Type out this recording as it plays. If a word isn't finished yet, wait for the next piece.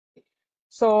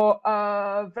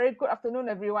Very good afternoon,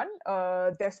 everyone.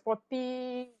 There's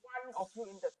 41 of you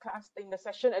in the class, in the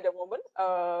session at the moment,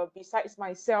 besides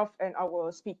myself and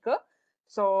our speaker.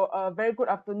 Very good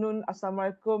afternoon.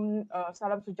 Assalamualaikum.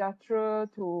 Salam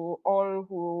sejahtera to all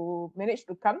who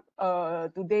managed to come.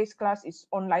 Today's class is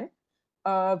online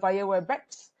via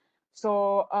WebEx.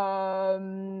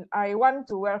 I want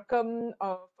to welcome,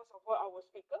 first of all, our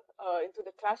speaker into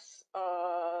the class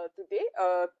today,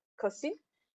 Ke Xin.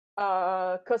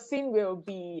 Ke Xin will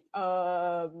be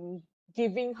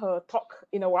giving her talk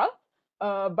in a while.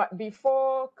 But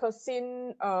before Ke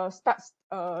Xin starts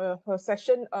her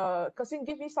session, Ke Xin,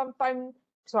 give me some time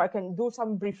so I can do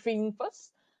some briefing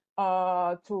first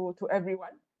to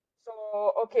everyone.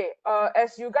 Okay,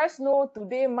 as you guys know,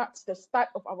 today marks the start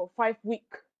of our 5-week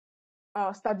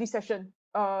study session.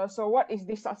 So what is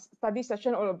this study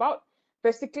session all about?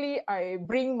 Basically, I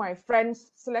bring my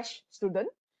friends / student.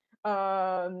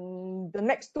 The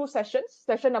next two sessions,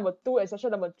 session number 2 and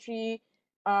session number 3,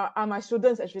 are my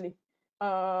students actually.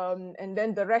 And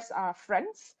then the rest are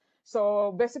friends.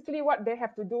 So basically what they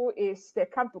have to do is they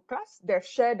come to class, they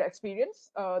share the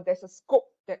experience. There's a scope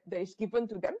that is given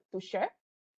to them to share.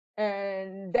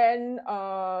 And then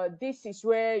this is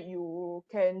where you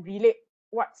can relate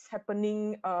what's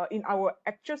happening in our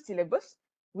actual syllabus,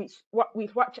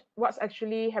 what's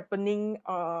actually happening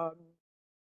in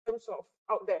terms of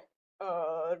out there,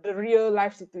 the real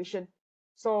life situation.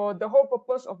 So the whole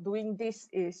purpose of doing this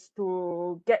is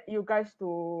to get you guys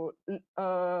to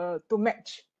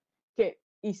match. Okay,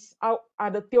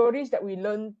 are the theories that we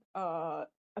learn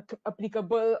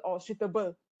applicable or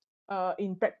suitable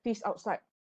in practice outside.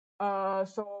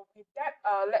 So with that,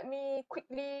 let me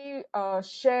quickly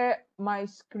share my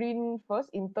screen first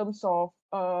in terms of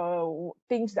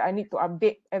things that I need to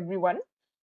update everyone.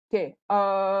 Okay.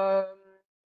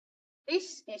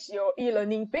 This is your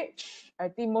e-learning page. I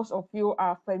think most of you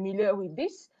are familiar with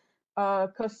this.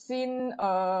 Ke Xin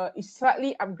is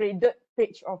slightly upgraded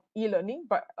page of e-learning,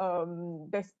 but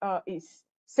there's is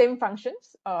same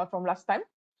functions from last time.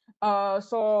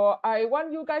 So I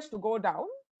want you guys to go down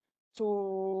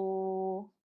to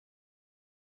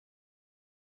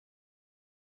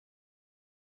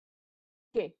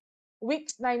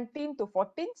weeks 19 to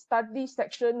 14, study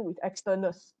section with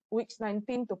externals. Weeks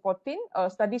 19 to 14,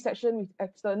 study section with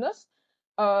externals.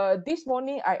 This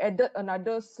morning I added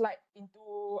another slide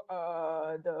into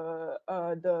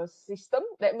the system.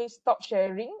 Let me stop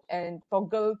sharing and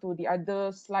toggle to the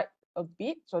other slide a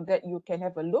bit so that you can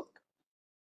have a look.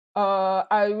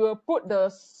 I will put the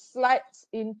slides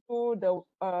into the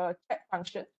chat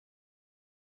function,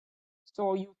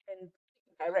 so you can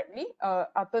directly.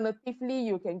 Alternatively,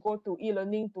 you can go to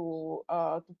e-learning to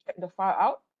check the file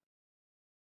out.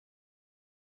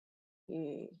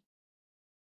 Okay.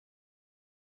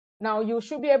 Now you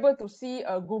should be able to see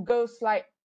a Google slide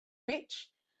page.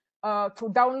 To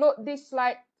download this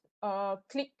slide,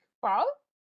 click File,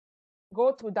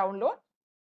 go to Download,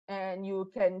 and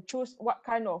you can choose what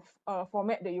kind of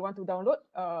format that you want to download.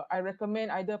 I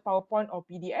recommend either PowerPoint or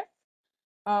PDF.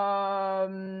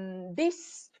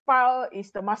 This file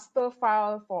is the master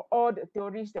file for all the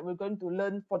theories that we're going to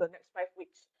learn for the next 5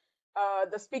 weeks.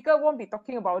 The speaker won't be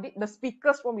talking about it. The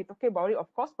speakers won't be talking about it,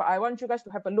 of course, but I want you guys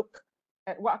to have a look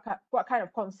at what kind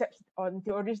of concepts on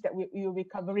theories that we will be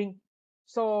covering.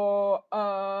 So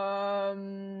a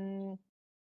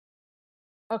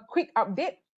quick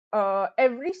update.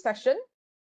 Every session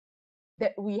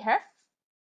that we have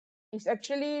is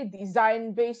actually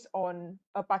designed based on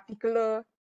a particular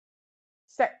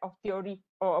set of theory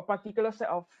or a particular set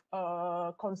of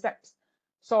concepts.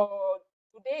 So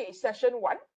today is session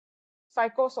 1,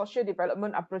 psychosocial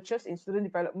development approaches in student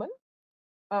development.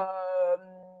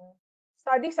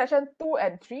 Study session 2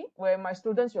 and 3, where my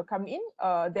students will come in,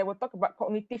 they will talk about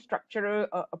cognitive structural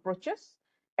approaches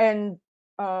and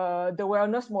the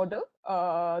wellness model.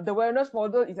 The wellness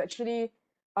model is actually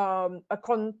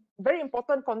very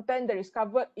important content that is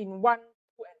covered in 1, 2,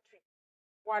 and 3.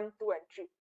 1, 2, and 3.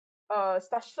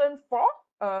 Session 4,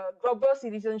 global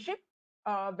citizenship,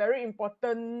 very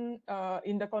important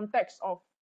in the context of,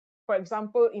 for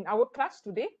example, in our class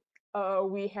today,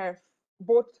 we have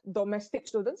both domestic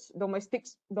students.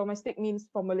 Domestic means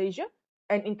from Malaysia,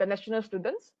 and international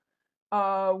students.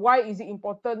 Why is it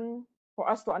important for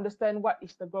us to understand what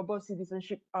is the global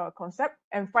citizenship concept?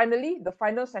 And finally, the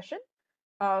final session,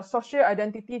 social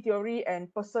identity theory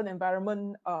and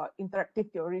person-environment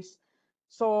interactive theories.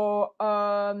 So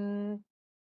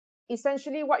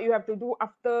essentially what you have to do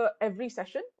after every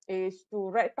session is to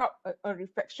write out a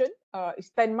reflection. It's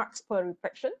 10 marks per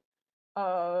reflection.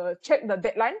 Check the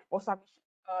deadline for submission.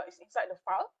 It's inside the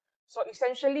file. So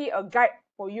essentially a guide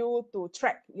for you to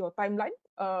track your timeline.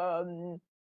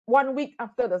 1 week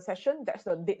after the session, that's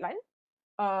the deadline.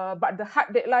 But the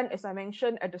hard deadline, as I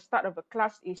mentioned at the start of the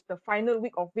class, is the final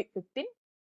week of week 15.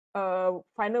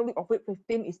 Final week of week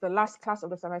 15 is the last class of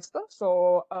the semester.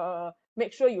 So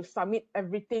make sure you submit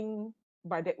everything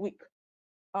by that week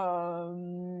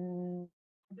for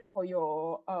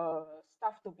your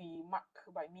stuff to be marked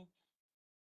by me.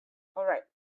 All right.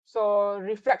 So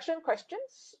reflection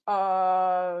questions.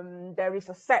 There is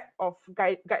a set of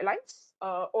guidelines.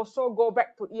 Also go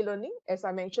back to e-learning, as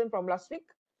I mentioned from last week.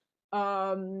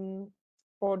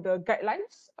 For the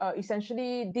guidelines,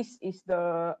 essentially this is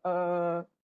the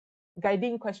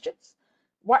guiding questions.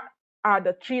 What are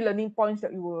the 3 learning points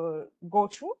that you will go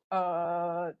through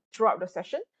throughout the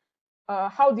session?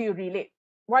 How do you relate?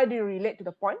 Why do you relate to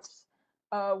the points?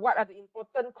 What are the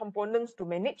important components to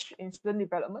manage in student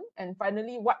development? And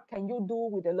finally, what can you do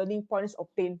with the learning points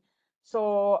obtained?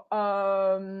 So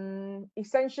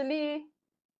essentially,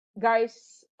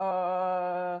 guys,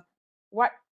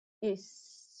 what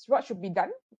should be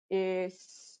done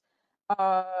is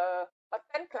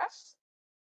attend class,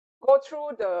 go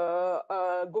through the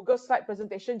Google slide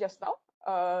presentation just now.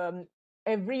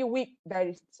 Every week there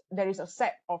is a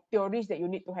set of theories that you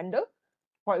need to handle.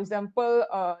 For example,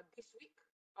 this week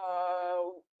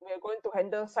we are going to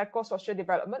handle psychosocial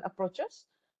development approaches.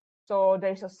 So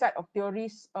there is a set of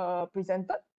theories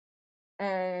presented,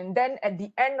 and then at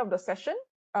the end of the session,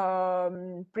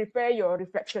 prepare your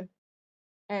reflection.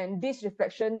 And this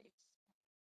reflection is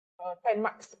 10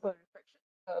 marks per reflection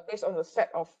based on a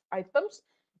set of items.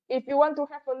 If you want to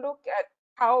have a look at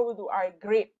how do I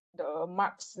grade the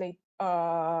marks later,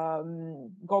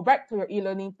 go back to your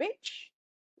e-learning page.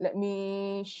 Let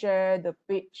me share the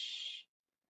page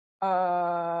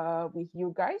with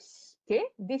you guys. Okay,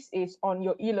 this is on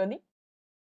your e-learning.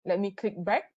 Let me click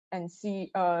back and see,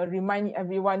 remind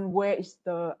everyone where is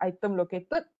the item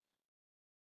located.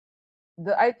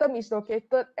 The item is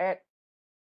located at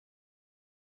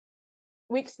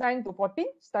weeks 9 to 14,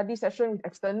 study session with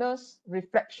externals,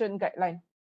 reflection guideline.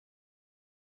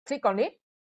 Click on it.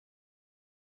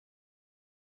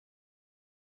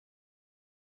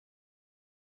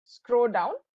 Scroll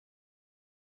down.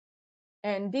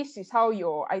 And this is how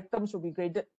your items will be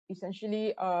graded.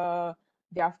 Essentially,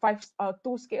 there are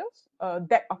two scales,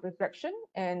 depth of reflection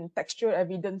and textual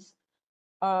evidence.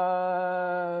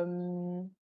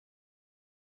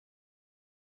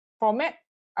 Format,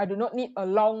 I do not need a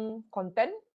long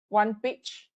content, 1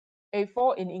 page,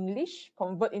 A4 in English,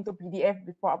 convert into PDF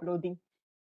before uploading.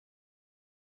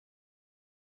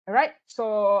 All right,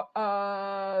 so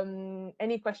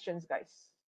any questions,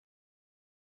 guys?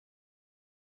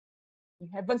 You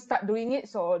haven't started doing it,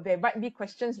 so there might be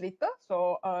questions later.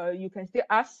 So you can still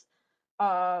ask.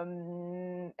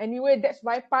 Anyway, that's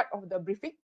my part of the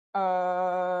briefing.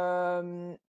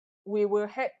 We will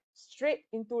head straight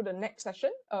into the next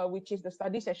session, which is the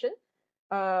study session.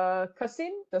 Ke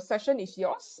Xin, the session is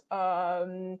yours.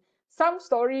 Some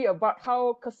story about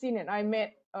how Ke Xin and I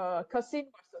met. Ke Xin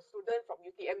was a student from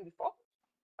UTM before.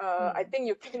 I think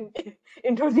you can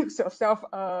introduce yourself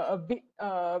a bit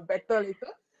better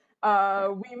later.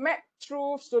 We met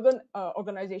through student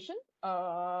organization,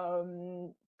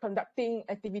 conducting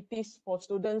activities for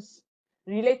students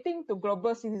relating to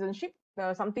global citizenship,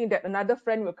 something that another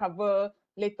friend will cover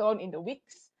later on in the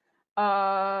weeks.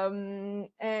 After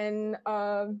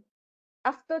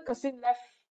Ke Xin left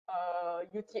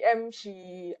UTM,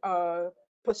 she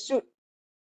pursued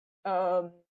a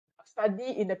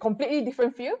study in a completely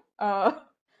different field.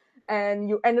 And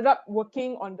you ended up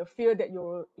working on the field that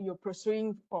you're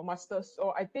pursuing for masters.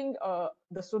 So I think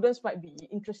the students might be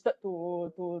interested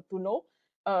to know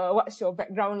what's your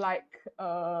background like,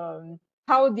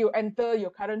 how do you enter your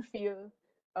current field,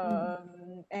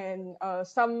 and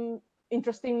some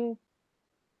interesting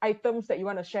items that you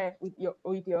want to share with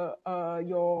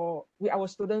our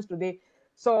students today.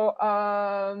 So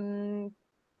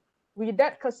with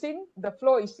that, Ke Xin, the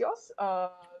floor is yours.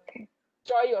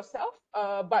 Enjoy yourself.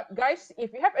 But guys,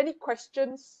 if you have any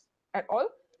questions at all,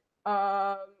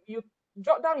 you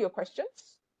jot down your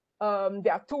questions.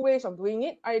 There are 2 ways of doing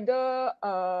it. Either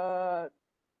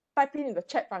type in the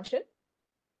chat function,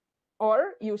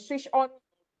 or you switch on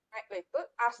mic later,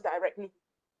 ask directly.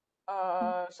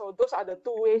 So those are the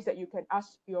 2 ways that you can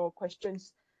ask your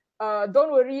questions.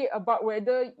 Don't worry about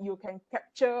whether you can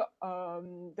capture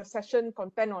the session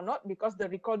content or not, because the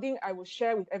recording I will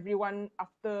share with everyone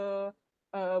after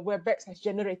WebEx has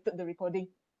generated the recording.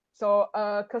 So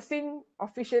Ke Xin,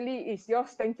 officially is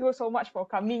yours. Thank you so much for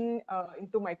coming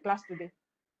into my class today.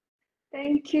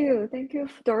 Thank you,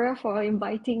 Dora, for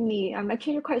inviting me. I'm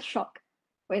actually quite shocked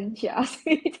when she asked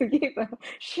me to give a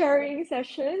sharing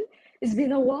session. It's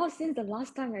been a while since the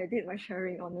last time I did my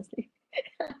sharing, honestly.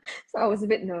 So I was a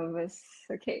bit nervous.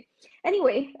 Okay.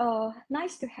 Anyway,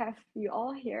 nice to have you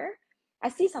all here. I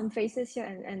see some faces here,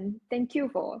 and thank you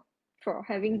for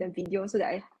having the video so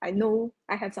that I know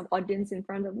I have some audience in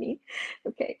front of me.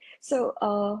 Okay. So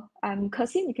I'm Ke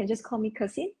Xin. You can just call me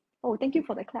Ke Xin. Oh, thank you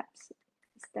for the claps.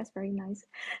 That's very nice.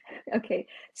 Okay.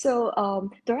 So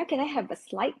Dora, can I have a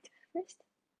slide first?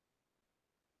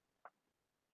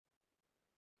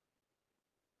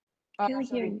 Cannot hear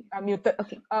Sorry, you. I'm muted.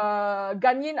 Okay.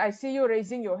 Ganyin, I see you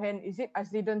raising your hand. Is it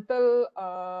accidental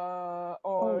or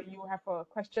Oh. you have a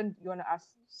question you want to ask?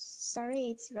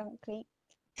 Sorry, it's wrong click.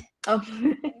 Oh.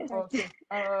 Okay.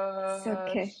 It's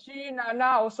okay. She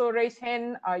Nana also raised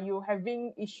hand. Are you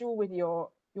having issue with your?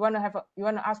 You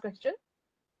wanna ask question?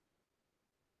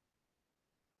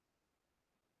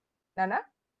 Nana.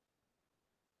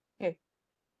 Okay.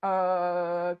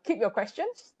 Keep your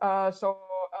questions.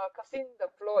 Kasin, the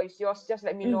floor is yours. Just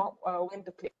let me know when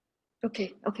to click.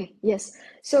 Okay, yes.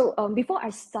 So before I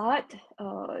start,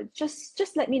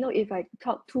 just let me know if I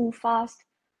talk too fast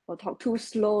or talk too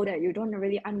slow that you don't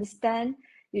really understand.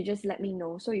 You just let me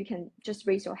know. So you can just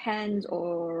raise your hands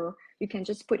or you can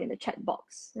just put in the chat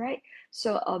box, right?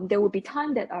 So there will be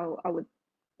time that I would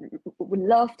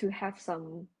love to have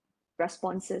some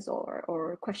responses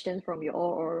or questions from you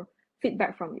all or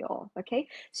feedback from you all. Okay,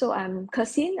 so I'm Ke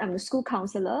Xin. I'm the school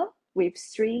counselor with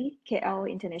Sri KL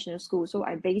International School. So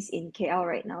I'm based in KL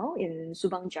right now in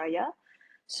Subang Jaya.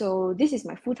 So this is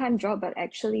my full-time job, but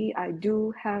actually I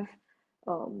do have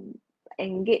um,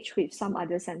 engaged with some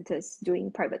other centers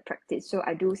doing private practice. So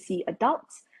I do see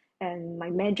adults, and my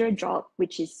major job,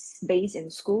 which is based in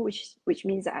school, which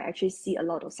means that I actually see a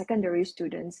lot of secondary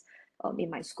students in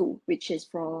my school, which is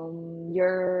from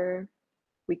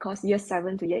we call year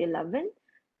 7 to year 11,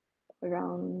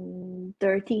 around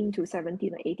 13 to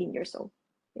 17 or 18 years old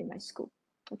in my school.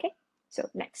 Okay, so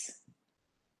next.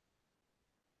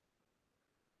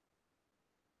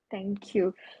 Thank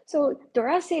you. So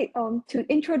Dora said to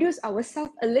introduce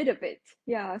ourselves a little bit.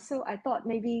 Yeah, so I thought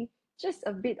maybe just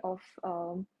a bit of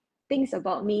things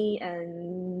about me,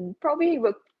 and probably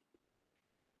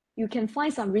you can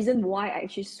find some reason why I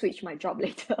actually switched my job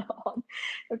later on.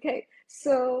 Okay,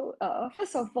 so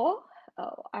first of all,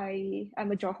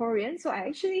 I'm a Johorian, so I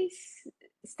actually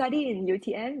studied in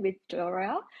UTM with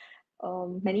Dora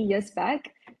many years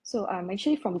back. So I'm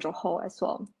actually from Johor as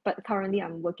well, but currently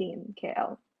I'm working in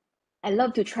KL. I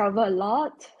love to travel a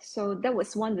lot, so that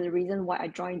was one of the reasons why I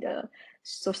joined the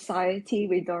society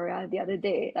with Dora the other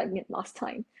day, like last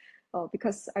time,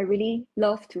 because I really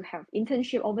love to have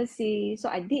internship overseas. So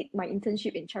I did my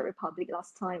internship in Czech Republic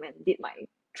last time and did my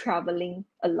traveling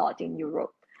a lot in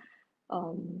Europe.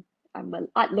 I'm an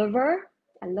art lover.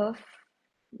 I love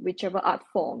whichever art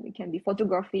form. It can be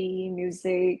photography,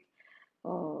 music,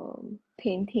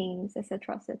 paintings,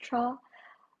 etc., etc.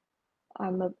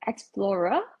 I'm an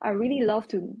explorer. I really love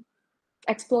to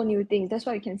explore new things. That's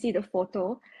why you can see the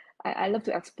photo. I love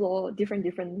to explore different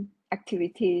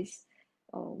activities.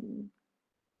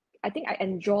 I think I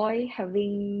enjoy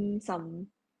having something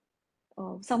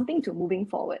to moving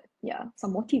forward. Yeah,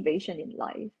 some motivation in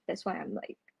life. That's why I'm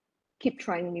like keep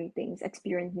trying new things,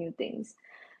 experience new things.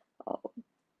 Uh,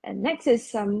 and next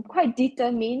is quite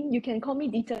determined. You can call me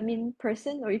determined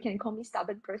person or you can call me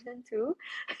stubborn person too.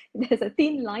 There's a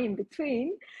thin line in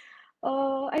between.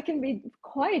 I can be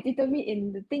quite determined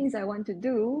in the things I want to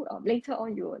do. Later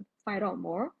on, you will find out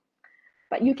more.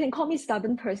 But you can call me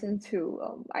stubborn person too.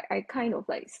 I kind of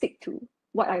like stick to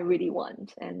what I really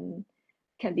want and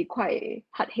can be quite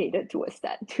hard-headed towards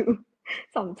that too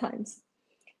sometimes.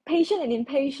 Patient and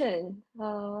impatient.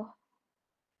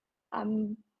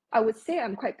 I'm I would say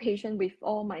I'm quite patient with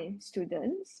all my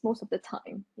students most of the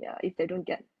time. Yeah, if they don't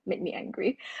make me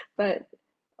angry, but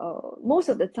most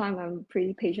of the time I'm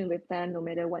pretty patient with them, no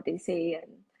matter what they say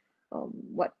and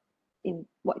what in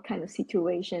what kind of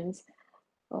situations.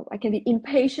 I can be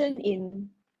impatient in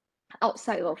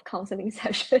outside of counseling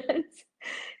sessions.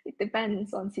 It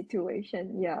depends on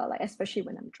situation. Yeah, like especially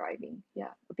when I'm driving.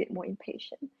 Yeah, a bit more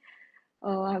impatient.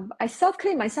 I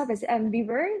self-claim myself as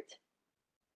ambivert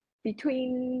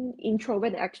between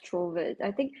introvert and extrovert.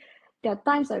 I think there are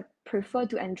times I prefer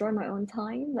to enjoy my own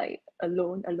time, like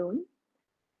alone.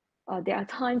 There are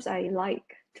times I like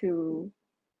to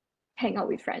hang out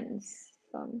with friends,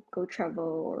 go travel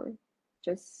or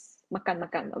just makan.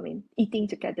 I mean, eating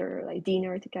together, like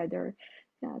dinner together.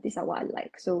 Yeah, these are what I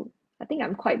like. So I think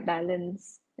I'm quite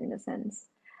balanced in a sense.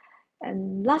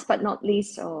 And last but not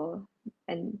least,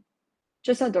 and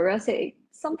just as Dora said,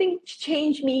 something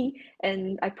changed me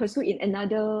and I pursued in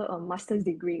another master's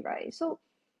degree, right? So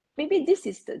maybe this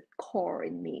is the core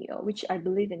in me, which I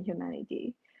believe in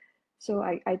humanity. So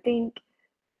I think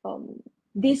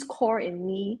this core in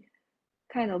me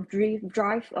kind of drove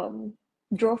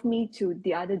me to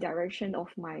the other direction of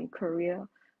my career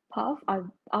path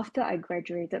after I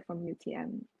graduated from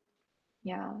UTM.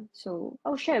 Yeah, so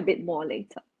I'll share a bit more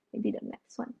later, maybe the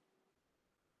next one.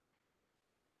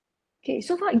 Okay,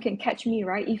 so far you can catch me,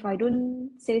 right? If I don't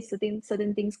say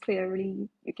certain things clearly,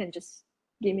 you can just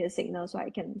give me a signal so I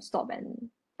can stop and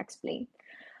explain.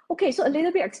 Okay, so a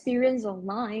little bit experience of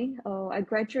mine. I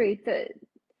graduated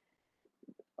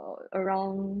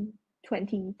around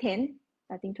 2010,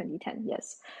 I think 2010,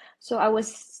 yes. So I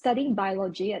was studying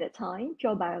biology at the time,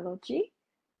 pure biology.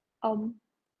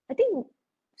 I think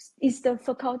is the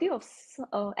Faculty of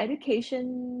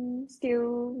Education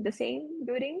still the same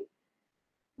building,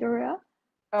 Dora?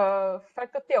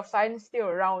 Faculty of Science still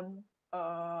around.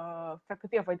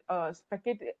 Faculty of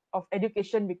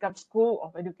Education becomes School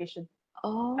of Education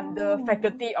under Oh,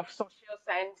 Faculty of Social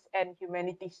Science and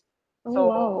Humanities. oh So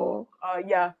wow,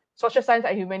 yeah, Social Science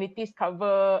and Humanities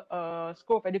cover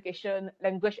School of Education,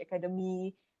 Language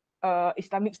Academy,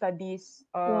 Islamic Studies,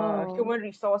 wow. Human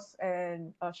Resource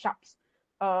and SHAPS,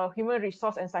 Human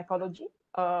Resource and Psychology,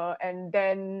 and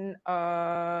then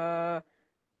KL.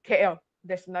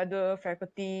 There's another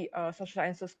faculty, Social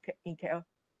Sciences in KL.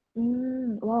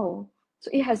 Wow.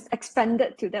 So it has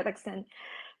expanded to that extent.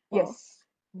 Wow. Yes.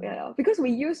 Mm. Yeah, because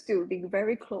we used to be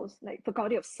very close, like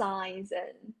Faculty of Science,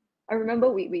 and I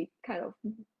remember we kind of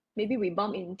maybe we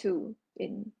bump into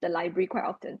in the library quite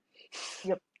often.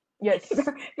 Yep. Yes.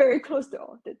 Very close to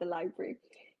the library.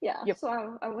 Yeah, Yep.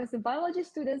 so I was a biology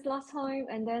student last time,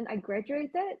 and then I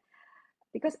graduated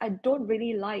because I don't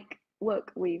really like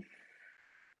work with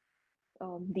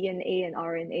DNA and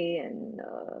RNA and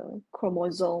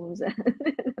chromosomes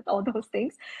and all those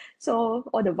things. So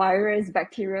all the virus,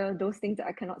 bacteria, those things that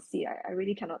I cannot see, I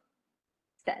really cannot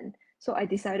stand. So I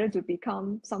decided to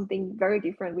become something very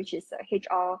different, which is a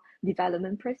HR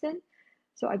development person.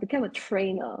 So I became a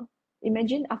trainer.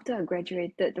 Imagine after I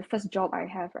graduated, the first job I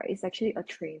have, right, is actually a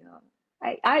trainer.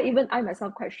 I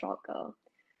myself quite shocked.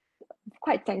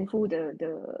 Quite thankful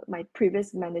the my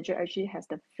previous manager actually has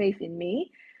the faith in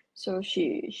me. So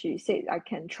she said I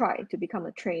can try to become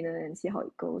a trainer and see how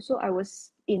it goes. So I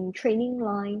was in training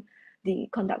line, the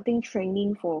conducting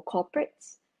training for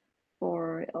corporates,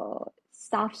 for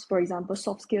staffs, for example,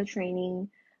 soft skill training.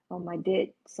 I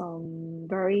did some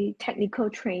very technical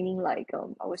training, like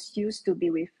I was used to be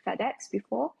with FedEx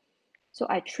before. So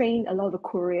I trained a lot of the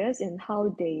couriers in how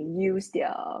they use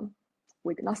their,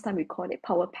 last time we called it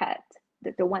power pad,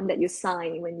 the one that you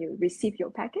sign when you receive your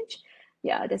package.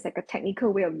 Yeah, there's like a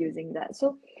technical way of using that.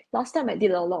 So last time I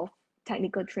did a lot of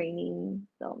technical training,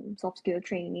 soft skill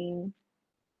training,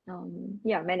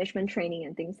 yeah, management training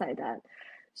and things like that.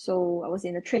 So I was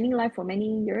in the training line for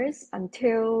many years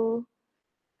until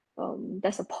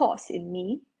there's a pause in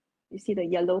me. You see the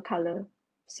yellow color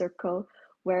circle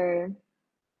where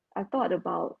I thought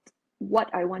about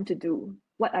what I want to do,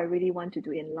 what I really want to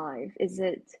do in life. Is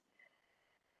it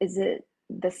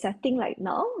the setting like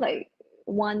now, like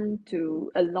one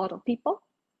to a lot of people?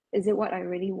 Is it what I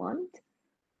really want?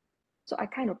 So I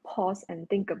kind of pause and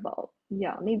think about,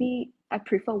 yeah, maybe I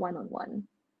prefer one-on-one.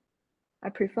 I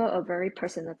prefer a very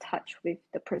personal touch with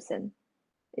the person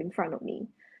in front of me.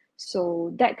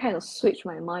 So that kind of switched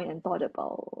my mind and thought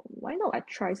about why not I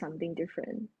try something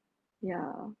different?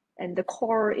 Yeah. And the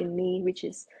core in me, which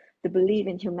is the belief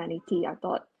in humanity, I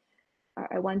thought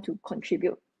I want to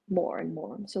contribute more and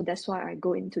more. So that's why I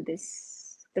go into the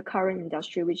current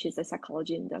industry, which is the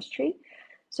psychology industry.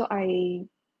 So I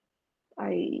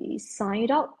signed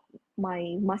up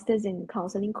my master's in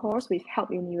counseling course with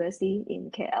Help University in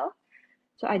KL.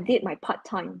 So I did my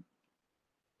part-time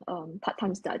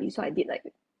study. So I did like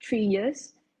 3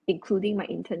 years, including my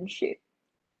internship.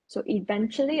 So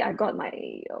eventually I got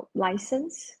my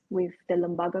license with the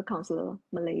Lembaga Counsellor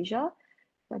Malaysia.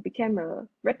 I became a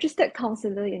registered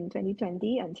counsellor in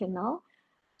 2020 until now.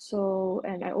 So,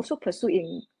 and I also pursue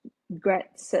in grad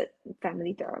cert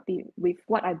family therapy with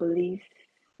what I believe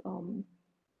um,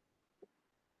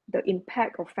 the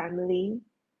impact of family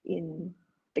in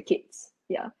the kids.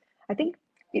 Yeah, I think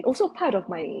it also part of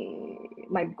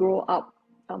my grow up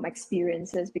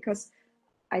experiences because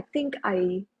I think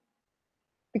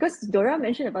because Dora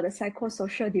mentioned about the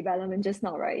psychosocial development just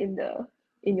now, right?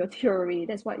 In your theory,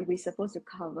 that's what we're supposed to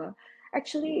cover.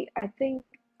 Actually, I think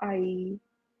I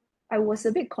I was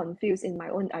a bit confused in my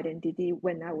own identity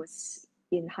when I was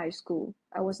in high school.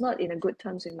 I was not in a good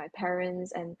terms with my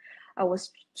parents, and I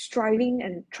was striving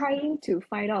and trying to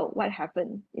find out what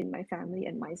happened in my family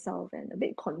and myself, and a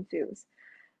bit confused.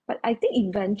 But I think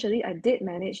eventually I did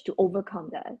manage to overcome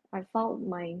that. I found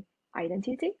my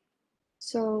identity.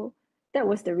 So that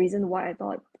was the reason why I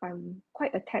thought I'm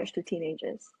quite attached to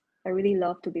teenagers. I really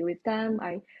love to be with them.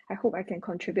 I hope I can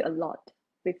contribute a lot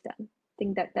with them. I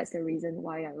think that's the reason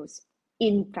why I was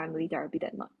in family therapy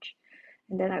that much.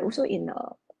 And then I also in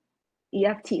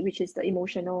EFT, which is the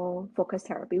emotional focus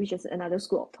therapy, which is another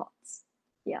school of thoughts.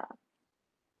 Yeah.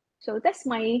 So that's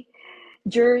my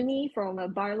journey from a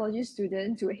biology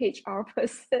student to a HR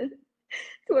person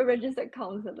to a registered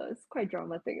counselor. It's quite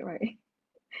dramatic, right?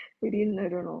 Within, I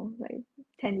don't know, like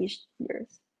 10-ish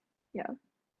years. Yeah.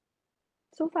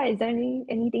 So far, is there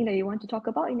anything that you want to talk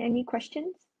about in any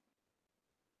questions?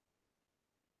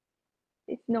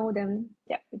 If no, then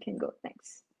yeah, we can go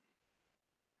next.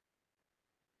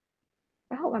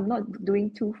 I hope I'm not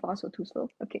doing too fast or too slow.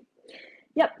 Okay.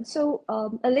 Yep. So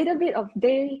a little bit of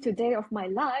day-to-day of my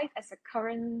life as a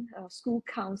current school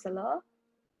counselor.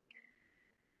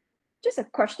 Just a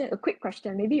quick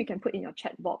question. Maybe you can put in your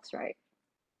chat box, right?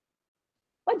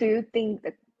 What do you think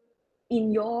that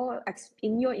in your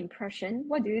impression,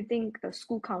 what do you think a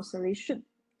school counselor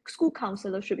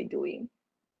should be doing?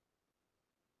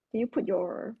 Can you put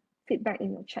your feedback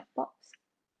in your chat box?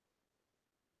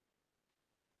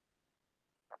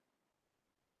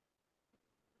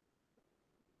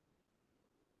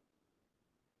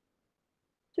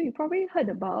 So you probably heard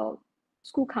about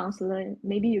school counselor.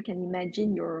 Maybe you can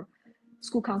imagine your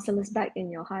school counselors back in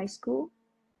your high school.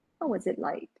 What was it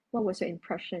like? What was your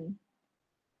impression?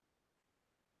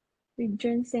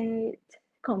 Regent said,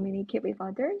 communicate with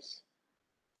others,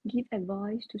 give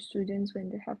advice to students when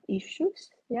they have issues.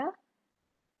 Yeah.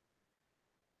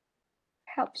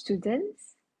 Help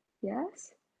students.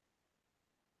 Yes.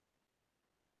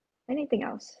 Anything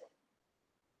else?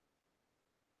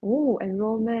 Oh,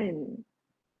 enrollment,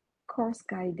 course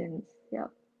guidance. Yeah.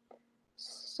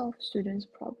 Solve students'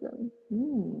 problem.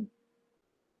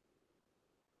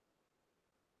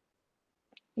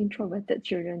 Introverted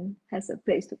children has a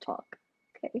place to talk.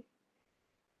 Okay.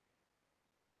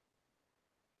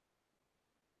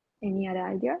 Any other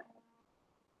idea?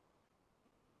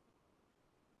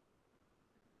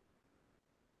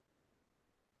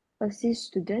 Assist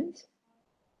students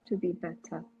to be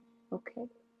better. Okay.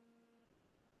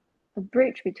 A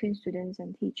bridge between students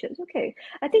and teachers. Okay.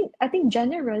 I think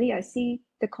generally I see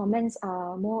the comments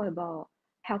are more about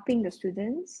helping the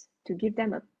students to give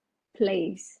them a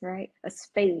place, right? A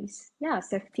space. Yeah,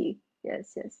 safety.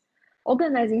 Yes, yes.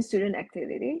 Organizing student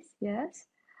activities. Yes.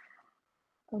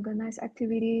 Organize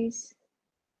activities,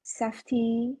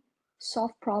 safety,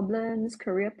 solve problems,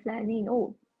 career planning.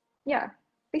 Oh, yeah.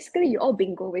 Basically, you all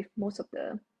bingo with most of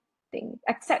the thing,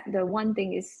 except the one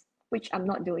thing is which I'm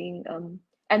not doing.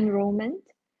 Enrollment.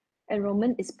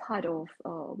 Enrollment is part of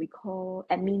we call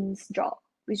admin's job,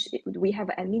 we have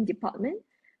an admin department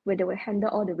where they will handle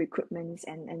all the recruitments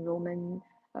and enrollment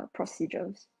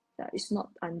procedures. It's not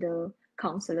under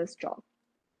counselor's job.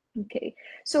 Okay,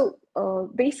 so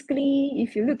basically,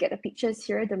 if you look at the pictures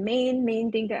here, the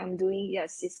main thing that I'm doing,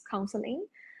 yes, is counseling.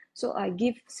 So I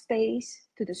give space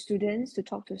to the students to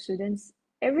talk to students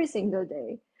every single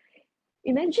day.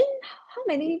 Imagine how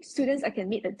many students I can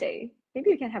meet a day. Maybe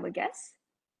you can have a guess.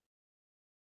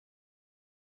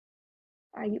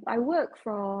 I work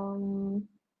from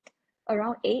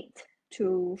around 8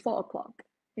 to 4 o'clock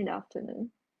in the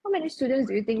afternoon. How many students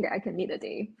do you think that I can meet a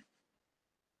day?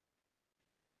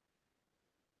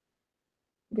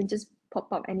 You can just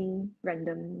pop up any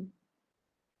random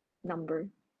number.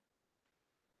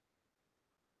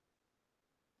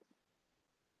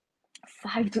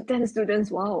 5 to 10 students,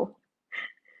 wow.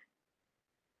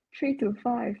 3 to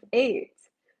 5, 8.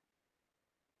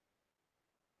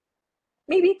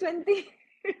 Maybe 20.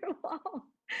 Wow.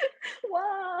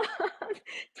 Wow.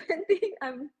 20.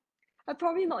 I'm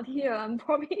probably not here. I'm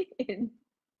probably in,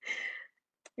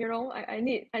 I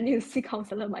need to see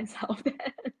counselor myself then.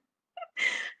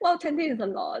 Wow, 20 is a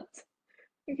lot.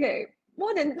 Okay.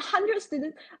 More than 100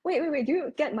 students. Wait. Do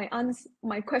you get my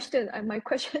question? My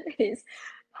question is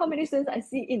how many students I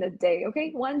see in a day?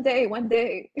 Okay, one day,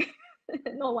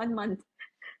 not 1 month.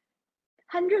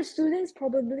 100 students,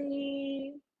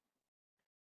 probably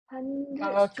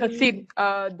 100 Kexin, students.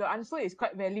 the answer is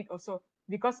quite valid also,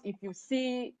 because if you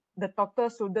see the total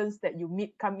students that you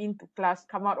meet come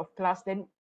out of class, then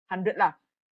 100 lah.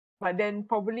 But then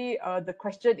probably the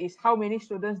question is how many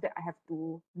students that I have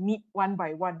to meet one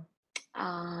by one.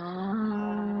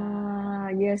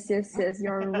 Yes,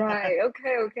 you're right.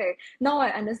 Okay. Now I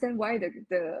understand why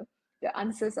the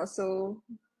answers are so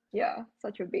Yeah,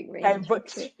 such a big range.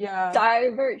 Diverge. Okay. Yeah.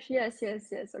 Diverge. Yes, yes,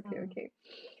 yes. Okay, Mm. okay.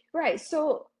 Right.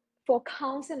 So for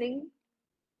counseling,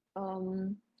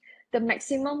 the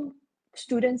maximum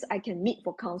students I can meet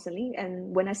for counseling,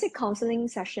 and when I say counseling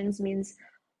sessions means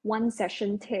one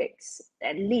session takes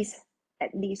at least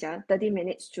 30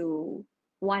 minutes to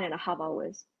 1.5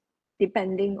 hours,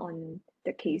 depending on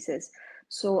the cases.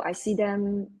 So I see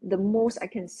them, the most I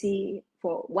can see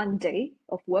for one day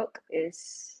of work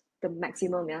is the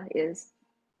maximum, yeah, is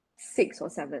 6 or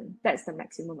 7. That's the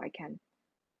maximum I can.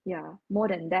 Yeah, more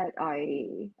than that,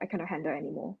 I cannot handle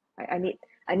anymore.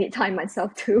 I need time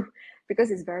myself too,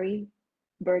 because it's very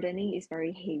burdening. It's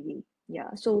very heavy.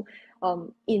 Yeah. So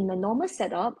in a normal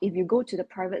setup, if you go to the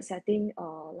private setting,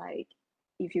 like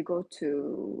if you go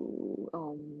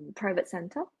to private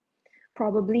center,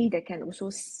 probably they can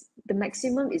also the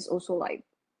maximum is also like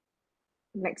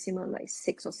maximum like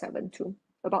 6 or 7 too,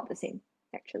 about the same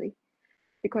actually,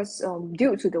 because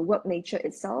due to the work nature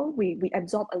itself, we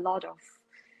absorb a lot of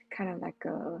kind of like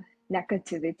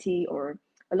negativity or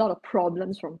a lot of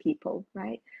problems from people,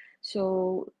 right?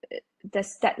 So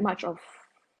there's that much of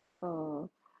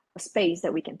a space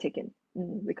that we can take in.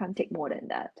 We can't take more than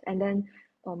that. And then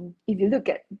if you look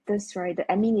at this, right, the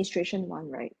administration one,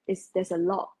 right, is there's a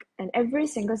log, and every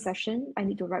single session I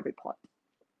need to write report,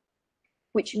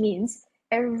 which means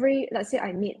let's say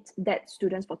I meet that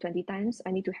students for 20 times,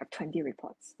 I need to have 20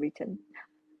 reports written.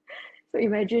 So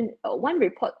imagine one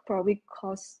report probably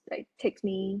takes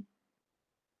me,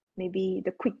 maybe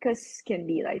the quickest can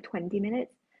be like 20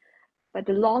 minutes, but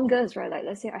the longest, right, like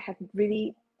let's say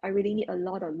I really need a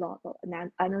lot of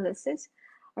analysis,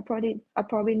 I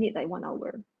probably need like 1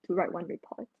 hour to write one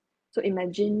report. So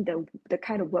imagine the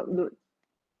kind of workload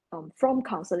from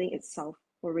counseling itself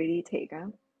will really take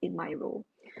in my role.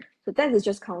 So that is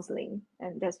just counseling,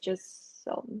 and that's just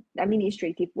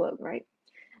administrative work, right?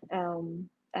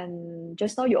 And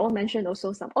just now you all mentioned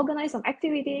also organize some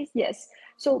activities. Yes.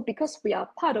 So because we are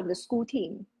part of the school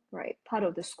team, right? Part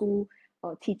of the school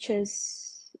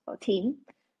teachers team.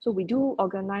 So we do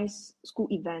organize school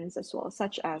events as well,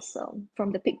 such as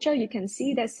from the picture you can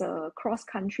see there's a cross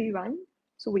country run.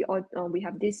 So we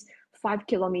have this 5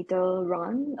 kilometer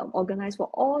run organized for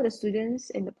all the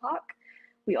students in the park.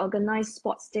 We organize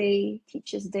sports day,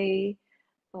 teachers day,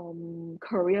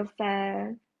 career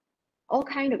fair, all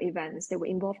kind of events that will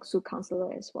involve school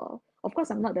counselor as well. Of course,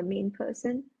 I'm not the main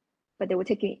person, but they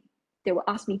will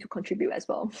ask me to contribute as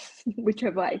well,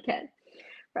 whichever I can,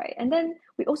 right? And then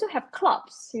we also have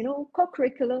clubs,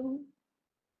 co-curriculum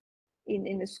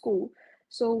in the school.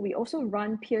 So we also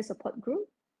run peer support group.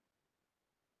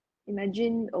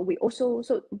 Imagine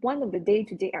so one of the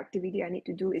day-to-day activity I need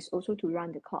to do is also to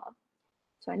run the club.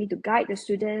 So I need to guide the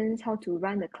students how to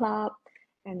run the club,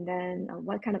 and then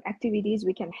what kind of activities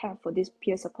we can have for this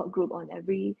peer support group on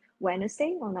every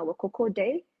Wednesday on our Cocoa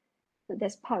Day. So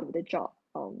that's part of the job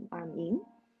I'm in.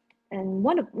 And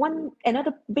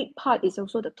another big part is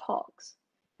also the talks.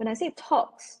 When I say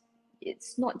talks,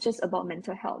 it's not just about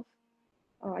mental health.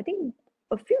 I think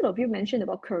a few of you mentioned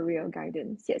about career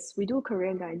guidance. Yes, we do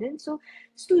career guidance. So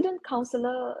student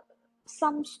counselor,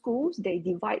 some schools, they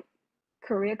divide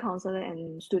career counselor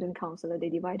and student counselor, they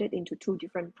divide it into two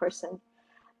different person.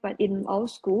 But in our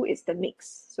school, it's the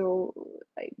mix. So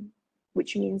like,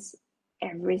 which means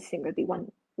every single day,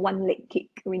 one leg kick.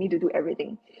 We need to do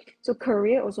everything. So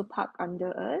career also park under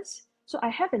us. So I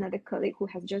have another colleague who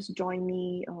has just joined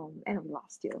me end of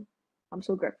last year. I'm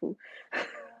so grateful.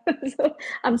 So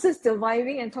I'm just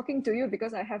surviving and talking to you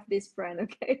because I have this friend,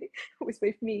 okay, who is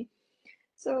with me.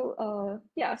 So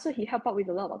yeah, so he helped out with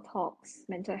a lot of talks,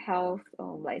 mental health,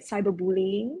 like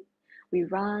cyberbullying. We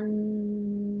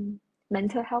run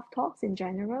mental health talks in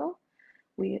general.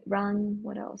 We run,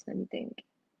 what else? Let me think.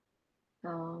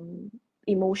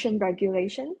 Emotion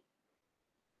regulation.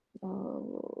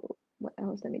 What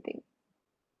else? Let me think.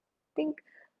 Think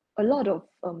a lot of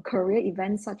career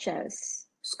events such as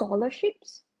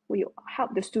scholarships. We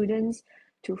help the students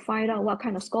to find out what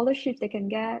kind of scholarships they can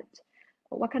get,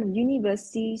 what kind of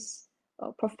universities,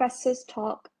 professors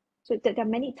talk. So there are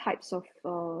many types of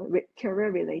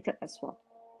career related as well,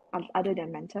 other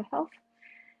than mental health.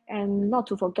 And not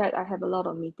to forget, I have a lot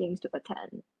of meetings to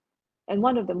attend. And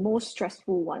one of the most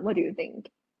stressful one, what do you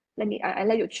think? I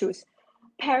let you choose.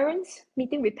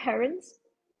 Meeting with parents,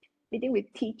 meeting with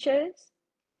teachers,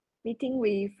 meeting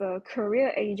with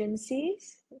career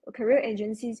agencies. Career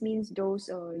agencies means those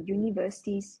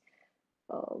universities,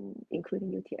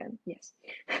 including UTM. Yes,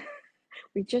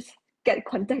 we just get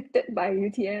contacted by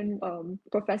UTM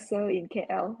professor in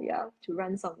KL, yeah, to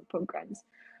run some programs.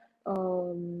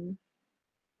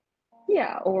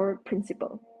 Yeah, or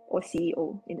principal. or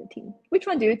CEO in the team? Which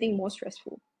one do you think more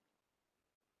stressful?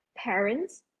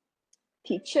 Parents,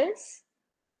 teachers,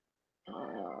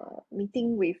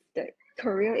 meeting with the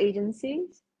career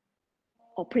agencies,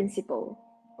 or principal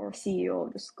or CEO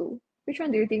of the school? Which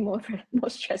one do you think more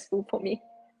stressful for me?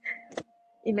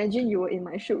 Imagine you were in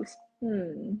my shoes.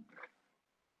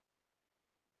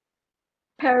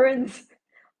 Parents.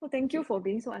 Well, thank you for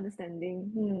being so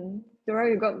understanding. Dora,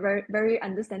 you got very, very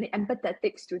understanding,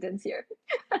 empathetic students here.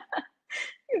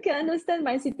 You can understand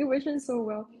my situation so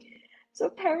well. So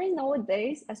parents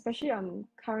nowadays, especially I'm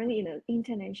currently in an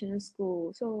international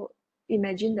school, so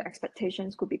imagine the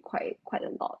expectations could be quite a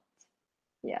lot.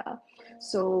 Yeah.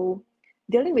 So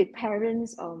dealing with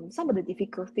parents, some of the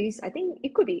difficulties, I think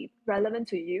it could be relevant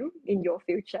to you in your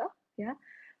future. Yeah.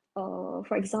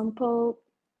 For example,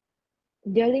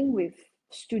 dealing with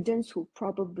students who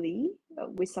probably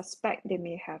we suspect they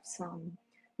may have some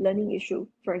learning issue,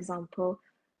 for example,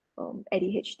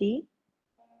 ADHD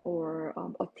or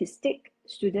autistic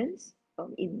students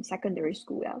in secondary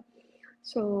school. Yeah.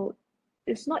 So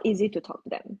it's not easy to talk to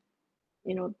them.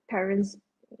 You know, parents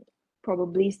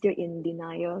probably still in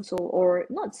denial. So, or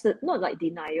not like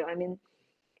denial. I mean,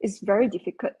 it's very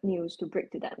difficult news to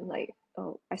break to them. Like,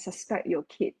 oh, I suspect your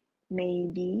kid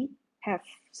maybe have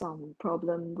some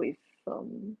problem with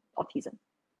autism.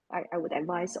 I would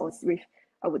advise or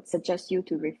I would suggest you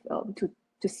to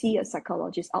see a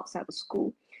psychologist outside of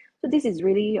school. So this is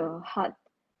really a hard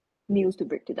news to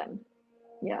break to them.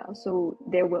 Yeah, so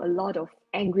there were a lot of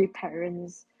angry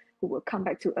parents who will come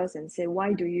back to us and say,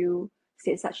 why do you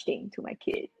say such thing to my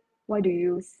kid? Why do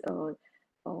you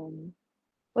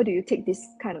take this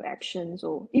kind of actions?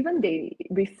 Or even they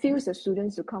refuse the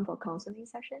students to come for counseling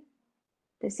session.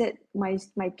 They said, my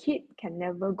kid can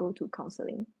never go to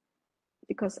counseling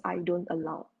because I don't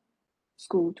allow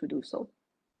school to do so.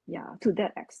 Yeah, to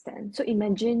that extent. So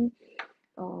imagine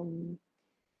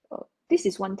this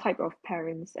is one type of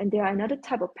parents, and there are another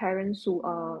type of parents who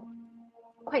are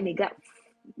quite neglectful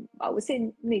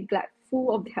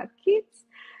of their kids.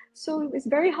 So it's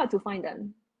very hard to find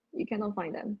them. You cannot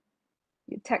find them.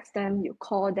 You text them, you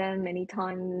call them many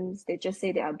times, they just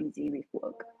say they are busy with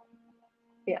work.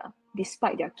 Yeah,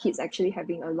 despite their kids actually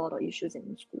having a lot of issues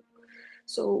in school.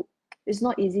 So it's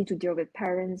not easy to deal with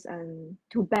parents and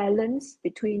to balance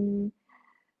between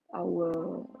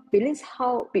our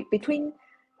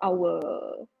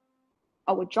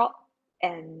job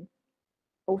and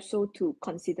also to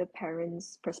consider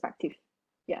parents' perspective.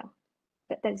 Yeah,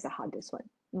 that is the hardest one.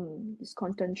 It's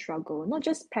constant struggle, not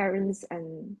just parents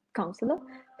and counselor,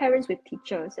 parents with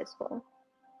teachers as well.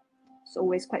 It's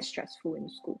always quite stressful in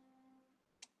school.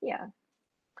 Yeah.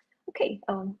 Okay,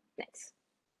 next.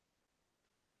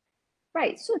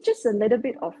 Right, so just a little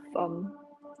bit of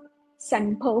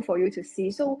sample for you to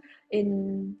see. So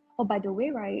oh, by the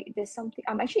way, right, there's something,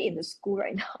 I'm actually in the school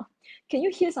right now. Can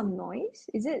you hear some noise?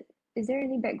 Is there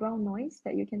any background noise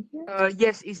that you can hear?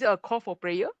 Yes, is it a call for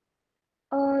prayer?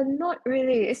 Not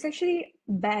really. It's actually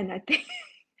band, I think.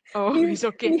 Oh, it's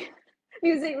okay.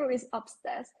 Music room is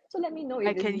upstairs. So let me know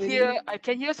if it's really. I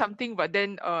can hear something, but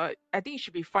then I think it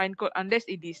should be fine, unless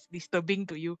it is disturbing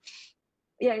to you.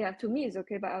 Yeah. To me, it's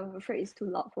okay, but I'm afraid it's too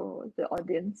loud for the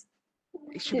audience.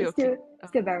 It should be okay.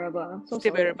 Still bearable. So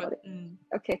Still sorry bearable. about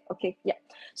it. Okay, yeah.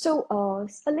 So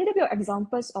a little bit of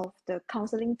examples of the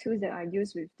counseling tools that I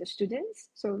use with the students.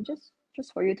 So just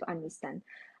for you to understand.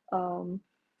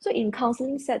 So in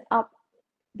counseling setup,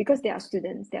 because they are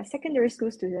students, they are secondary school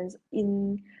students.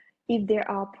 If there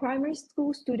are primary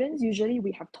school students, usually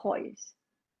we have toys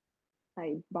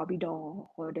like Barbie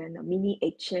doll or then mini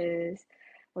H's,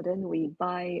 or then we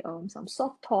buy some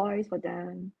soft toys for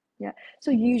them. Yeah,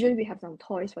 so usually we have some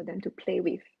toys for them to play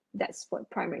with. That's for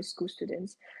primary school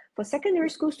students. For secondary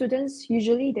school students,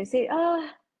 usually they say,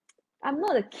 I'm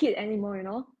not a kid anymore, you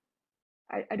know.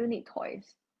 I don't need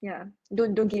toys. Yeah,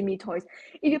 don't give me toys.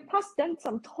 If you pass them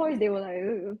some toys, they were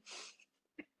like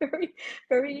very,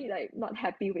 very like not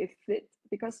happy with it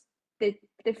because they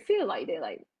feel like they're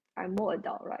like, I'm more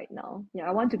adult right now. Yeah,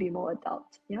 I want to be more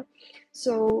adult. Yeah.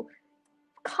 So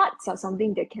cards are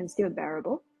something that can still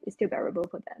bearable. It's still bearable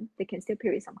for them. They can still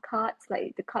play with some cards,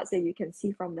 like the cards that you can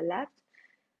see from the left.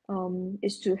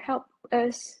 Is to help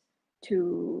them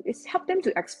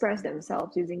to express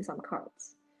themselves using some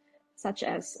cards, such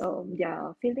as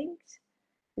their feelings.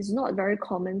 It's not very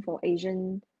common for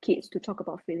Asian kids to talk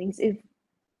about feelings. If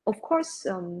of course,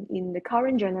 in the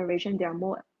current generation, they are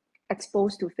more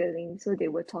exposed to feelings, so they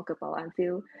will talk about I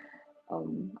feel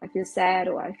sad,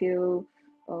 or I feel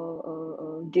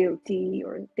guilty,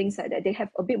 or things like that. They have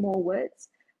a bit more words,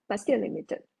 but still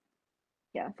limited.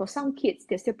 Yeah, for some kids,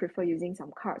 they still prefer using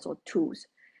some cards or tools.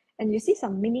 And you see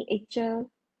some miniature,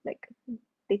 like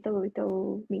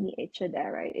little miniature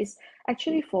there, right? It's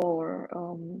actually for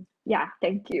yeah,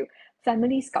 thank you,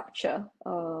 family sculpture.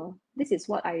 This is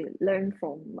what I learned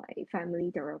from my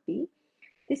family therapy.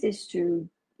 This is to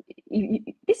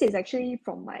this is actually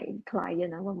from my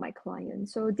client, one of my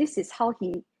clients. So this is how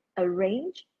he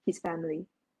arranged his family.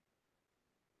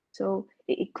 So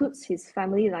it includes his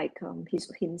family, like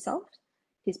himself,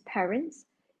 his parents,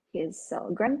 his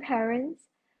grandparents,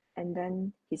 and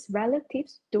then his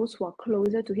relatives, those who are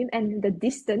closer to him, and the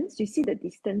distance. You see the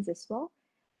distance as well,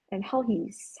 and how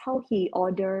he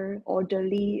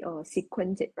orderly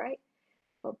sequence it, right,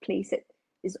 or place it.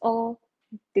 Is all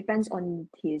depends on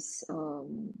his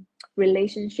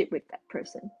relationship with that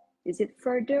person. Is it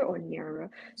further or nearer?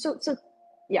 So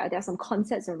yeah, there are some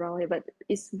concepts around it, but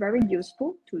it's very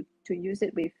useful to use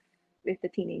it with the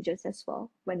teenagers as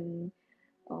well. When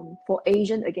for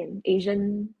Asian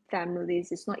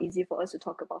families, it's not easy for us to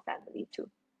talk about family too.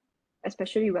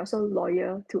 Especially we're so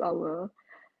loyal to our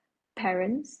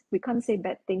parents. We can't say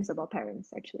bad things about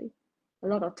parents actually. A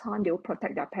lot of time they will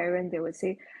protect their parents. They will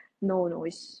say, no,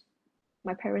 it's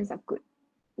my parents are good.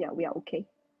 Yeah, we are okay.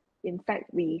 In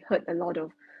fact, we heard a lot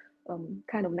of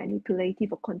kind of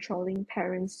manipulative or controlling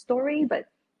parents story, but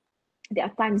there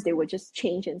are times they will just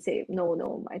change and say,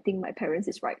 no, I think my parents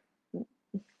is right.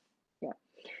 Yeah.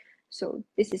 So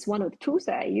this is one of the tools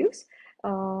that I use.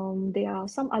 There are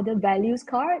some other values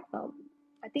card.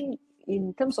 I think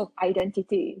in terms of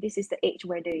identity, this is the age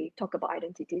where they talk about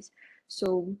identities.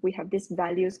 So we have this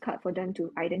values card for them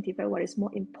to identify what is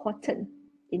more important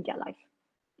in their life.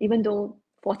 Even though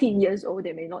 14 years old,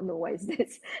 they may not know what is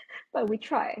this, but we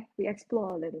try, we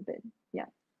explore a little bit. Yeah,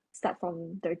 start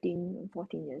from 13 and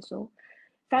 14 years old.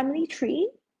 Family tree,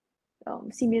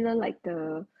 similar like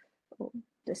the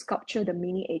sculpture, the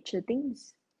miniature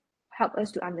things, help us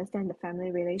to understand the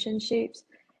family relationships.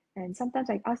 And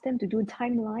sometimes I ask them to do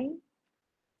timeline,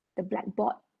 the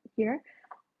blackboard here,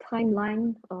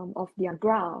 timeline of their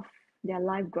graph, their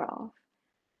life graph.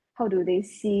 How do they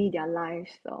see their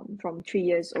life from 3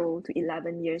 years old to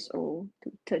 11 years old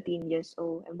to 13 years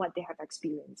old, and what they have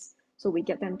experienced? So we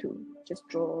get them to just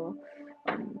draw,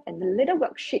 and a little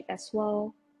worksheet as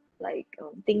well, like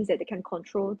things that they can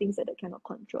control, things that they cannot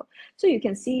control. So you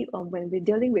can see when we're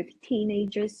dealing with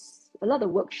teenagers, a lot of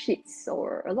worksheets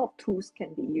or a lot of tools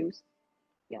can be used.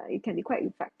 Yeah, it can be quite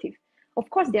effective. Of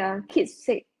course, there are kids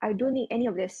say, I don't need any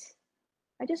of this.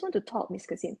 I just want to talk, Miss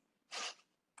Ke Xin.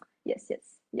 Yes,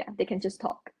 yeah, they can just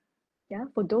talk. Yeah,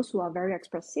 for those who are very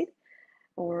expressive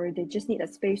or they just need a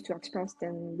space to express,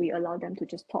 then we allow them to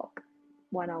just talk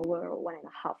 1 hour or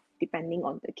 1.5, depending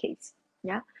on the case.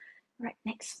 Yeah, right,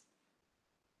 next.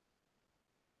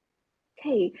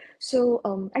 Okay, so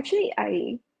actually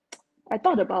I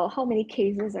thought about how many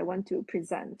cases I want to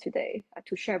present today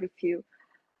to share with you.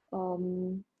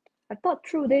 I thought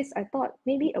through this, I thought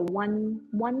maybe a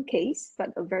one case,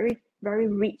 but a very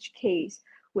rich case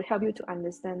would help you to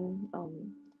understand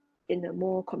in a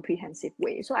more comprehensive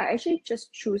way. So I actually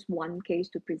just choose one case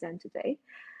to present today.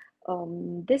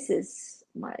 This is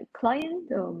my client,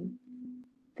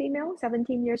 female,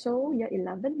 17 years old, year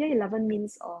 11. Year 11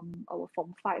 means our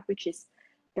Form 5, which is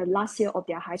the last year of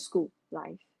their high school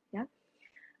life. Yeah.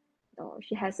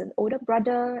 She has an older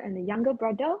brother and a younger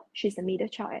brother. She's the middle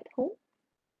child at home.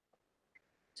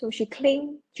 So she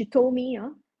told me,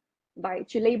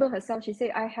 she labeled herself, she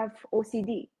said, I have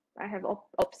OCD. I have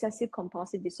obsessive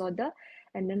compulsive disorder,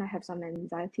 and then I have some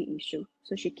anxiety issue.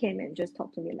 So she came and just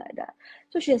talked to me like that.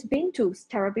 So she has been to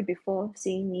therapy before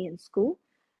seeing me in school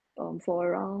for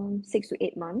around 6 to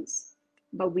 8 months.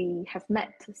 But we have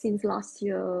met since last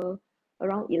year,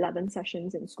 around 11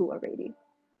 sessions in school already.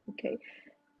 Okay.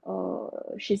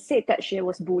 She said that she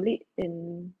was bullied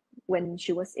when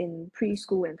she was in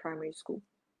preschool and primary school.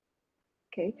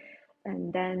 Okay,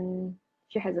 and then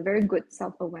she has a very good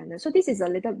self-awareness. So this is a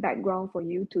little background for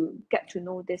you to get to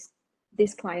know this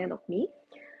client of me.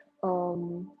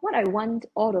 What I want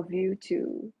all of you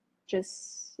to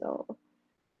just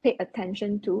pay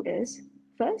attention to is,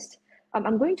 first,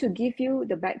 I'm going to give you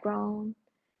the background,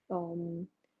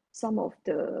 some of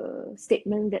the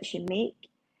statements that she made,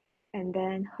 and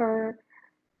then we're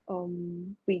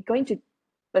going to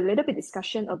a little bit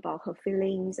discussion about her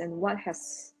feelings and what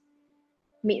has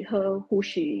made her who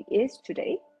she is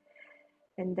today,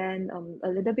 and then a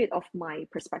little bit of my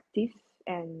perspective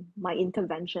and my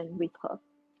intervention with her.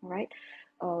 All right.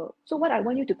 So what I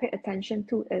want you to pay attention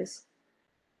to is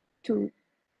to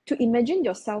imagine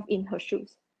yourself in her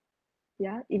shoes.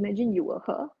 Yeah, imagine you were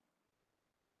her,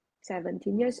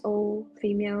 17 years old,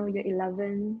 female, year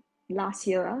 11. Last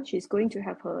year, she's going to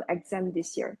have her exam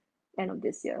this year, end of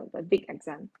this year, a big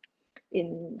exam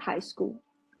in high school.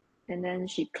 And then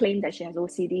she claimed that she has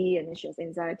OCD and then she has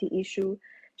anxiety issue.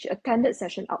 She attended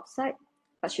session outside,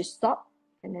 but she stopped.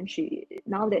 And then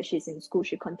now that she's in school,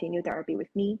 she continued therapy with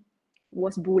me,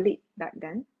 was bullied back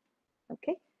then,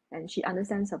 okay? And she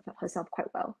understands herself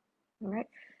quite well, all right?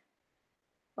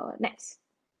 Next.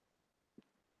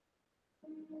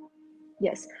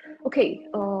 Yes, okay,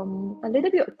 a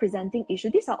little bit of presenting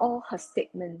issue. These are all her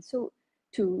statements. So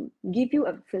to give you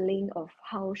a feeling of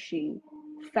how she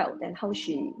felt and how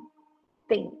she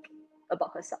think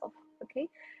about herself, okay?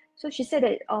 So she said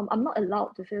that I'm not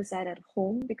allowed to feel sad at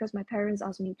home because my parents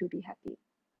asked me to be happy,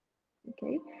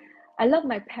 okay? I love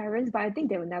my parents, but I think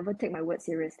they will never take my words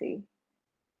seriously.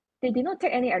 They did not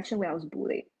take any action when I was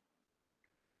bullied.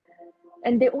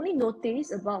 And they only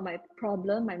noticed about my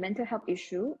problem, my mental health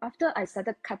issue, after I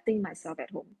started cutting myself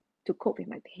at home to cope with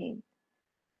my pain.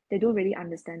 They don't really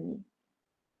understand me.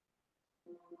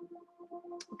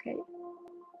 Okay,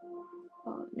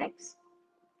 next.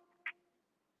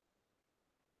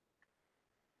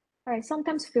 I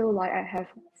sometimes feel like I have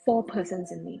 4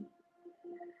 persons in me.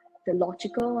 The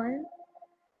logical one,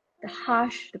 the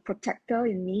harsh, the protector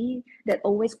in me that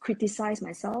always criticize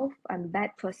myself, I'm a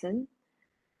bad person.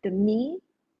 The me,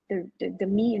 the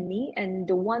me in me, and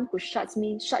the one who shut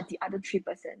the other 3%.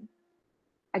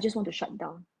 I just want to shut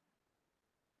down.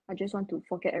 I just want to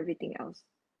forget everything else,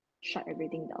 shut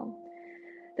everything down.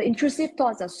 The intrusive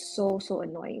thoughts are so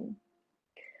annoying.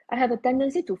 I have a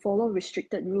tendency to follow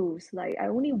restricted rules, like I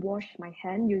only wash my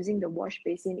hand using the wash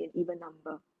basin in even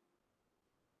number.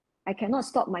 I cannot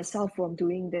stop myself from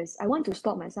doing this. I want to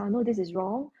stop myself. I know this is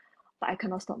wrong, but I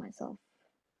cannot stop myself.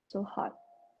 So hard.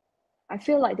 I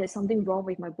feel like there's something wrong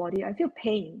with my body. I feel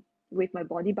pain with my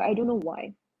body, but I don't know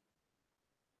why.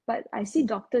 But I see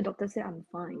doctor say I'm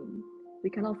fine. We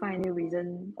cannot find any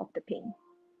reason of the pain.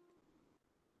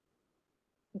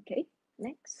 Okay,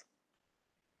 next.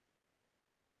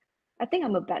 I think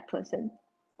I'm a bad person.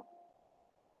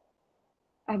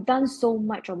 I've done so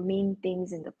much of mean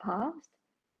things in the past,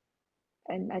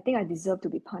 and I think I deserve to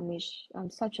be punished.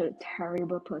 I'm such a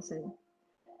terrible person.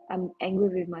 I'm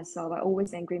angry with myself. I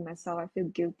always angry with myself. I feel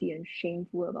guilty and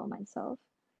shameful about myself.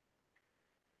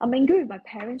 I'm angry with my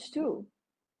parents too,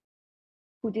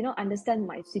 who did not understand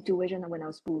my situation when I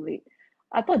was bullied.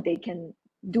 I thought they can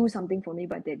do something for me,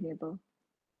 but they never.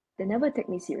 They never take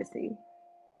me seriously.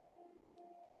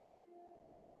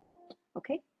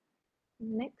 Okay,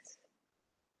 next.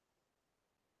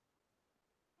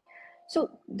 So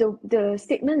the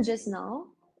statement just now,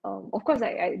 of course,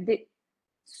 I did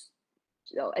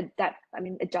adapt. I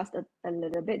mean, adjust a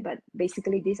little bit, but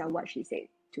basically these are what she said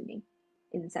to me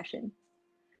in the session.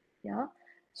 Yeah,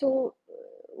 so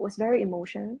was very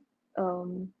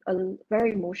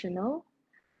very emotional.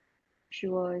 She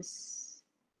was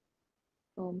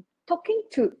talking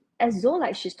to as though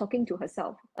like she's talking to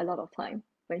herself a lot of time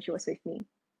when she was with me.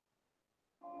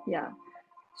 Yeah,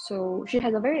 so she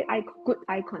has a very good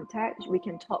eye contact. We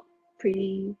can talk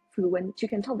pretty fluent. She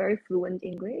can talk very fluent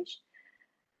English.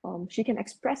 She can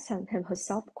express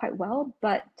herself quite well,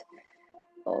 but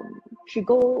she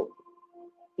go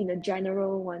in a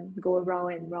general one, go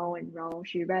round and round and round.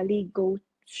 She rarely go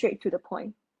straight to the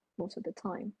point most of the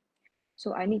time.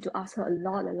 So I need to ask her a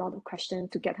lot of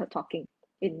questions to get her talking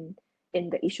in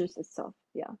the issues itself.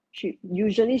 Yeah, she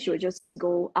will just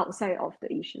go outside of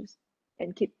the issues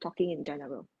and keep talking in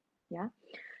general. Yeah,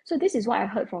 so this is what I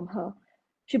heard from her.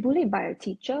 She bullied by a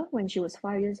teacher when she was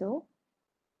 5 years old.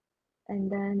 And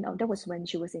then that was when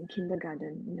she was in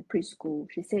kindergarten, in the preschool.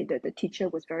 She said that the teacher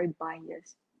was very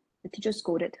biased. The teacher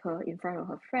scolded her in front of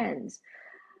her friends,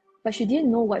 but she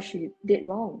didn't know what she did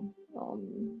wrong.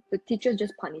 The teacher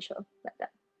just punished her like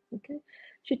that. Okay,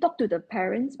 she talked to the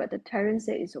parents, but the parents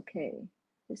said it's okay.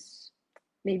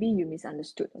 Maybe you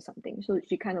misunderstood or something. So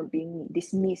she kind of being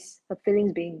dismissed, her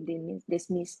feelings being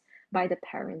dismissed by the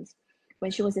parents.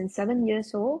 When she was in 7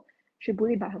 years old, she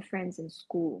bullied by her friends in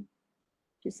school.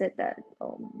 She said that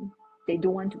they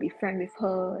don't want to be friends with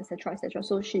her, etc., etc.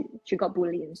 So she got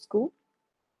bullied in school.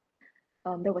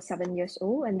 That was 7 years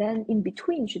old, and then in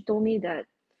between, she told me that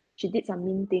she did some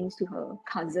mean things to her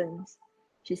cousins.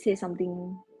 She said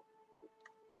something.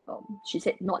 She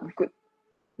said not good,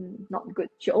 not good.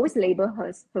 She always label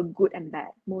her good and bad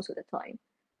most of the time.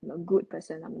 I'm a good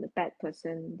person. I'm a bad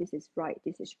person. This is right.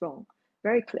 This is wrong.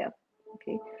 Very clear.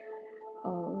 Okay.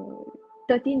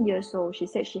 13 years old, she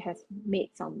said she has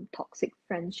made some toxic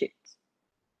friendships.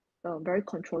 Very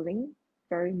controlling,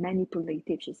 very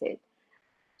manipulative, she said.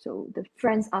 So the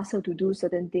friends asked her to do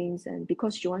certain things, and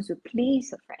because she wants to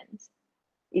please her friends,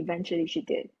 eventually she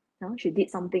did. She did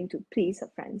something to please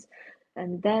her friends.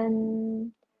 And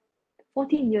then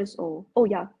 14 years old. Oh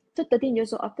yeah, so 13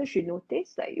 years old, after she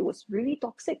noticed that it was really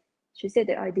toxic, she said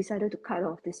that I decided to cut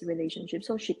off this relationship.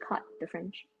 So she cut the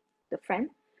friend,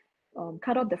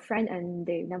 cut off the friend, and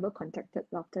they never contacted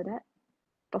after that.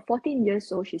 But 14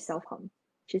 years old, she self-harm.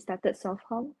 She started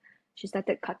self-harm. She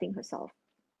started cutting herself.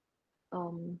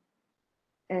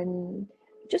 And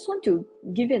just want to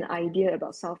give you an idea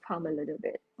about self-harm a little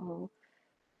bit.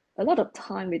 A lot of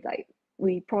time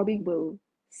we probably will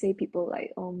say people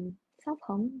like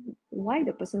self-harm, why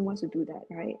the person wants to do that,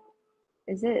 right?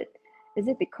 Is it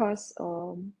because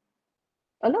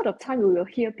a lot of time we will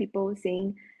hear people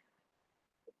saying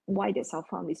why they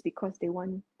self-harm is because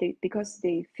because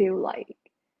they feel like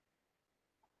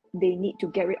they need to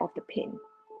get rid of the pain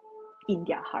in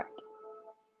their heart.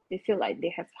 They feel like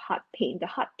they have heart pain. The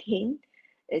heart pain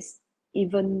is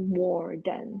even more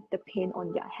than the pain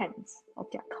on their hands of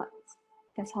their cuts.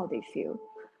 That's how they feel,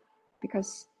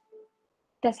 because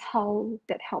that's how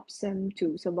that helps them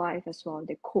to survive as well.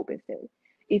 They cope with it.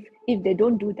 If they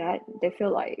don't do that, they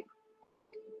feel like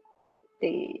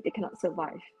they cannot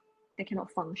survive. They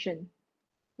cannot function.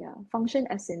 Yeah, function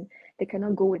as in they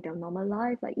cannot go with their normal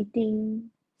life, like eating,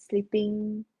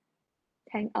 sleeping,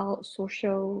 hang out,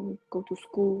 social, go to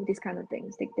school, these kind of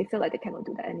things. They feel like they cannot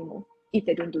do that anymore if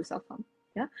they don't do self-harm.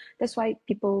 Yeah, that's why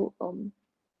people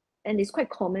and it's quite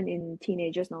common in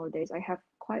teenagers nowadays. I have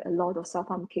quite a lot of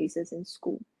self-harm cases in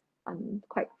school.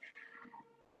 Quite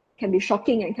can be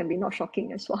shocking and can be not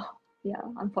shocking as well. Yeah,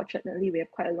 unfortunately, we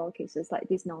have quite a lot of cases like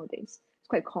this nowadays. It's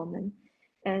quite common,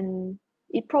 and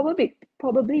it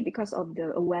probably because of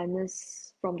the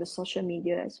awareness from the social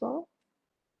media as well.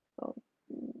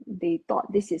 They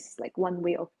thought this is like one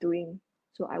way of doing,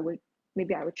 so I would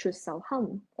choose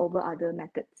self-harm over other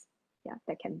methods. Yeah,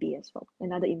 that can be as well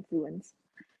another influence.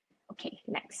 Okay,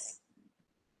 next.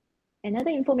 Another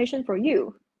information for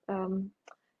you.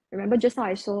 Remember just now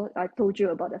I told you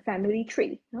about the family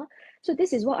tree. Huh? So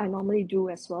this is what I normally do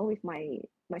as well with my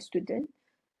student.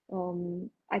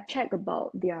 I check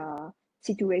about their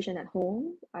situation at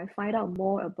home. I find out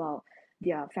more about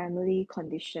their family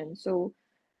condition. So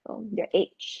their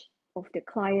age of the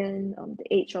client, the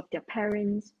age of their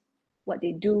parents, what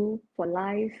they do for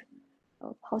life,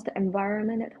 how's the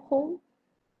environment at home.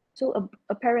 So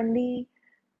apparently,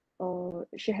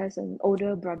 she has an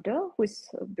older brother who is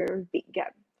a very big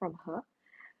gap from her.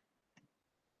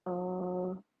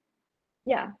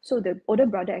 Yeah, so the older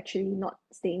brother actually not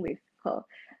staying with her.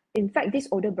 In fact, this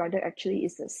older brother actually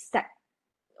is a step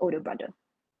older brother.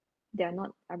 They are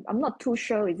not. I'm not too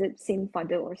sure. Is it same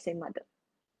father or same mother?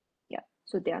 Yeah,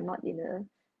 so they are not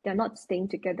they're not staying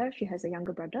together. She has a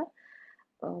younger brother,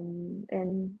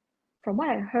 and from what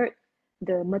I heard,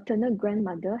 the maternal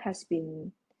grandmother has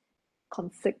been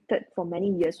conflicted for many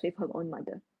years with her own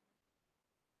mother.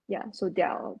 Yeah, so they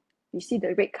are. You see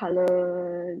the red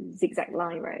color zigzag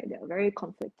line, right? They are very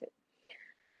conflicted.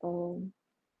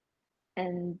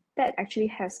 And that actually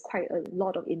has quite a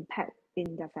lot of impact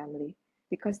in their family,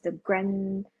 because the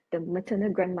maternal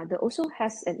grandmother also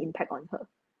has an impact on her.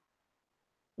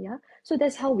 Yeah, so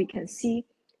that's how we can see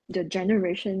the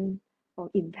generation of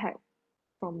impact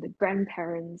from the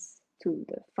grandparents to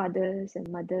the fathers and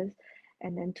mothers,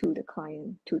 and then to the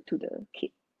client, to the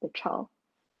kid, the child.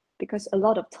 Because a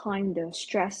lot of time the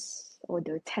stress or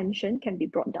the tension can be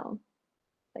brought down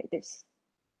like this,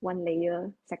 one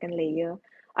layer, second layer.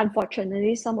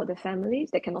 Unfortunately, some of the families,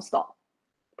 they cannot stop.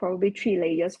 Probably 3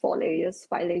 layers, 4 layers,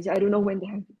 5 layers. I don't know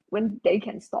when they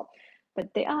can stop.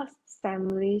 But there are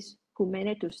families who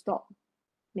manage to stop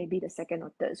maybe the second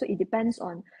or third. So it depends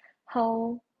on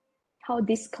how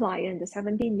this client, the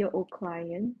 17-year-old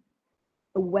client,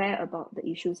 aware about the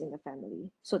issues in the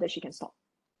family so that she can stop.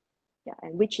 Yeah,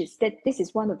 and this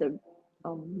is one of the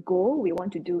goal we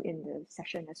want to do in the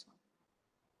session as well.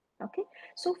 Okay,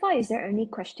 so far, is there any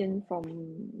question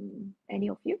from any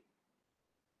of you?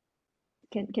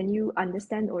 Can you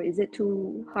understand, or is it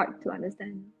too hard to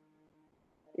understand?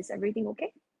 Is everything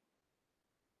okay?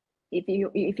 If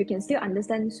you can still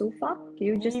understand so far, can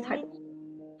you just type?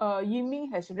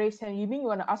 Yiming has raised hand. Yiming, you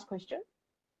want to ask question?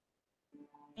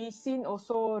 Ke Xin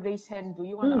also raised hand. Do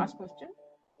you want to ask question?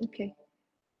 Okay.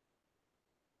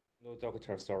 No,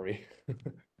 doctor, sorry.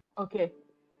 Okay.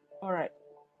 All right.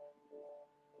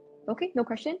 Okay, no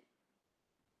question?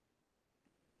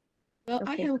 Well,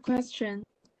 I Okay. have a question.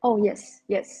 Oh, yes.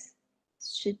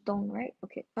 Shitong, right?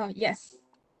 Okay. Yes.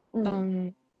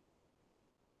 Mm.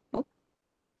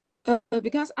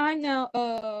 Because I now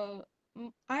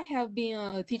I have been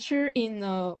a teacher in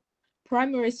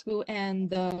primary school and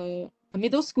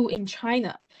middle school in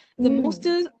China. The most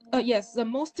Yes, the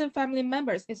most family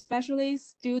members, especially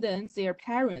students, their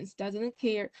parents don't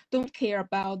care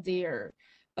about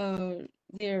uh,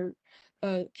 their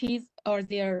kids or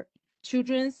their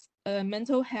children's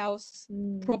mental health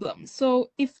problems.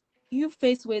 So if you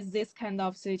face with this kind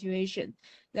of situation,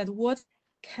 that what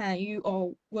can you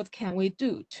or what can we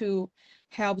do to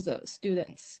help the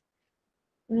students?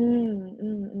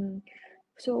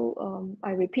 So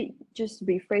I repeat, just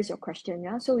rephrase your question.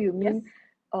 Yeah. So you mean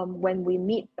when we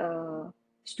meet a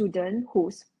student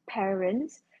whose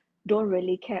parents don't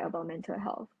really care about mental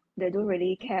health, they don't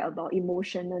really care about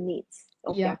emotional needs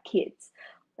of Yeah. their kids,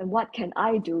 and what can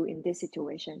I do in this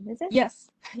situation? Is it? Yes.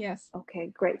 Yes.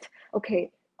 Okay, great.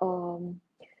 Okay.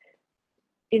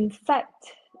 In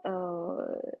fact,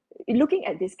 looking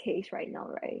at this case right now,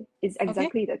 right, it's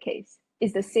exactly the case.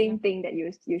 It's the same thing that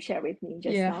you shared with me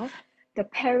just now. The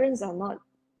parents are not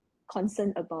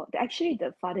concerned about. Actually,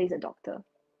 the father is a doctor.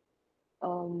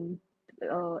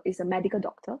 Is a medical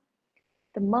doctor.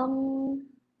 The mom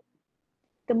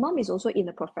is also in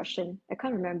a profession. I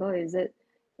can't remember. Is it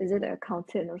an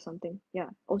accountant or something? Yeah,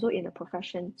 also in a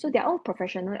profession. So they're all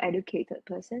professional, educated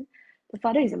person. The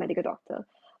father is a medical doctor,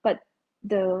 but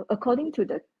according to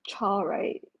the child,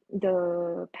 right,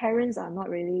 the parents are not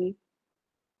really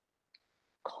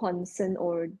concerned,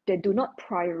 or they do not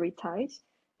prioritize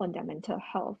on their mental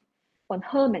health, on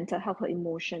her mental health, her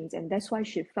emotions, and that's why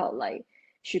she felt like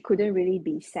she couldn't really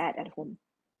be sad at home,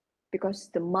 because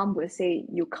the mom will say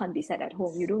you can't be sad at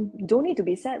home. You don't need to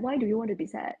be sad. Why do you want to be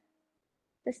sad?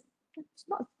 That's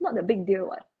not a big deal.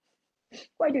 What?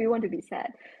 Why do you want to be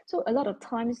sad? So a lot of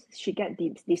times she get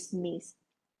dismissed.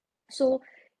 So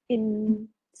in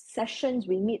sessions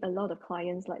we meet a lot of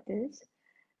clients like this,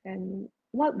 and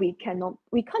we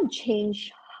can't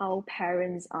change how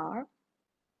parents are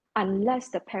unless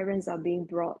the parents are being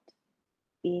brought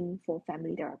in for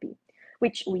family therapy,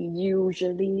 which we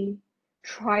usually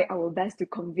try our best to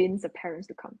convince the parents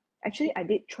to come. Actually, I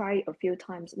did try a few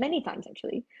times, many times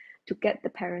actually, to get the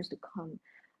parents to come.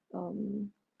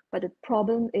 But the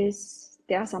problem is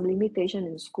there are some limitation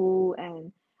in school,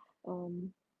 and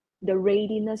the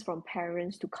readiness from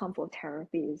parents to come for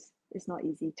therapy is not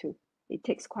easy too. It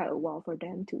takes quite a while for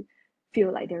them to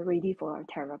feel like they're ready for our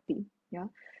therapy. Yeah.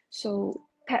 So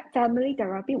family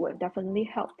therapy will definitely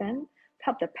help them,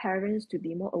 help the parents to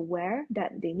be more aware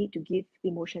that they need to give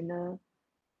emotional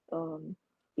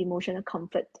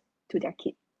comfort to their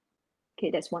kid. Okay,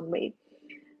 that's one way.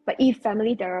 But if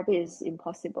family therapy is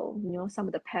impossible, some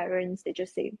of the parents, they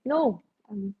just say, no,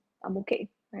 I'm okay,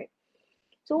 right?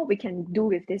 So what we can do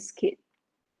with this kid,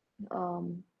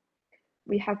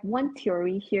 we have one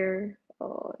theory here,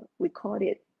 we call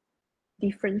it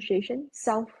differentiation,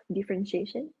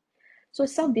 self-differentiation. So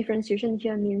self-differentiation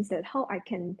here means that how I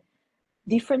can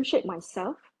differentiate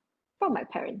myself from my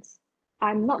parents.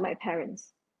 I'm not my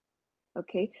parents.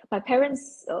 Okay, my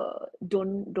parents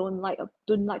don't like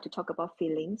to talk about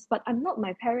feelings, but I'm not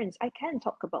my parents. I can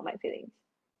talk about my feelings.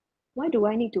 Why do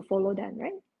I need to follow them,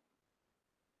 right?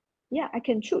 Yeah, I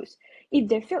can choose. If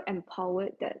they feel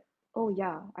empowered that, oh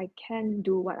yeah, I can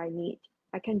do what I need,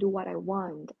 I can do what I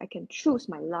want, I can choose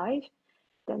my life,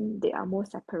 then they are more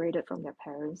separated from their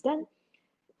parents. Then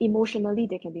emotionally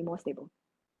they can be more stable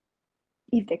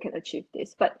if they can achieve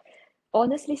this. But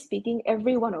honestly speaking,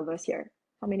 every one of us here,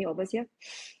 how many of us here?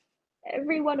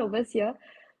 Every one of us here,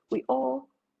 we all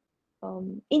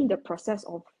in the process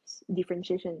of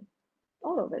differentiation.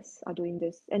 All of us are doing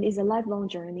this, and it's a lifelong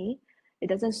journey. It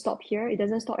doesn't stop here. It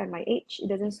doesn't stop at my age. It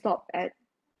doesn't stop at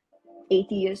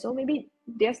 80 years old. Maybe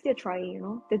they're still trying.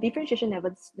 The differentiation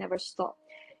never stop.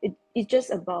 It's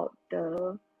just about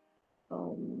the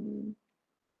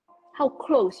how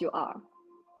close you are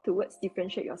towards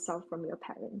differentiate yourself from your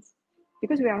parents,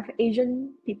 because we are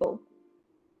Asian people.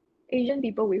 Asian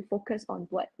people, we focus on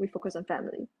what? We focus on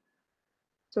family.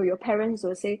 So your parents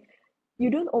will say, you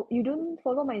don't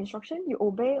follow my instruction, you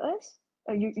obey us,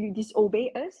 you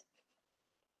disobey us.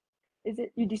 Is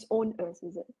it you disown us?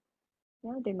 Is it?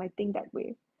 Yeah, they might think that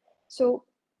way. So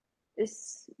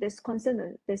there's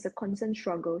a constant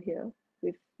struggle here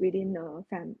within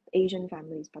Asian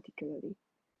families particularly.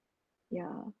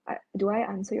 Yeah. Do I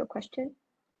answer your question?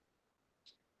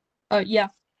 Yeah.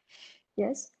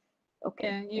 Yes. Okay.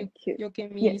 And Thank you. you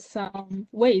give me Yes. some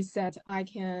ways that I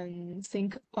can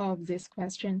think of this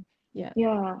question. Yeah.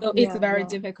 Yeah. So it's Yeah. very Yeah.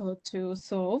 difficult to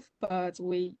solve, but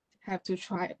we have to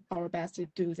try our best to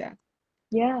do that.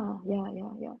 Yeah. Yeah.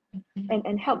 Yeah. Yeah.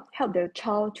 And help the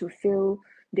child to feel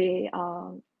they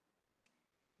are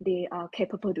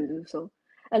capable to do so.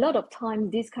 A lot of times,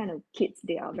 these kind of kids,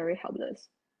 they are very helpless.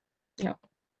 Yeah.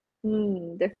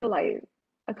 They feel like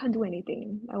I can't do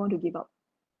anything. I want to give up.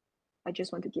 I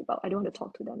just want to give up. I don't want to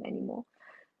talk to them anymore.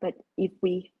 But if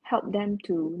we help them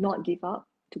to not give up,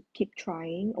 to keep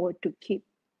trying, or to keep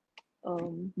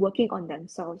working on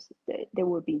themselves, there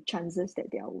will be chances that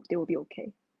they will be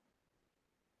okay.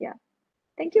 Yeah.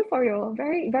 Thank you for your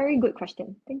very, very good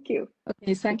question. Thank you.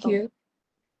 Okay, thank you.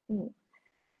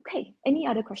 Okay, any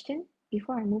other question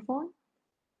before I move on?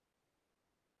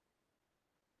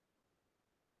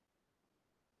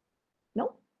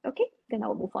 No? Okay, then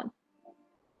I'll move on.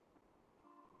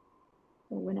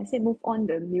 So when I say move on,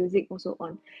 the music also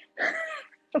on.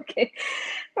 Okay,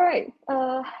 all right.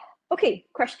 Okay,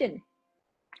 question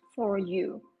for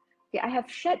you. Okay, I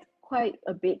have shared quite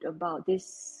a bit about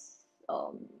this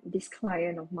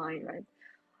client of mine, right?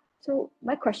 So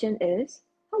my question is,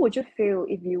 how would you feel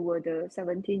if you were the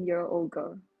 17-year-old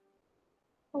girl?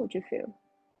 How would you feel?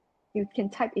 You can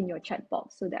type in your chat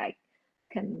box so that I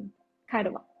can kind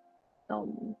of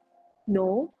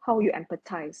know how you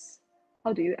empathize.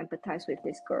 How do you empathize with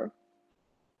this girl?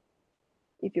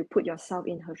 If you put yourself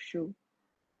in her shoe.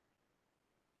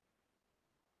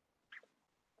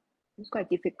 It's quite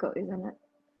difficult, isn't it?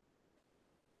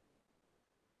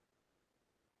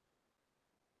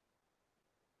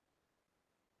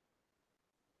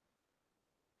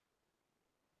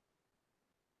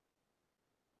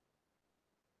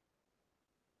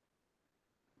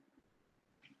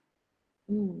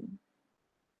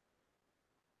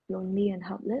 Lonely and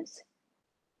helpless.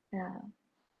 Yeah.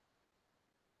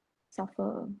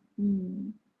 Suffer.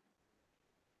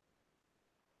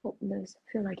 Hopeless.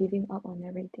 Feel like giving up on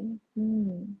everything.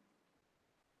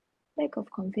 Lack of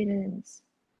confidence.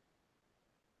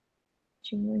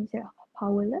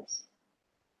 Powerless.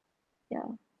 Yeah.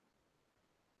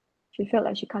 She felt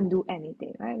like she can't do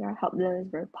anything, right? Very helpless,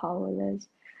 very powerless.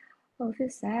 Oh, I feel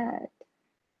sad.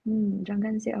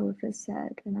 Jangan say I will feel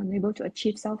sad and unable to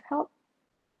achieve self-help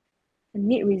and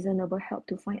need reasonable help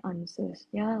to find answers.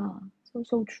 Yeah,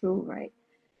 so true, right?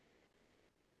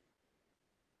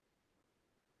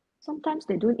 Sometimes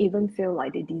they don't even feel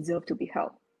like they deserve to be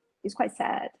helped. It's quite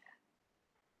sad.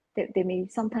 They may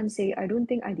sometimes say, I don't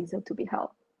think I deserve to be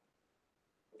helped.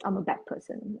 I'm a bad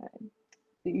person.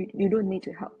 You don't need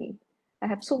to help me. I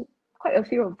have quite a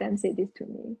few of them say this to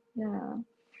me. Yeah.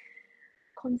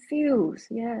 Confused,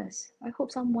 yes. I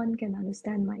hope someone can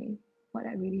understand what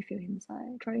I really feel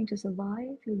inside. Trying to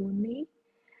survive, feel lonely.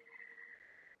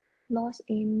 Lost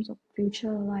aims of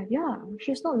future life. Yeah,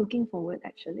 she's not looking forward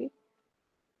actually.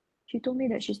 She told me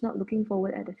that she's not looking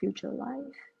forward at the future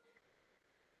life.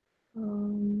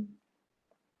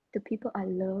 The people I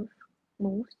love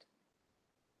most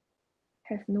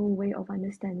have no way of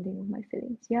understanding of my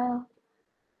feelings. Yeah.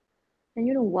 And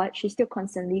you know what? She's still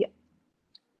constantly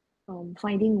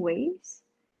finding ways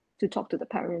to talk to the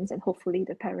parents, and hopefully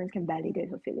the parents can validate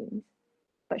her feelings.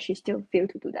 But she still failed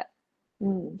to do that.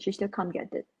 She still can't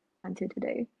get it until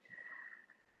today.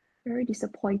 Very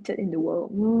disappointed in the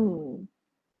world.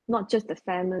 Not just the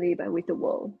family, but with the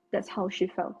world. That's how she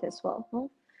felt as well. Huh?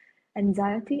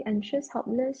 Anxiety, anxious,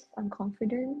 helpless,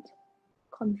 unconfident,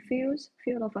 confused,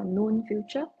 fear of unknown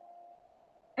future.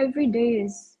 Every day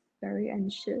is very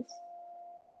anxious.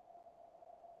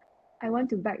 I want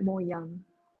to back more young.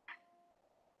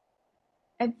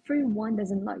 Everyone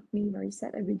doesn't like me, very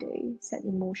sad every day. Sad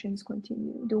emotions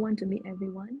continue. Don't want to meet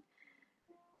everyone.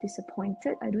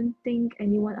 Disappointed. I don't think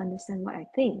anyone understands what I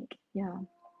think. Yeah.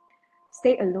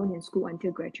 Stay alone in school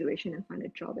until graduation and find a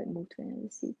job and move to another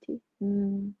city.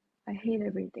 I hate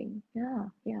everything.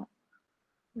 Yeah.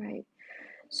 Right.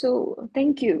 So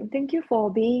thank you. Thank you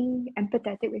for being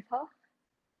empathetic with her,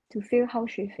 to feel how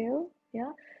she feels.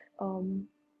 Yeah.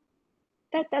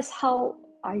 That's how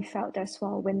I felt as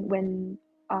well. When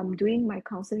I'm doing my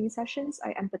counseling sessions,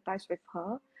 I empathize with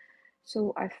her.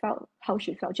 So I felt how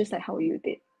she felt, just like how you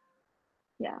did.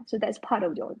 Yeah. So that's part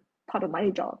of my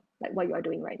job, like what you are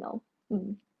doing right now.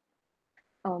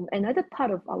 Another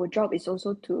part of our job is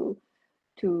also to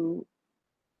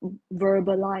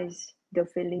verbalize the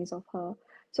feelings of her.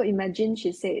 So imagine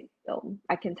she said,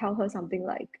 I can tell her something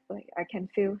like I can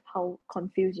feel how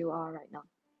confused you are right now.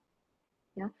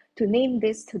 Yeah, to name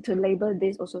this, to label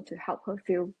this, also to help her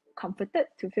feel comforted,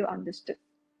 to feel understood.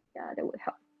 Yeah, that would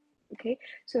help. Okay,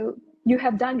 so you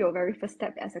have done your very first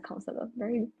step as a counselor.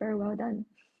 Very, very well done,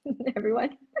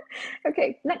 everyone.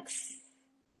 Okay, next.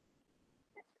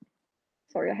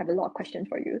 Sorry, I have a lot of questions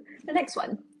for you. The next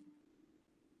one.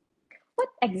 What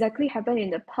exactly happened in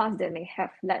the past that may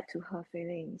have led to her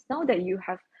feelings? Now that you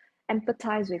have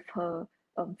empathized with her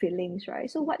feelings, right?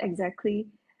 So what exactly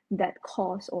that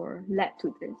caused or led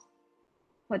to this?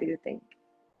 What do you think?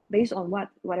 Based on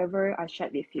whatever I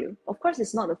shared with you. Of course,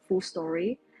 it's not a full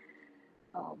story,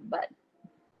 but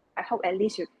I hope at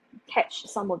least you catch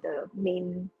some of the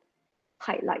main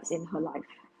highlights in her life.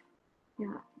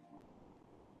 Yeah.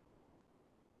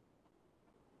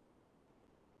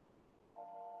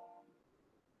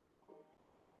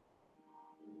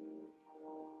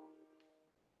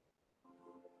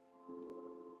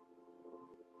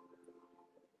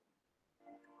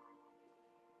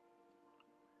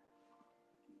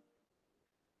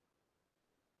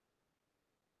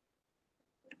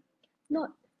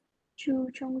 Not Chu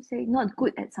Chong say not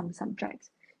good at some subjects.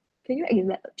 Can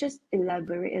you just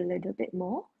elaborate a little bit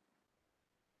more?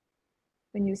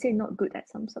 When you say not good at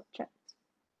some subjects.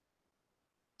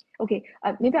 Okay,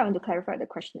 maybe I want to clarify the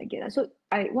question again. So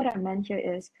what I meant here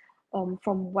is,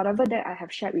 from whatever that I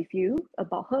have shared with you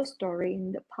about her story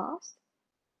in the past,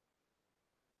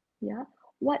 yeah,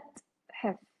 what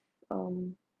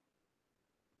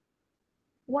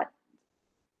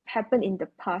happened in the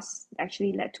past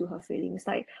actually led to her feelings?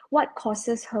 Like, what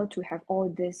causes her to have all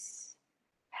this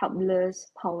helpless,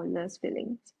 powerless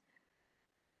feelings?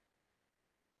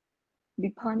 Be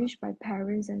punished by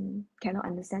parents and cannot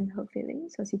understand her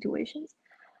feelings, her situations,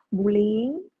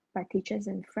 bullying by teachers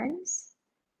and friends,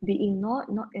 being not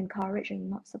encouraged and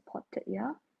not supported,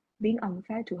 yeah, being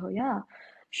unfair to her, yeah.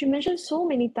 She mentioned so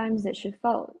many times that she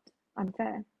felt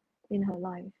unfair in her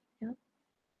life, yeah.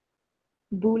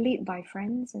 Bullied by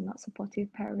friends and not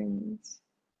supportive parents.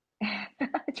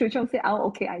 Chu Chong said, oh,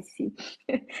 okay, I see.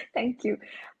 Thank you.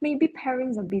 Maybe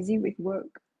parents are busy with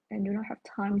work and do not have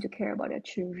time to care about their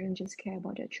children, just care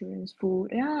about their children's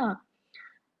food. Yeah.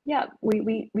 Yeah,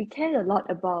 we care a lot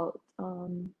about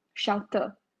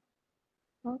shelter.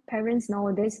 Parents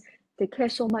nowadays, they care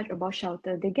so much about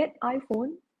shelter. They get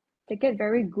iPhone, they get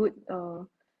very good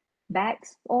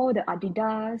bags, all the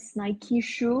Adidas, Nike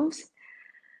shoes,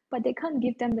 but they can't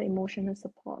give them the emotional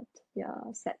support. Yeah,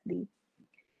 sadly.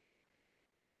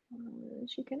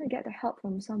 She cannot get the help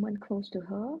from someone close to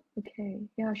her. Okay,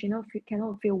 yeah, she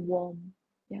cannot feel warm.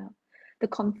 Yeah, the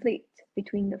conflict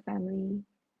between the family,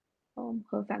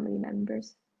 her family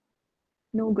members.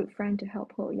 No good friend to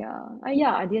help her.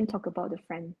 Yeah, I didn't talk about the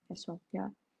friend as well. Yeah,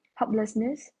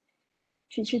 helplessness.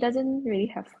 She doesn't really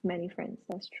have many friends.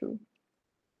 That's true.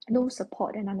 No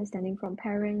support and understanding from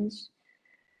parents.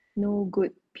 No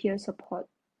good peer support.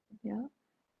 Yeah,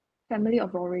 family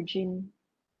of origin.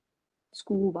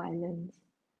 School violence.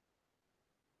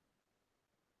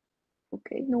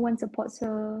 Okay, no one supports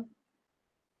her.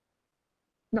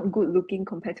 Not good looking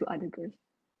compared to other girls.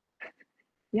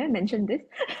 Yeah, I mentioned this.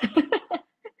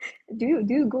 do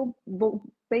you go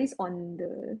based on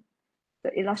the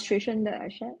illustration that I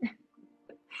shared?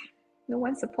 No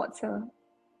one supports her.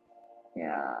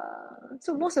 Yeah.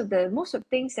 So most of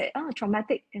things that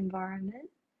traumatic environment.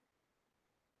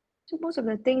 So most of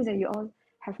the things that you all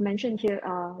have mentioned here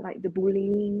are like the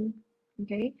bullying,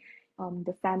 okay,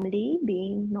 the family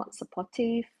being not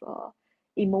supportive,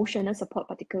 emotional support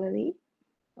particularly,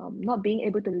 not being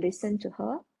able to listen to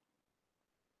her,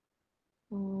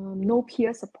 no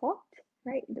peer support,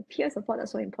 right? The peer support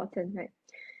is so important, right?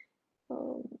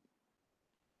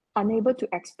 Unable to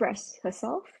express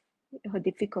herself, her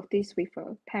difficulties with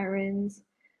her parents,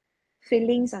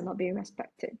 feelings are not being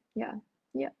respected. Yeah,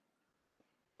 yeah.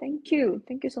 Thank you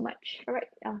so much. All right,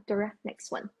 Dora,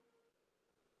 next one.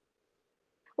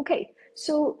 Okay,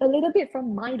 so a little bit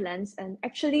from my lens, and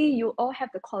actually you all have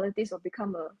the qualities of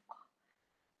become a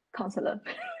counselor.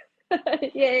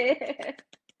 Yeah.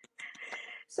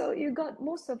 So you got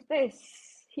most of this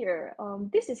here.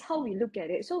 This is how we look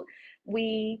at it. So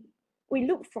we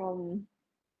look from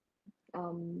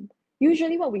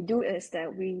usually what we do is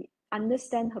that we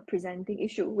understand her presenting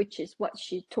issue, which is what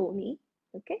she told me,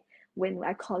 okay, when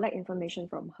I collect information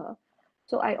from her.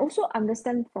 So I also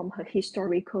understand from her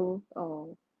historical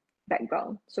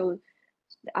background. So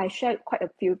I shared quite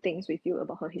a few things with you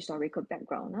about her historical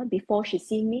background. Before she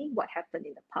seen me, what happened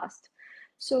in the past.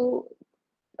 So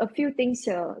a few things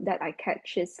here that I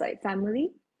catch is like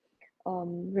family.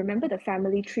 Remember the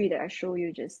family tree that I showed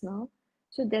you just now?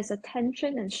 So there's a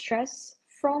tension and stress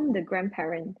from the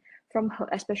grandparent, from her,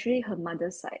 especially her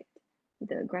mother's side,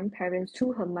 the grandparents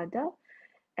to her mother,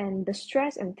 and the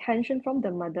stress and tension from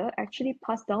the mother actually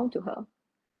passed down to her,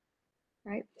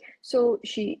 right? So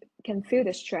she can feel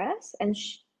the stress, and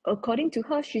according to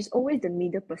her, she's always the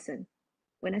middle person.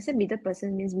 When I say middle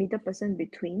person, means middle person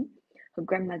between her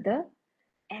grandmother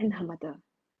and her mother.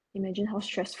 Imagine how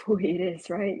stressful it is,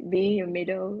 right? Being a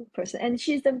middle person.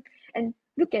 And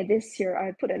look at this here.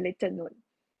 I put a later note.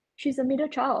 She's a middle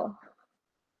child.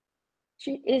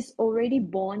 She is already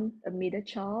born a middle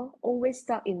child, always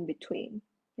stuck in between.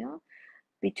 Yeah.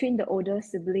 between the older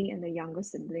sibling and the younger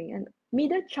sibling. And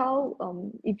middle child,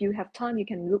 if you have time, you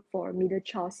can look for middle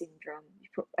child syndrome.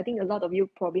 I think a lot of you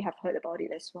probably have heard about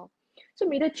it as well. So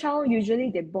middle child,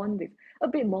 usually they're born with a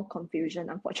bit more confusion,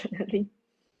 unfortunately.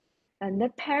 And the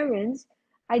parents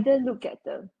either look at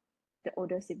the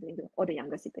older sibling or the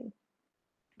younger sibling.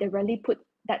 They rarely put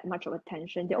that much of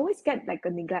attention. They always get like a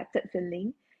neglected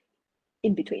feeling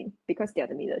in between because they're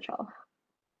the middle child.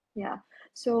 Yeah.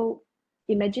 So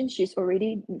imagine she's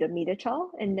already the middle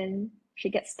child and then she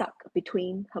gets stuck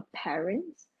between her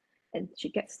parents and she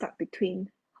gets stuck between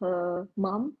her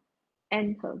mom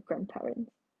and her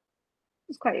grandparents.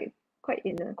 It's quite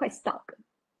stuck,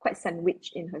 quite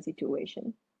sandwiched in her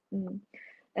situation.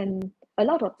 And a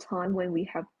lot of time when we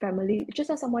have family, just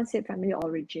as someone said, family of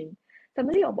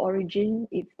origin,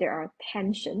 if there are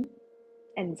tension,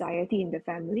 anxiety in the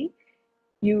family,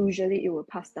 usually it will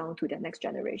pass down to the next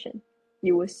generation.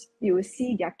 You will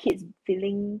see their kids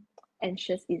feeling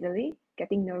anxious easily,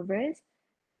 getting nervous,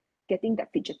 getting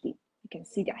that fidgety. You can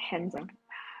see their hands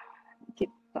keep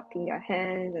plucking their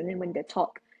hands, and then when they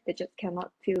talk, they just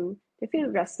cannot feel. They feel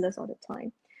restless all the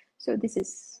time. So this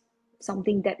is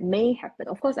something that may happen.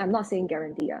 Of course, I'm not saying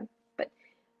guarantee, but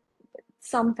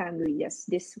some family, yes,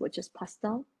 this will just pass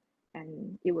down,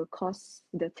 and it will cause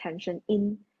the tension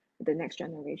in the next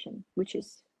generation, which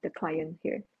is the client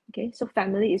here. Okay, so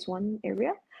family is one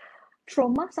area.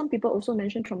 Trauma, some people also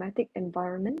mention traumatic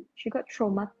environment. She got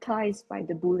traumatized by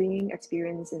the bullying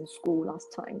experience in school last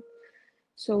time.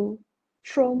 So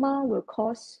trauma will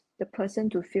cause the person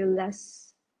to feel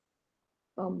less,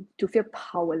 to feel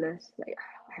powerless. Like,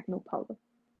 I have no power.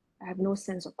 I have no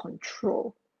sense of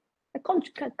control. I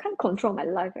can't control my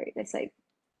life, right? It's like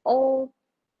all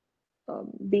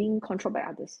being controlled by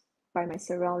others, by my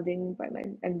surrounding, by my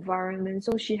environment.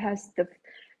 So she has the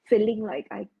feeling like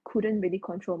I couldn't really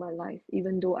control my life,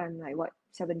 even though I'm like,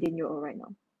 17-year-old right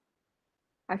now.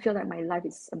 I feel like my life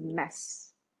is a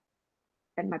mess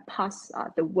and my past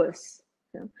are the worst.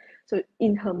 You know? So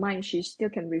in her mind, she still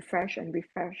can refresh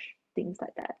things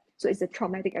like that. So it's a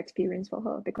traumatic experience for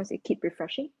her because it keeps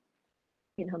refreshing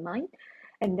in her mind.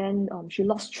 And then she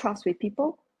lost trust with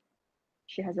people.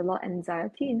 She has a lot of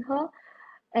anxiety in her.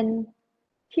 And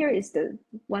here is the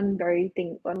one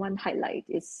highlight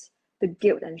is the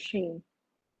guilt and shame.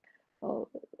 A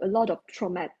lot of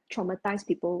traumatized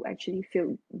people actually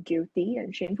feel guilty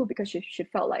and shameful because she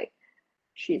felt like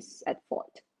she's at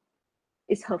fault.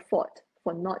 It's her fault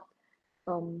for not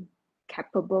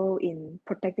capable in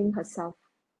protecting herself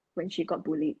when she got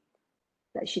bullied.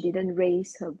 Like she didn't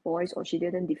raise her voice or she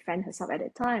didn't defend herself at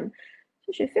that time.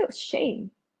 So she feels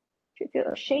shame. She feels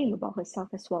ashamed about herself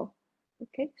as well.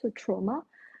 Okay, so trauma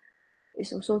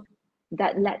is also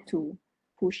that led to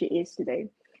who she is today.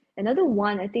 Another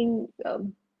one, I think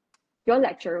your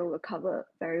lecturer will cover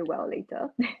very well later.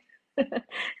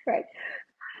 Right.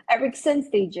 Erikson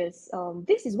stages.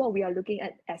 This is what we are looking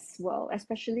at as well,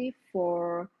 especially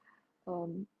for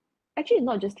actually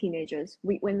not just teenagers.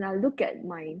 When I look at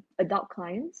my adult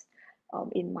clients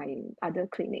in my other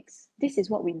clinics, this is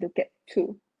what we look at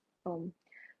too.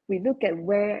 We look at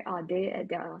where are they at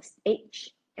their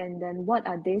age, and then what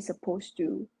are they supposed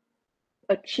to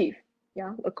achieve,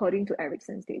 according to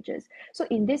Erikson stages. So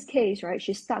in this case, right,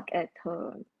 she's stuck at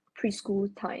her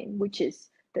preschool time, which is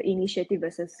the initiative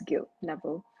versus guilt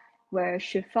level, where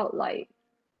she felt like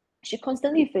she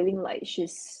constantly feeling like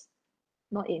she's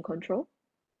not in control,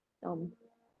 or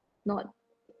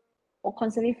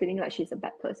constantly feeling like she's a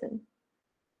bad person.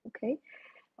 Okay.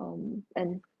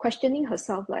 And questioning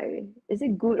herself, like, is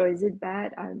it good or is it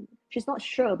bad? She's not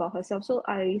sure about herself. So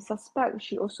I suspect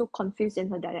she also confused in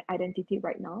her identity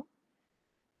right now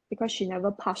because she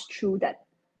never passed through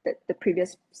the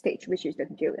previous stage, which is the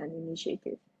guilt and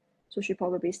initiative. So she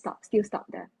probably still stuck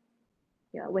there.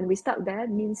 Yeah, when we stuck there,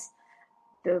 it means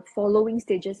the following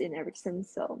stages in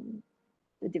Erikson's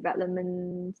the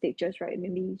development stages, right?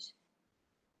 Maybe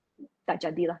tak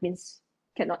jadi lah, means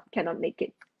cannot make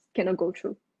it, cannot go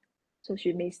through. So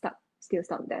she may still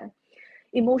stuck there.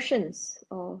 Emotions,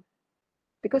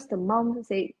 because the mom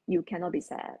say you cannot be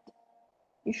sad.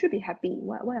 You should be happy.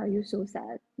 Why are you so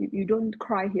sad? You don't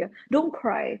cry here. Don't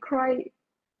cry.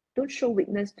 Don't show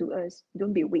weakness to us.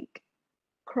 Don't be weak.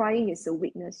 Crying is a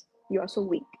weakness. You are so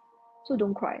weak. So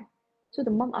don't cry. So the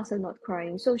mom asked her not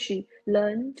crying. So she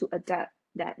learned to adapt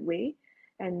that way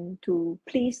and to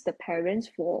please the parents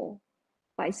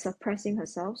by suppressing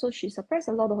herself. So she suppressed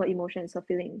a lot of her emotions, her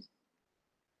feelings.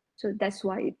 So that's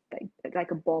why it's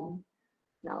like a bomb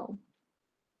now.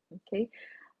 Okay.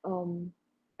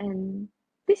 And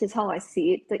this is how I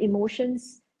see it. The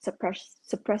emotions,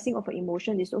 suppressing of an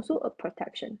emotion is also a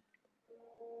protection.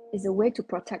 is a way to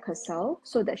protect herself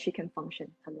so that she can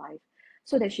function her life,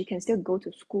 so that she can still go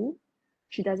to school.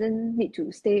 She doesn't need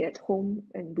to stay at home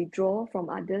and withdraw from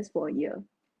others for a year.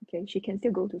 Okay, she can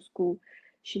still go to school.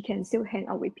 She can still hang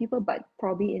out with people, but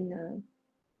probably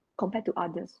compared to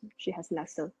others, she has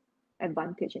lesser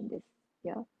advantage in this.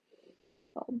 Yeah.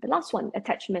 The last one,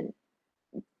 attachment.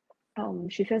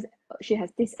 She feels she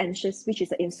has this anxious, which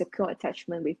is an insecure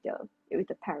attachment with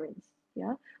the parents,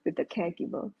 yeah, with the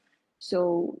caregiver.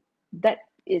 So that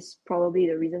is probably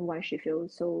the reason why she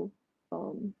feels so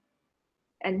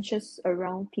anxious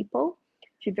around people.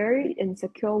 She's very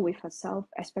insecure with herself,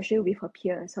 especially with her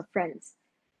peers, her friends.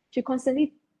 She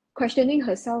constantly questioning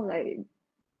herself, like,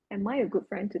 am I a good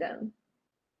friend to them?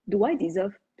 Do I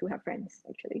deserve to have friends,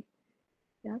 actually?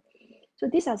 Yeah. So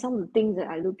these are some of the things that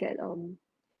I look at.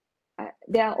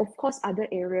 There are, of course, other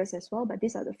areas as well, but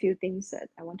these are the few things that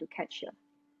I want to catch here.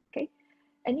 Okay.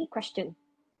 Any question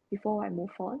before I move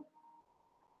on?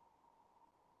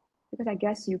 Because I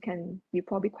guess you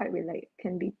probably quite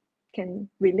can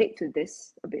relate to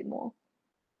this a bit more.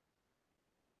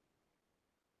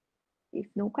 If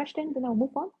no question, then I'll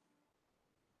move on.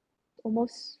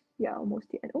 Almost the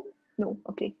end. Oh, no,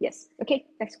 okay, yes. Okay,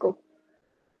 let's go.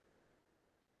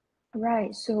 All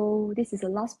right, so this is the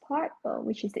last part,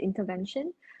 which is the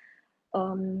intervention.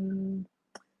 In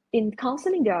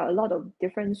counseling, there are a lot of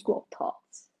different school of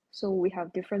thoughts. So we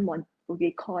have different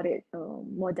we call it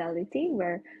modality,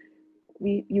 where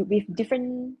with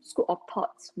different school of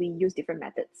thoughts, we use different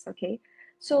methods, okay?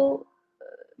 So,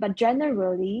 but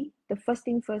generally, the first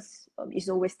thing first is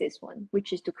always this one,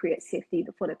 which is to create safety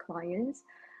for the clients.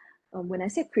 When I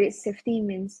say create safety,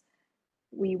 means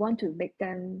we want to make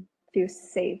them feel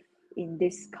safe in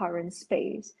this current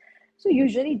space. So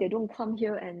usually they don't come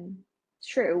here and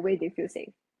straight away they feel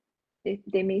safe.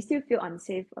 They may still feel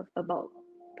unsafe about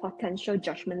potential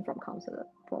judgment from counselor,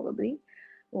 probably,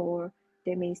 or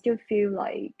they may still feel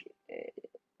like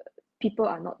people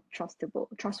are not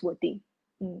trustworthy.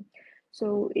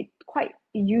 So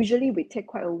usually we take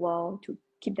quite a while to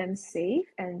keep them safe,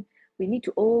 and we need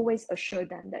to always assure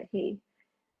them that, hey,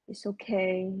 it's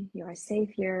okay, you are safe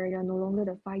here, you're no longer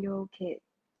the 5-year-old kid.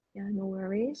 Yeah, no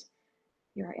worries.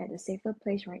 You're at a safer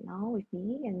place right now with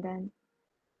me, and then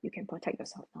you can protect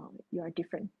yourself now. You are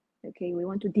different. Okay, we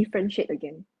want to differentiate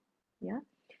again. Yeah.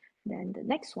 Then the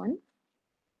next one.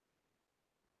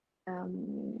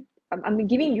 I'm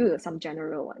giving you some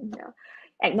general one. Yeah.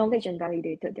 Acknowledge and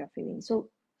validated their feelings. So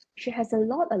she has a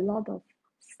lot of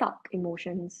stuck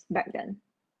emotions back then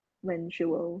when she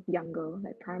was younger,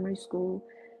 like primary school,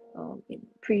 in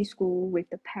preschool with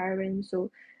the parents. So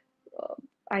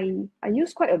I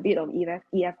use quite a bit of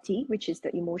EFT, which is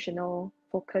the emotional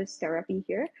focus therapy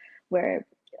here, where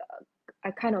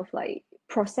I kind of like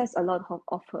process a lot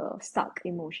of her stuck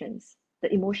emotions,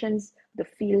 the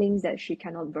feelings that she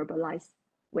cannot verbalize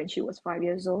when she was 5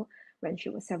 years old, when she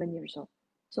was 7 years old.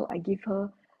 So I give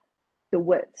her the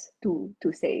words to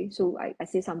say. So I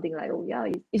say something like, oh yeah,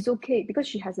 it's okay, because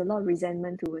she has a lot of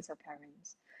resentment towards her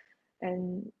parents.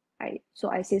 And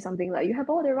I say something like, you have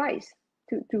all the rights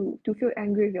to feel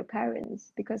angry with your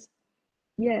parents, because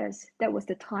yes, that was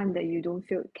the time that you don't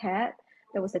feel cared.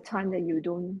 That was the time that you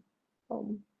don't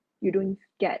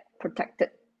get protected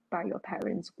by your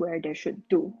parents where they should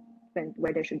do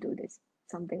this,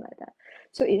 something like that.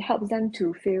 So it helps them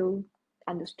to feel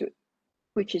understood,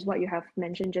 which is what you have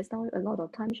mentioned just now. A lot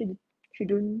of times she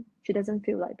doesn't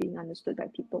feel like being understood by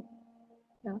people.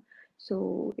 Yeah.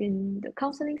 So in the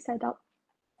counseling setup,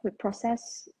 we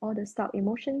process all the stuck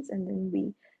emotions, and then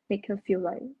we make her feel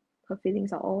like her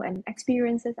feelings are all and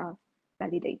experiences are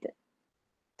validated.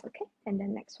 Okay, and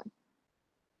then next one.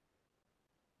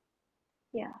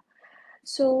 Yeah.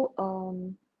 So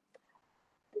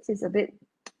this is a bit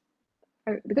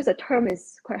because the term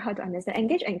is quite hard to understand.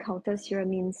 Engage encounters here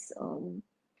means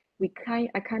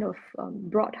I kind of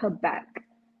brought her back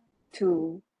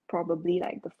to probably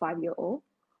like the 5-year-old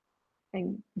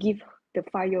and give the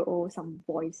 5-year-old some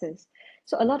voices.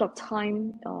 So a lot of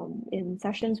time in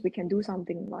sessions, we can do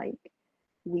something like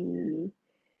we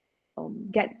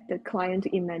get the client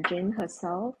to imagine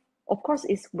herself. Of course,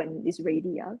 it's when it's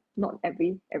ready, yeah, not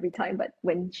every time, but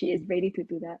when she is ready to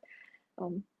do that,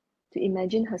 to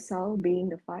imagine herself being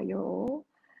the 5-year-old.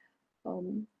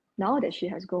 Now that she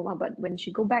has grown up, but when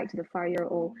she go back to the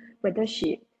 5-year-old,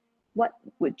 what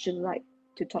would you like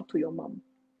to talk to your mom?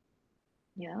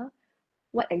 Yeah,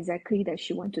 what exactly does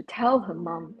she want to tell her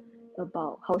mom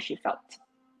about how she felt?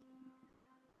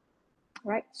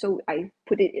 Right, so I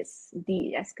put it as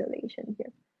de-escalation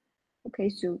here. Okay,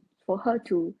 so for her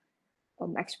to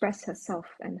express herself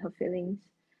and her feelings,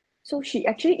 So she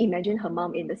actually imagined her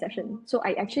mom in the session. So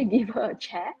I actually gave her a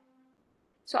chair.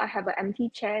 So I have an empty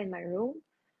chair in my room.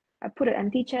 I put an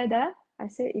empty chair there. I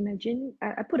said, imagine,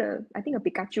 I put I think a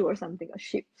Pikachu or something, a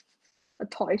sheep, a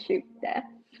toy sheep there.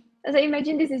 I said,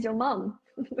 imagine this is your mom.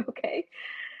 Okay.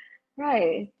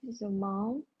 Right. This is your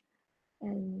mom.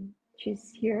 And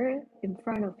she's here in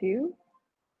front of you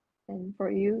and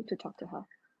for you to talk to her.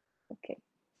 Okay.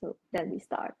 So then we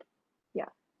start. Yeah.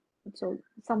 So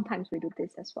sometimes we do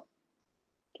this as well.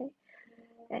 Okay.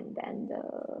 And then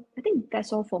I think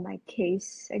that's all for my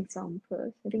case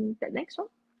examples. I think the next one.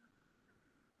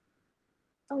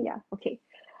 Oh yeah, okay.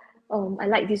 I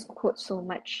like this quote so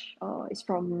much. It's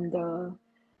from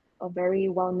a very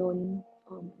well-known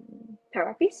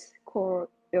therapist called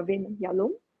Irvin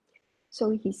Yalom. So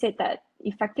he said that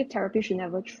effective therapy should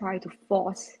never try to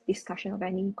force discussion of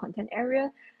any content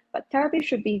area, but therapy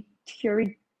should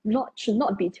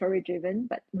not be theory driven,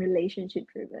 but relationship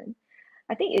driven.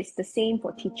 I think it's the same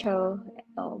for teacher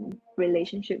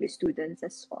relationship with students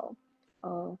as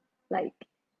well. Like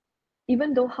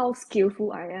even though how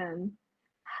skillful I am,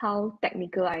 how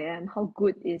technical I am, how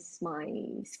good is my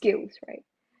skills, right?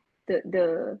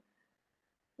 The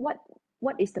what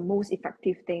what is the most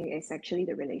effective thing is actually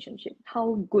the relationship.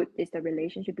 How good is the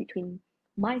relationship between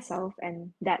myself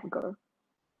and that girl?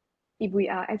 If we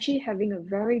are actually having a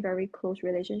very, very close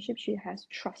relationship, she has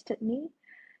trusted me.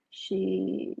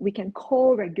 We can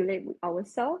co-regulate with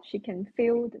ourselves. She can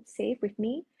feel safe with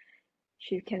me.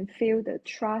 She can feel the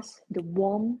trust, the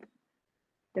warmth,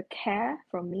 the care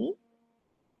from me.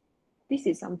 This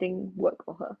is something work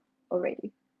for her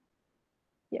already.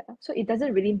 Yeah. So it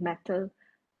doesn't really matter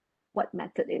what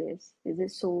method it is. Is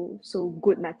it so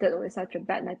good method or is such a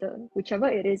bad method? Whichever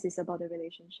it is about the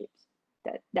relationships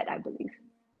that I believe.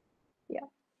 Yeah.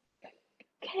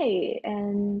 Okay,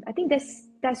 and I think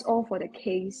that's all for the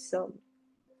case.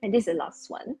 And this is the last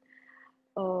one.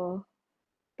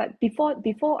 But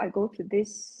before I go to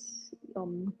this,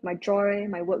 my joy,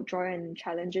 my work joy and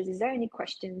challenges, is there any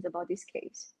questions about this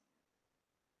case?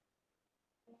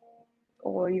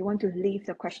 Or you want to leave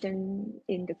the question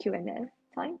in the Q&A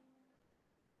time?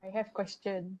 I have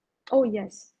question. Oh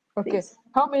yes. Okay. Please.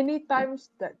 How many times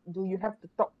that do you have to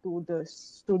talk to the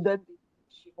student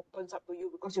she opens up to you?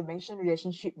 Because you mentioned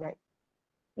relationship, right?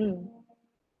 Mm.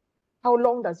 How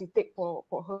long does it take for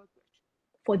her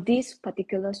For this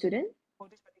particular student? for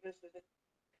this particular student?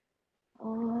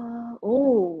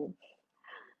 Oh,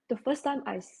 the first time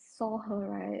I saw her,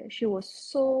 right, she was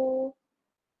so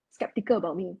skeptical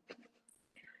about me.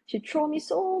 She threw me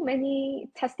so many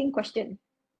testing questions.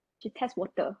 She test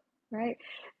water, right?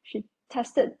 She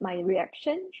tested my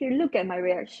reaction. She looked at my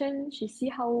reaction. She see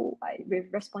how I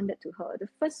responded to her.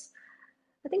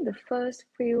 I think the first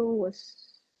few was,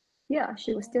 yeah,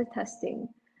 she was still testing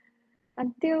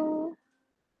until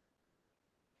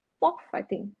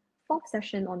fourth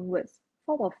session onwards,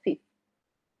 fourth or fifth,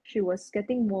 she was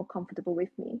getting more comfortable with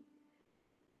me.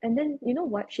 And then you know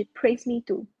what? She praised me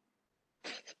too.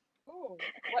 Oh,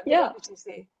 what Yeah. did she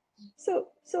say? So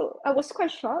I was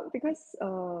quite shocked because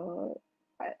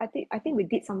I think we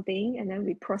did something and then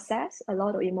we processed a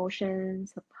lot of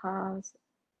emotions, her past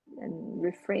and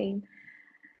refrain.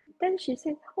 Then she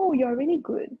said, "Oh, you're really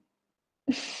good."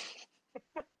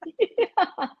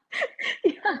 Yeah.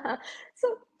 Yeah.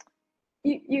 So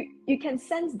you can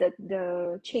sense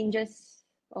the changes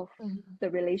of the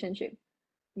relationship.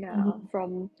 Yeah,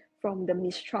 from the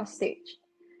mistrust stage.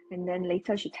 And then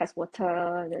later she tests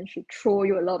water, and then she throw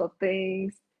you a lot of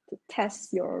things to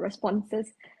test your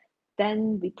responses.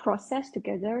 Then we process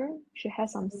together. She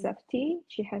has some safety,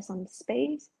 she has some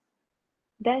space.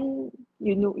 Then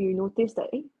you notice that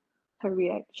her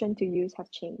reaction to you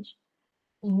have changed.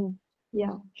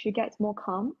 Yeah, she gets more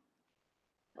calm.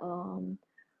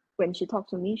 When she talks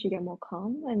to me, she get more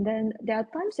calm. And then there are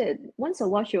times that once a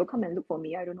while she will come and look for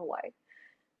me. I don't know why.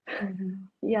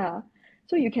 Yeah.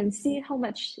 So you can see how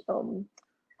much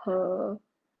her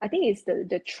I think it's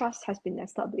the trust has been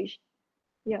established.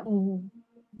 Yeah.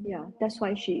 Yeah. That's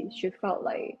why she felt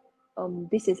like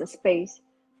this is a space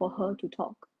for her to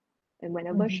talk. And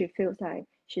whenever she feels like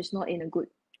she's not in a good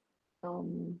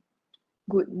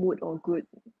mood or good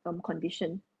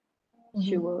condition,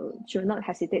 she'll not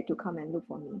hesitate to come and look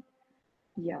for me.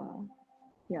 Yeah.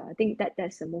 Yeah. I think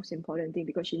that's the most important thing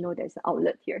because she know there's an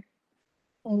outlet here.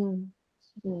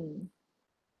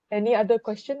 Any other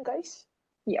question, guys?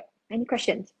 Yeah. Any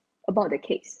questions about the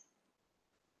case?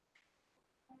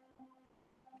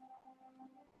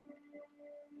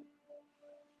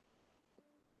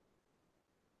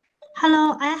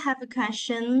 Hello, I have a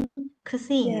question. Ke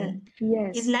Xin.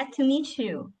 Yes. It's nice to meet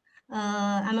you.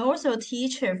 I'm also a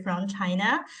teacher from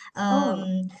China.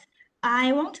 Oh,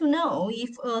 I want to know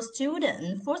if a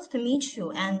student first meet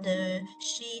you and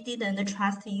she didn't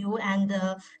trust you and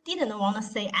didn't want to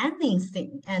say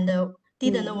anything and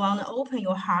didn't want to open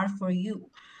your heart for you.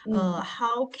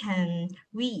 How can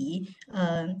we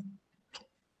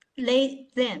let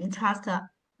them trust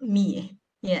me?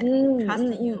 Yeah,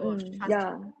 trust you or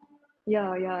trust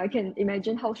Yeah, yeah. I can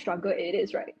imagine how struggle it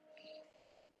is, right?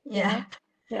 yeah.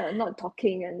 Yeah, not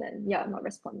talking and then not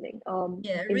responding.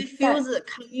 Yeah, In refuse fact,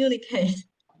 to communicate.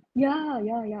 yeah.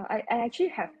 I actually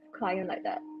have client like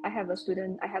that. I have a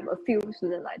few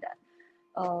students like that.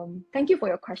 Thank you for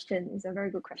your question. It's a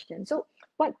very good question. So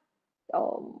what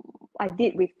I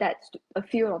did with a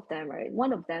few of them, right?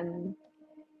 One of them,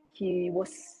 he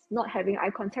was not having eye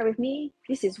contact with me.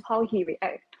 This is how he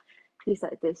react. He's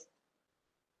like this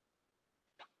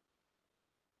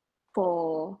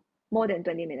for more than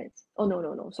 20 minutes. Oh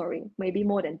no, sorry, maybe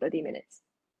more than 30 minutes.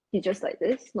 He just like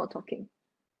this, not talking,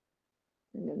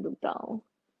 and then look down,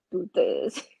 do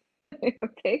this.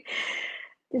 Okay,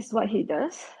 this is what he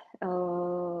does.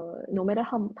 No matter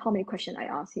how many questions I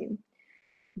ask him,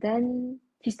 then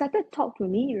he started talk to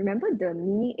me. You remember the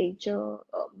miniature,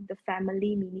 the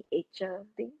family miniature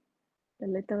thing, the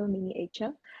little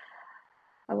miniature.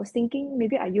 I was thinking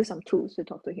maybe I use some tools to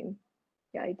talk to him.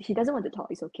 Yeah, he doesn't want to talk.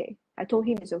 It's okay. I told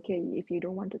him it's okay if you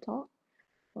don't want to talk.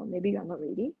 Or maybe you are not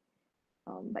ready.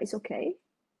 But it's okay.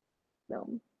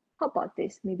 How about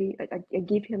this? Maybe I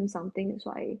give him something.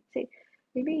 So I say,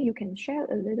 maybe you can share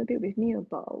a little bit with me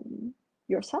about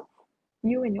yourself,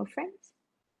 you and your friends.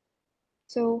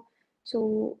 So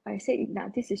I said,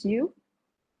 now this is you.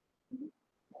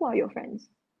 Who are your friends?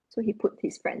 So he put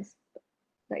his friends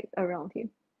like around him,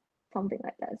 something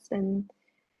like that. And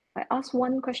I asked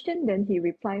one question, then he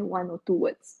replied one or two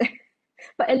words.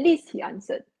 But at least he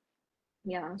answered.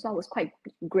 Yeah, so I was quite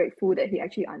grateful that he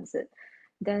actually answered.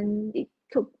 Then it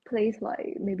took place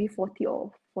like maybe 40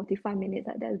 or 45 minutes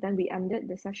like that. Then we ended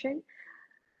the session.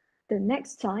 The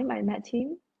next time I met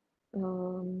him,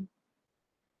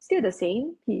 still the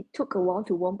same. He took a while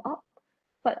to warm up,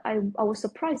 but I was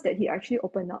surprised that he actually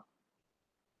opened up.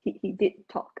 He did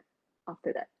talk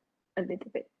after that a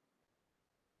little bit.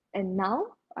 And now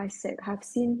have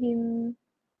seen him,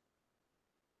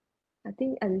 I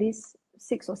think at least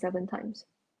 6 or 7 times.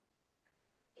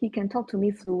 He can talk to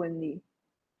me fluently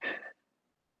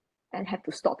and have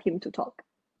to stop him to talk.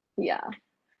 Yeah.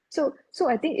 So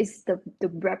I think it's the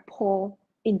rapport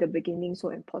in the beginning so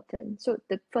important. So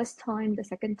the first time, the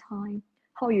second time,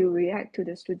 how you react to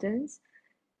the students.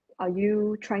 Are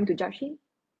you trying to judge him,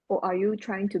 or are you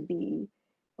trying to be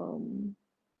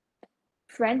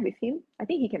friend with him? I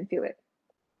think he can feel it.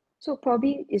 So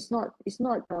probably it's not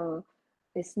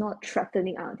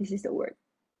threatening. This is the word.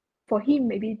 For him,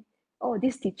 maybe, oh,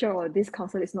 this teacher or this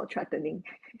counselor is not threatening,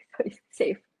 so it's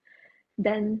safe.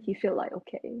 Then he feel like,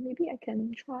 okay, maybe I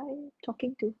can try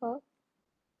talking to her.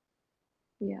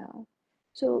 Yeah.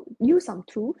 So use some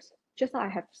tools. Just now I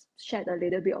have shared a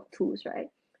little bit of tools, right?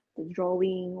 The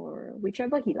drawing or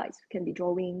whichever he likes. Can be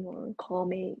drawing or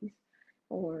comics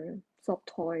or soft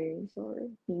toys or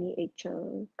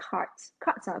miniature cards.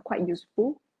 Cards are quite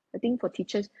useful. I think for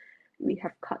teachers, we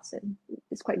have cards and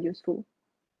it's quite useful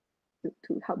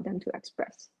to help them to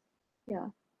express. Yeah.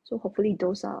 So hopefully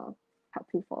those are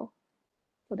helpful for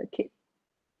the kid.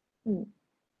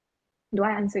 Do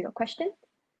I answer your question?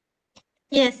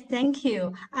 Yes, thank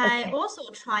you. I Okay.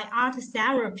 also try art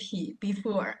therapy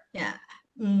before. Yeah.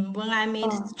 When I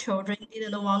meet children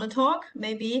didn't want to talk,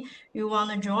 maybe you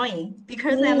want to join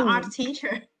because I'm an art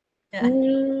teacher. Yeah.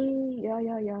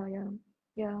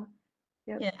 Yeah.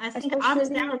 Yeah, I think art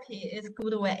Especially, therapy is a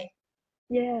good way.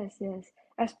 yes.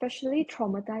 Especially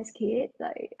traumatized kids.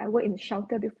 Like I worked in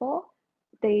shelter before.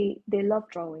 They love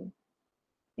drawing.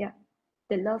 Yeah.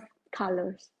 They love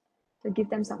colors. So give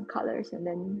them some colors and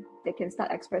then they can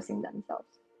start expressing themselves.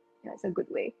 Yeah, it's a good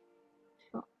way.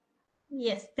 Oh,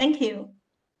 Yes, thank you.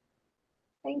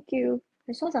 thank you.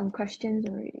 I saw some questions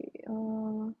already.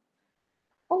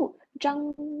 Oh,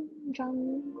 Jan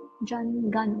Gan,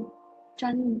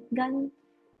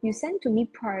 you sent to me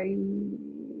prior.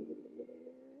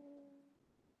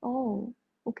 Oh,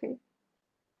 okay.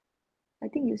 I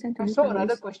think you sent to I me saw prior.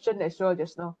 another question as well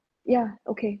just now. Yeah,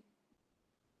 okay.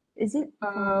 Is it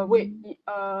Wait,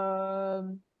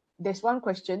 from there's one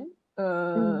question.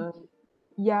 mm,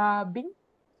 Ya Bing,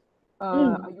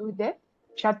 mm, are you there?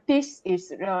 Shatis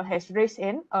has raised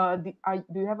hand. Do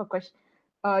you have a question?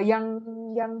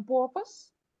 Yang Po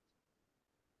first,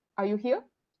 are you here?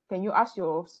 Can you ask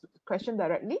your question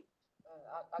directly?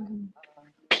 mm.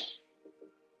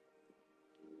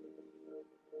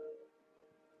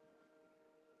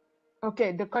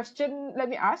 Okay, the question, let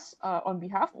me ask on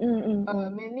behalf. Mm.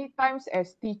 Many times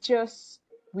as teachers,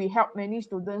 we help many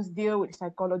students deal with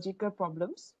psychological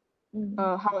problems.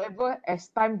 However, as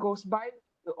time goes by,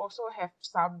 we also have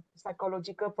some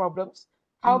psychological problems.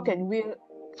 How can we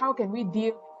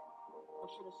deal with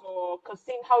emotions? So,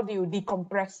 Kesin, how do you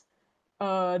decompress,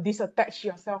 disattach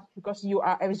yourself because you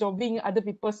are absorbing other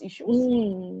people's issues?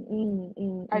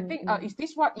 I think is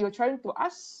this what you're trying to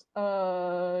ask,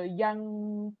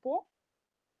 young Po?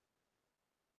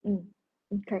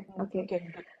 Okay. Okay, good.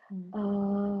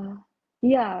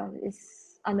 Yeah,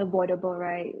 it's unavoidable,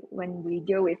 right? When we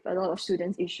deal with a lot of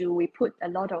students' issue, we put a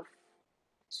lot of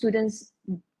students'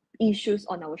 issues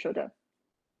on our shoulder.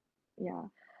 Yeah,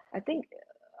 I think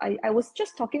I was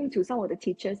just talking to some of the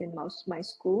teachers in my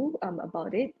school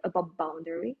about it, about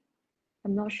boundary.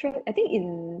 I'm not sure. I think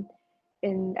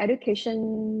in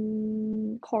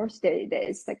education course there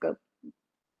is like a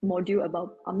module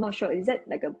about, I'm not sure, is that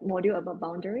like a module about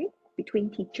boundary between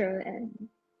teacher and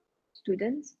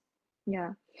students?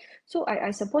 Yeah. So I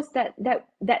suppose that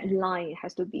line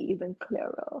has to be even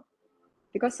clearer,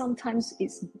 because sometimes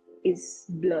it's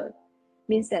blurred.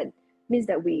 Means that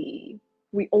we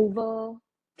over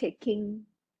taking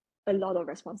a lot of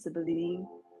responsibility,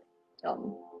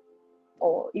 um,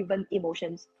 or even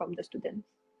emotions from the students,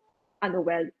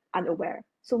 unaware.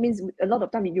 So means a lot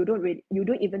of time you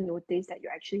don't even notice that you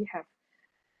actually have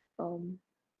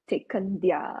taken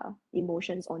their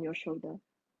emotions on your shoulder.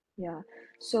 Yeah.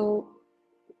 So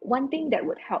one thing that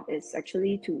would help is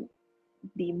actually to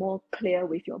be more clear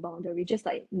with your boundary. Just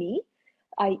like me,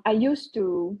 I used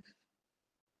to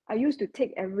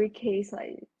take every case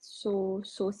like so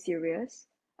serious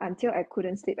until I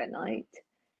couldn't sleep at night.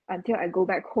 Until I go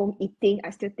back home eating,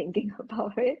 I still thinking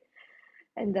about it.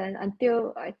 And then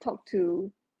until I talk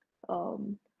to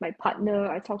my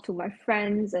partner, I talk to my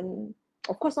friends, and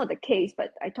of course not the case,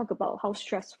 but I talk about how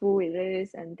stressful it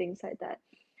is and things like that,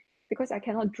 because I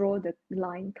cannot draw the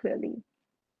line clearly.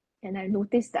 And I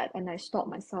noticed that, and I stop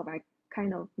myself. I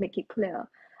kind of make it clear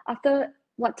after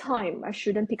what time I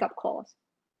shouldn't pick up calls,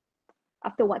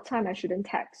 after what time I shouldn't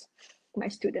text my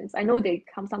students. I know they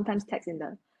come sometimes text in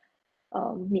the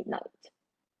midnight,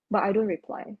 but I don't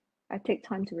reply. I take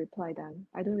time to reply them.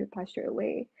 I don't reply straight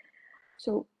away.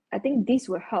 So I think this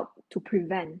will help to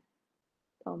prevent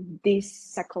this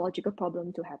psychological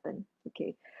problem to happen.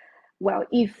 Okay, well,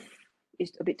 if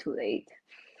it's a bit too late,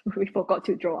 we forgot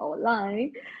to draw our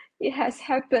line, it has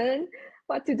happened,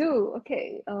 what to do?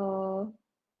 Okay,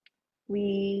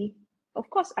 we, of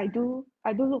course, I do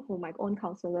look for my own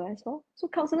counselor as well. So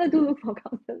counselor do look for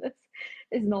counselors.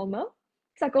 It's normal.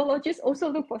 Psychologists also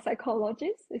look for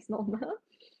psychologists. It's normal.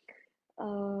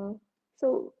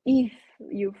 So if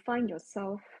you find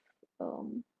yourself,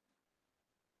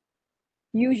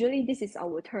 usually this is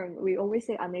our term. We always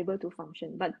say unable to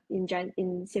function, but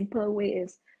in simpler way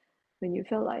is when you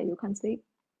feel like you can't sleep,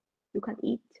 you can't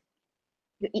eat,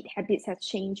 your eat habits have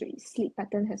changed, your sleep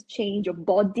pattern has changed, your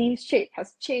body shape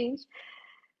has changed.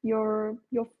 Your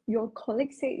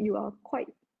colleagues say you are quite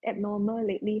abnormal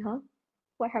lately, huh?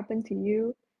 What happened to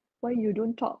you? Why you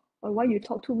don't talk, or why you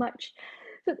talk too much?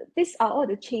 So these are all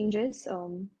the changes.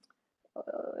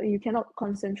 You cannot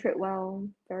concentrate well,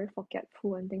 very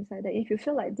forgetful and things like that. If you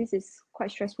feel like this is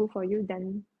quite stressful for you,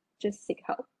 then just seek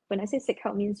help. When I say seek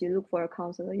help, means you look for a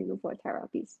counselor, you look for a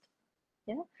therapist.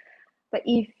 Yeah. But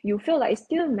if you feel like it's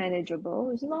still manageable,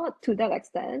 it's not to that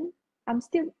extent, I'm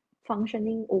still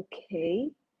functioning okay,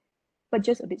 but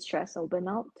just a bit stressed or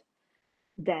burnout,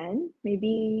 then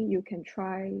maybe you can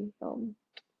try,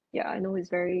 yeah, I know uh, it's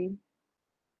very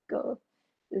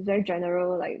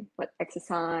general, like what,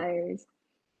 exercise,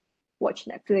 watch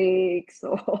Netflix,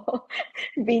 or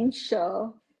binge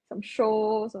some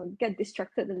shows, or get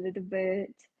distracted a little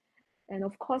bit. And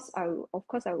of course,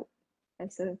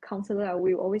 as a counselor, I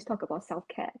will always talk about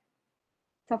self-care.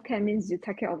 Self-care means you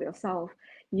take care of yourself.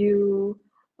 You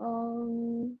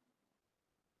um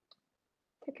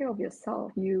take care of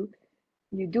yourself. You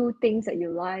do things that you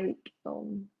like,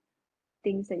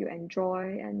 things that you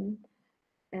enjoy, and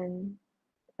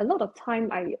a lot of time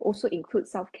I also include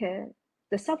self-care.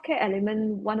 The self-care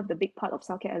element, one of the big part of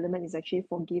self-care element is actually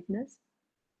forgiveness.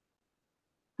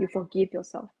 You forgive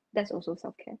yourself. That's also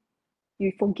self-care.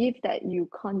 You forgive that you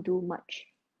can't do much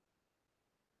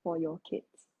for your kids,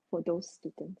 for those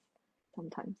students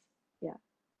sometimes. Yeah.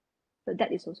 So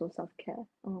that is also self-care.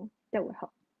 That will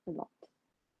help a lot.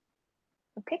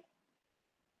 Okay.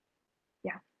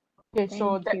 Yeah. Okay,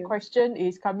 so Thank that you. question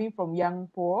is coming from Yang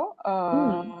Po.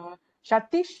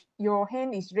 Shatish, your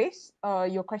hand is raised.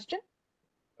 Your question?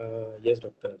 Yes,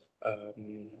 doctor.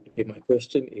 Okay, my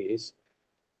question is,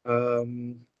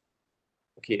 um,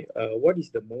 Okay, what is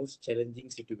the most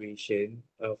challenging situation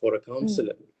for a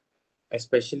counselor,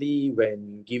 especially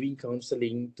when giving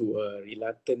counseling to a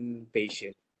reluctant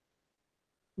patient?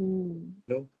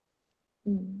 No,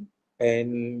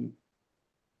 and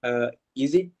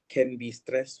is it can be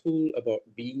stressful about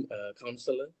being a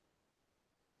counselor?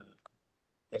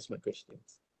 That's my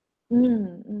questions.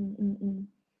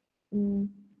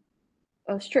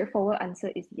 A straightforward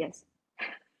answer is yes.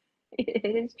 It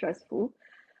is stressful,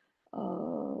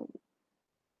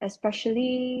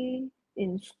 especially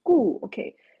in school.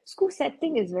 Okay, school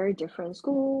setting is very different.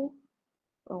 School,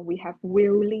 we have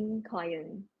willing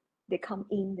client. They come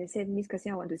in, they say, Miss Ke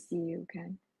Xin, I want to see you.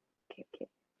 Can okay,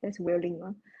 that's willing.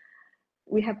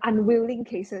 We have unwilling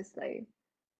cases like,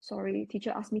 sorry,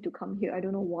 teacher asked me to come here. I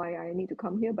don't know why I need to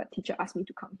come here, but teacher asked me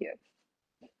to come here.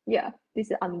 Yeah,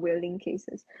 these are unwilling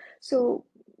cases. So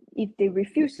if they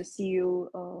refuse to see you,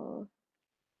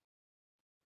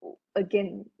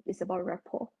 again, it's about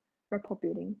rapport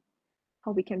building,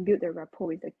 how we can build the rapport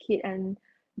with the kid and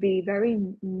be very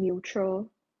neutral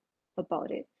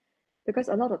about it. Because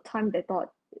a lot of time they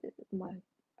thought,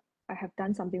 I have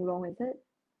done something wrong with it.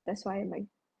 That's why my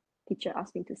teacher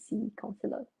asked me to see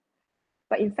counselor.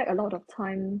 But in fact, a lot of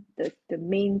time, the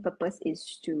main purpose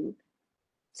is to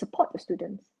support the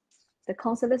students. The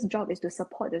counselor's job is to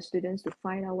support the students to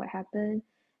find out what happened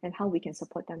and how we can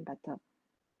support them better,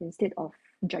 instead of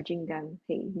judging them.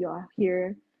 Hey, you are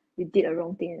here, you did a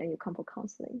wrong thing, and then you come for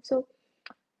counseling. So,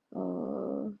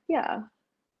 yeah,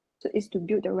 so it's to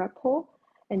build the rapport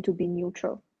and to be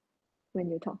neutral when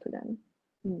you talk to them.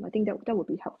 I think that would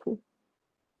be helpful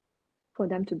for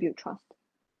them to build trust.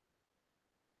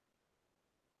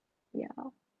 Yeah.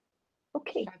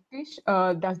 Okay. Shatish,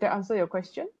 does that answer your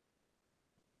question?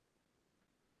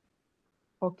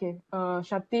 Okay.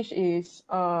 Shatish is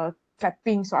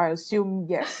clapping, so I assume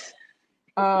yes.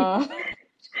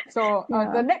 So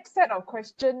Yeah. the next set of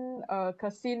question, Ke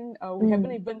Xin, we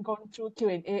haven't even gone through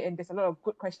Q&A, and there's a lot of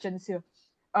good questions here.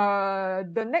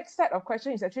 The next set of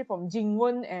questions is actually from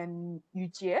Jingwen and Yu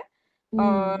Jie.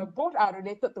 Both are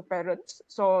related to parents.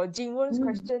 So Jingwen's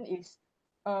question is,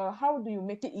 how do you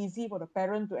make it easy for the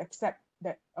parent to accept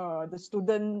that the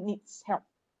student needs help?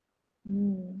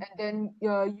 And then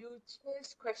Yu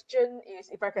Jie's question is,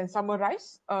 if I can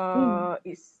summarize,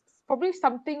 is probably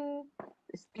something,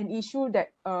 an issue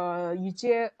that Yu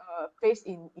Jie faced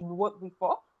in work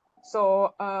before.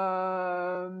 So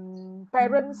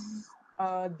parents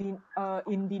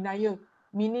in denial,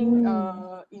 meaning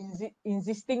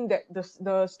insisting that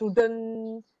the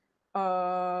student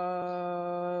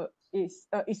is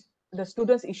the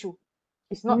student's issue.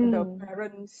 It's not the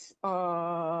parents'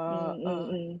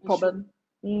 issue. Problem.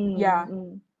 Yeah.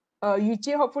 Yu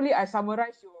Jie, hopefully I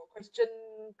summarized your question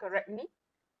correctly.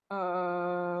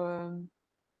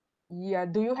 Yeah,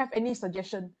 do you have any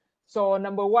suggestion? So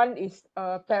number one is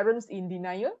parents in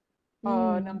denial.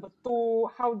 Number two,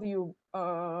 how do you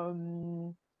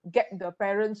get the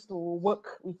parents to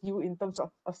work with you in terms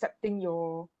of accepting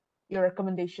your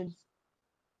recommendations?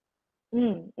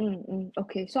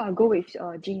 Okay, so I'll go with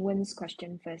Jingwen's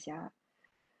question first. Yeah.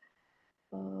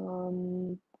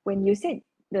 When you said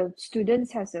the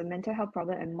students has a mental health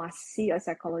problem and must see a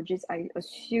psychologist, I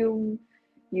assume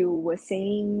you were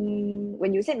saying,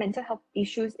 when you said mental health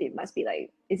issues, it must be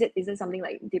like, is it something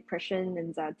like depression,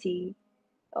 anxiety,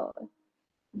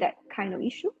 that kind of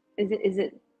issue? Is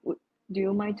it do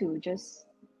you mind to just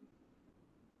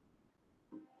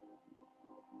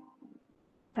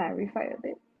clarify a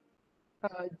bit?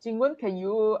 Jingwen, can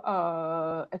you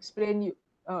explain you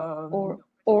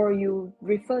or you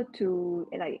refer to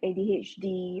like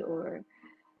ADHD or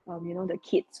the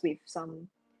kids with some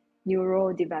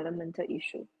neurodevelopmental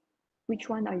issue? Which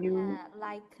one are you? Yeah,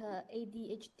 like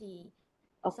ADHD.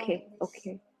 Okay,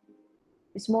 okay.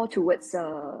 It's more towards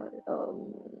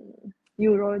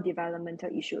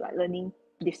neurodevelopmental issue, like learning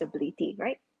disability,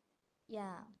 right?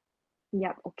 Yeah.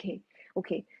 Yeah, okay.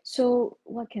 Okay. So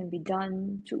what can be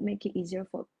done to make it easier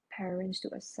for parents to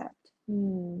accept?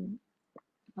 Oh,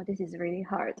 this is really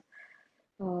hard.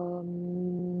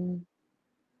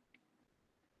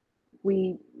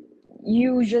 We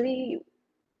usually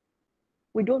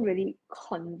we don't really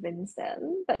convince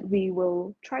them, but we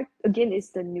will try. Again, it's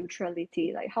the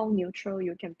neutrality, like how neutral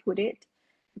you can put it,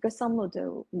 because some of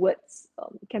the words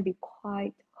can be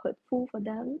quite hurtful for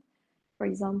them. For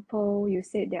example, you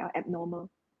said they are abnormal.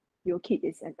 Your kid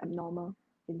is abnormal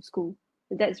in school.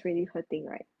 That's really hurting,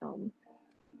 right?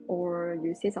 Or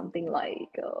you say something like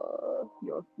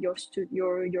your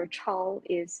child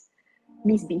is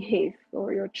misbehave,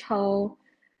 or your child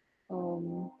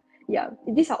yeah,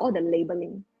 these are all the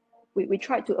labeling. We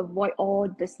try to avoid all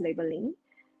this labeling,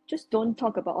 just don't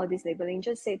talk about all this labeling.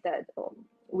 Just say that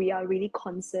we are really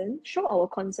concerned. Show our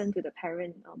concern to the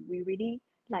parent. We really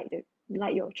like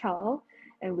your child,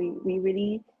 and we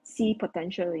really see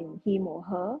potential in him or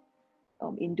her,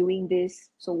 in doing this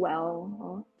so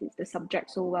well, the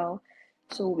subject so well.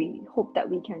 So we hope that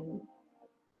we can,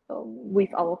 with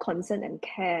our concern and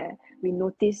care, we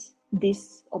notice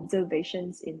these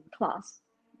observations in class.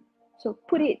 So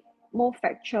put it more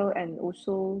factual and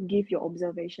also give your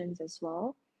observations as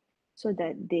well, so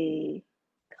that they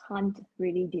can't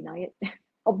really deny it.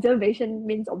 Observation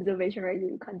means observation, right?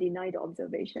 You can't deny the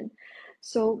observation.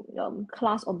 So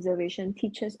class observation,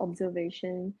 teachers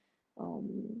observation,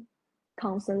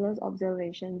 counselors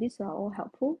observation, these are all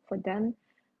helpful for them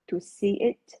to see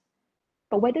it.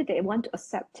 But whether they want to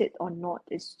accept it or not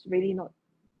is really not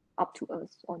up to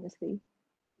us, honestly.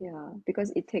 Yeah,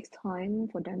 because it takes time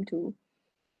for them to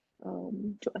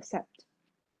accept,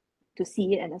 to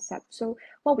see it and accept. So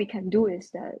what we can do is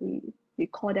that we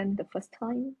call them the first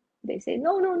time. They say,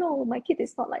 no, my kid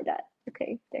is not like that.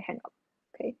 Okay, they hang up.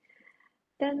 Okay.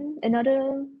 Then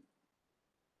another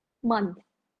month,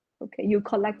 okay, you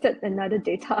collected another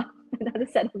data, another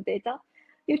set of data.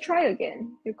 You try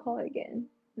again, you call again,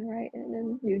 right? And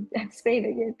then you explain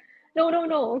again. No,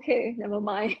 okay, never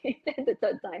mind. Then the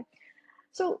third time.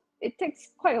 So it takes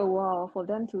quite a while for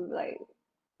them to like,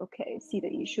 okay, see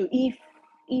the issue.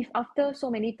 If after so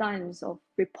many times of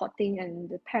reporting and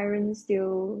the parents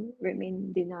still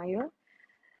remain denial,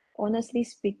 honestly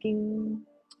speaking,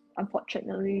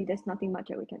 unfortunately, there's nothing much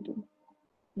that we can do.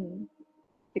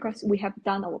 Because we have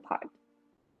done our part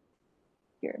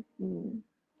here.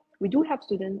 We do have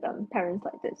students, parents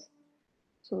like this.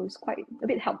 So it's quite a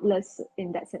bit helpless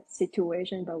in that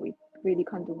situation, but we really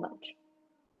can't do much.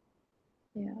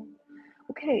 Yeah.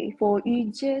 Okay, for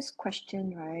Yuji's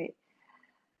question, right?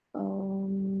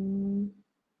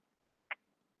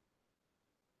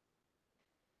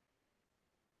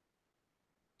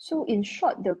 So in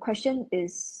short, the question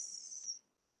is,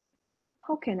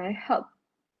 how can I help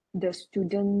the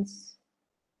students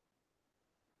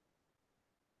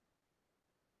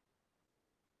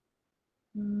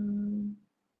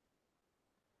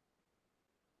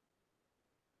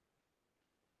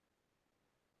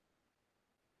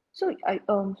so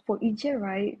for EJ,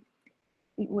 right,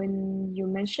 when you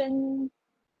mention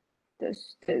the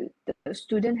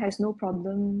student has no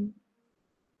problem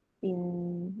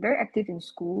in very active in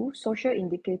school, social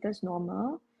indicators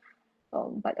normal,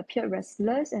 but appear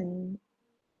restless and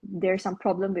there's some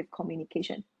problem with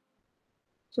communication.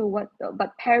 So what?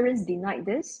 But parents denied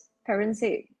this. Parents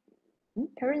say,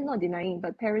 parents not denying,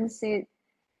 but parents said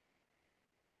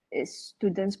it's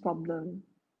students' problem.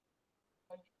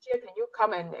 Here, can you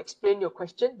come and explain your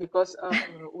question, because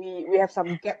we have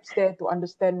some gaps there to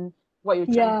understand what you're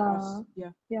trying to ask.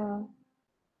 Yeah.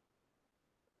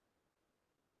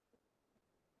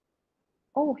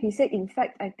 Oh, he said, in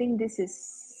fact, I think this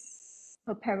is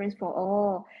her parents' fault.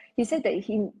 Oh, he said that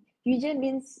Yujian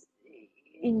means,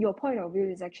 in your point of view,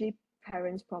 is actually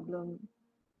parents' problem.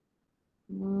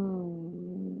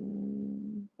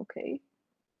 Okay.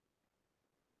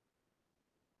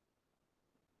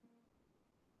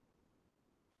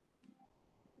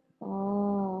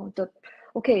 Oh,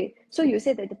 okay. So you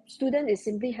said that the student is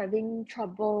simply having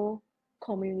trouble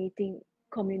communicating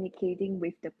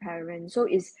with the parents.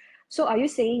 So are you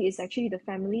saying it's actually the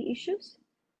family issues?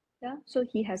 Yeah. So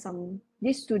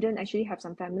this student actually have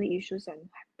some family issues and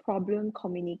problem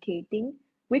communicating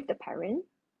with the parent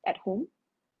at home.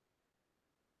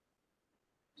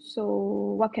 So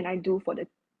what can I do for the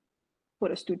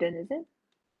student, is it?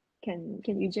 Can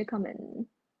you just come and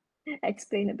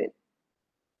explain a bit?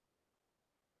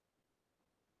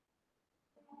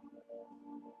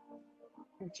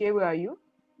 Jay, where are you?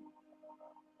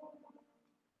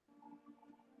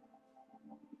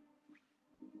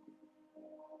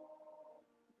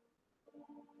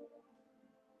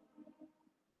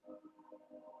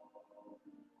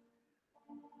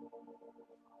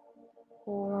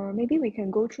 Or maybe we can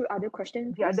go through other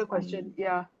questions. The other question,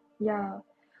 yeah. Yeah.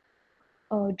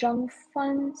 Zhang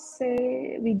Fan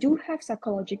say we do have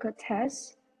psychological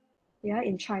tests, yeah,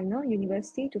 in China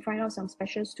university to find out some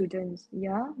special students.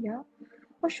 Yeah.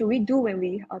 What should we do when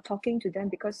we are talking to them,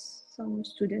 because some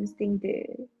students think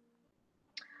they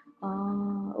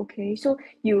okay. So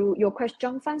your question,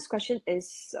 Zhang Fan's question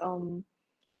is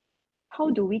how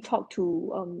do we talk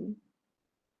to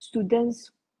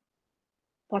students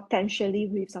potentially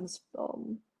with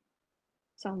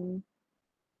some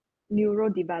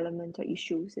neurodevelopmental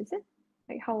issues, is it?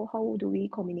 Like how do we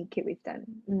communicate with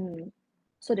them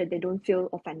so that they don't feel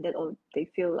offended or they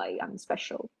feel like I'm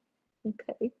special?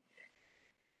 Okay.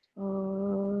 Yeah,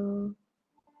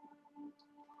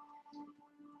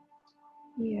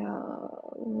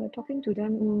 when we're talking to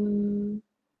them,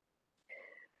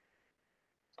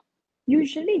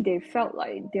 usually they felt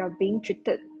like they are being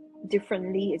treated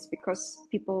differently. It's because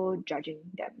people judging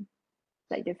them,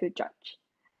 like they feel judged.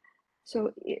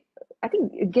 So I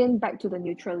think again back to the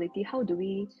neutrality. How do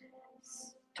we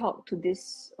talk to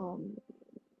this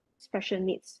special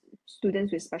needs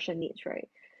students with special needs, right?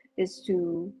 Is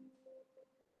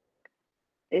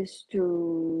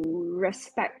to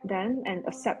respect them and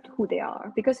accept who they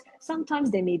are, because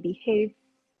sometimes they may behave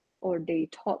or they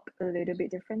talk a little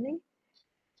bit differently.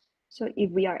 So if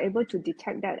we are able to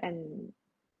detect that and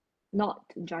not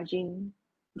judging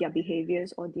their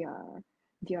behaviors or their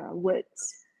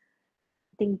words,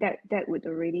 I think that would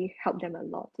already help them a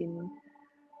lot in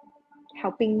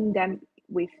helping them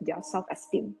with their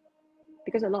self-esteem,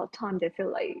 because a lot of time they feel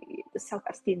like the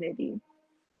self-esteem may be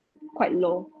quite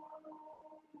low.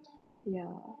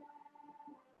 Yeah,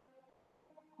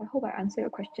 I hope I answered your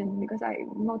question, because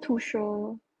I'm not too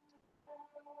sure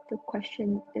the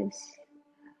question is.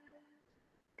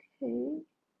 Okay.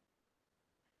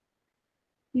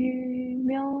 You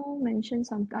Mel mentioned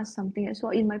something as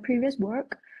well. In my previous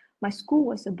work, my school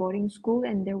was a boarding school,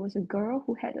 and there was a girl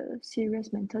who had a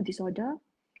serious mental disorder,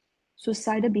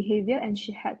 suicidal behavior, and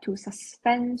she had to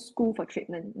suspend school for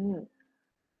treatment.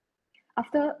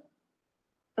 After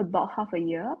about half a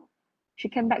year, she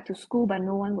came back to school, but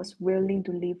no one was willing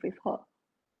to live with her.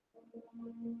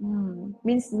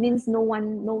 Means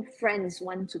no friends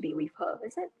want to be with her,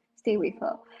 is it? Stay with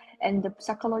her. And the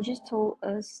psychologist told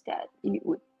us that it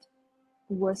would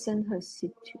worsen her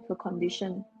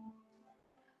condition.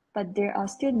 But there are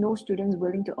still no students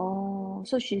willing to,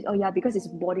 because it's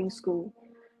boarding school.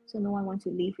 So no one wants to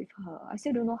live with her. I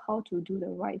still don't know how to do the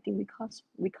right thing, because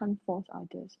we can't force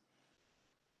others.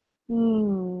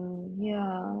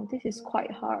 Yeah, this is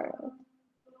quite hard.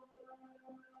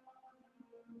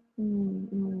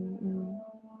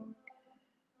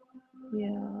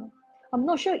 Yeah. I'm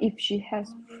not sure if she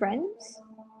has friends.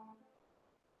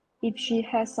 If she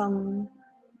has some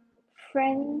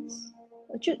friends,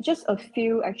 just a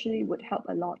few actually would help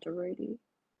a lot already.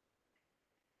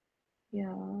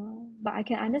 Yeah, but I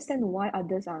can understand why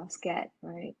others are scared,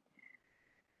 right?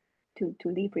 To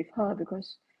live with her,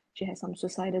 because she has some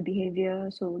suicidal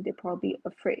behavior, so they're probably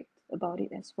afraid about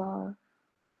it as well.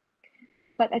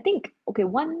 But I think, okay,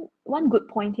 one good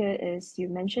point here is you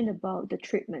mentioned about the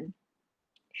treatment.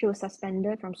 She was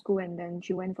suspended from school and then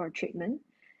she went for a treatment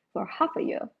for half a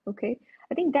year. Okay,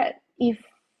 I think that if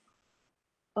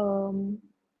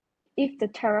the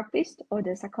therapist or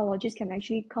the psychologist can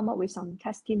actually come up with some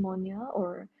testimonial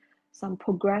or some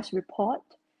progress report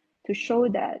to show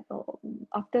that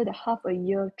after the half a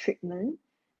year treatment,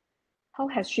 how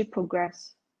has she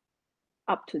progressed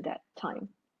up to that time,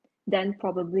 then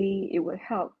probably it would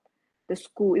help the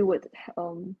school. It would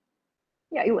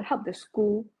help the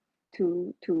school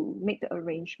to make the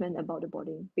arrangement about the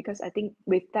boarding, because I think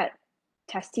with that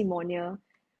testimonial,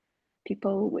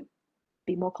 people would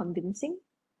be more convincing.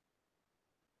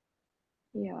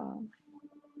 Yeah.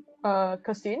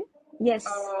 Ke Xin, Yes.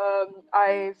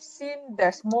 I've seen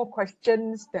there's more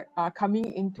questions that are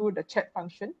coming into the chat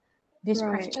function. These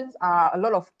Right. questions are a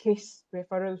lot of case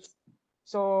referrals.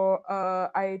 So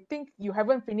I think you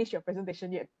haven't finished your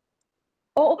presentation yet.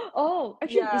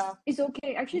 Actually, Yeah, it's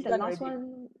okay. Actually, it's the done last already.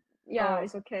 one, yeah, Oh,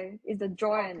 it's okay. It's the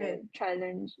joy and okay. the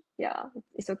challenge. Yeah,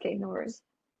 it's okay. No worries.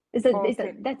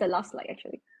 Okay. That's the last slide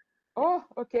actually. Oh,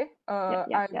 okay. Yeah.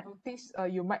 I noticed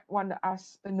you might want to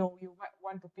ask, no, you might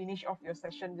want to finish off your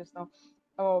session just now.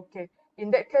 Okay. In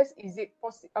that case, is it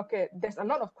possible? Okay, there's a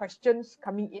lot of questions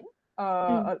coming in.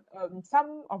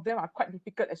 Some of them are quite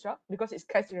difficult as well because it's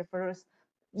case referrals.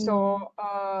 So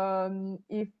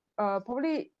if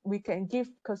probably we can give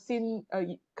Ke Xin,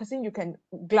 you can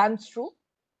glance through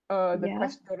the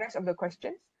rest of the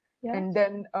questions, Yeah. and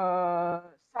then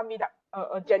sum it up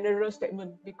a general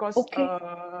statement, because Okay.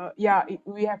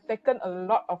 we have taken a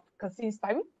lot of Ke Xin's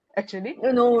time actually.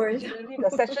 No worries. Originally the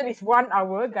session is 1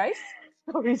 hour, guys.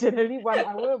 Originally 1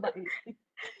 hour, but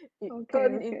it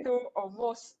turned Okay. into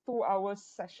almost 2 hours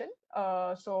session.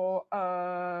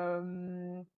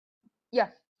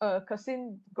 Ke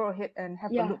Xin, go ahead and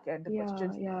have a look at the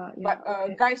questions. But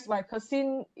Okay. guys, while Ke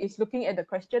Xin is looking at the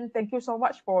question, thank you so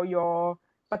much for your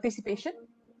participation.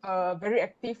 Very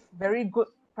active, very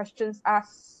good questions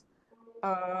asked.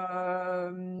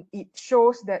 It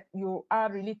shows that you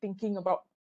are really thinking about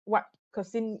what Ke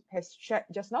Xin has shared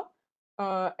just now,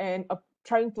 and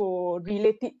trying to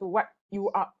relate it to what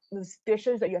the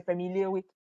situations that you're familiar with.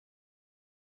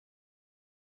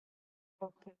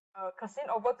 Okay. Ke Xin,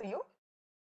 over to you.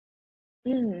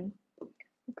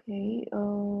 Okay.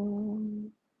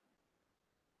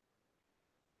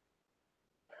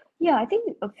 Yeah, I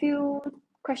think a few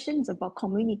questions about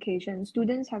communication,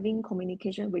 students having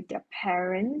communication with their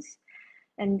parents,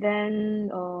 and then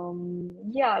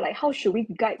yeah, like how should we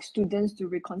guide students to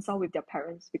reconcile with their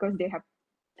parents because they have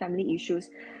family issues.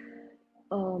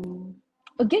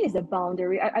 Again, it's a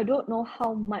boundary. I don't know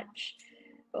how much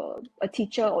a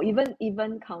teacher or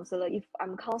even counselor. If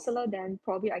I'm counselor, then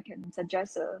probably I can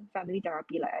suggest a family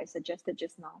therapy like I suggested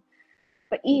just now.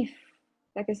 But if,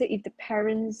 like I said, if the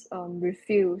parents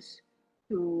refuse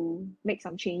to make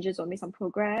some changes or make some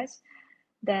progress,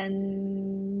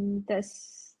 then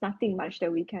there's nothing much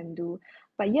that we can do.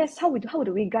 But yes, how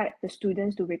do we guide the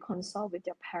students to reconcile with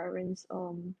their parents?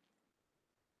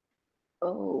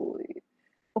 Oh,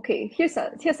 okay. Here's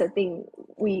the thing.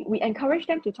 We encourage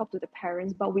them to talk to the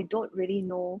parents, but we don't really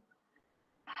know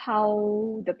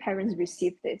how the parents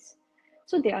receive this.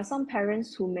 So there are some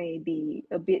parents who may be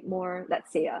a bit more,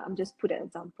 let's say, I'm just put an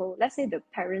example. Let's say the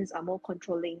parents are more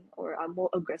controlling or are more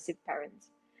aggressive parents.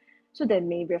 So they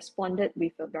may responded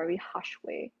with a very harsh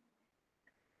way.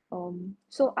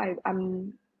 So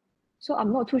I'm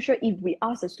not too sure if we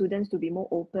ask the students to be more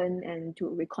open and to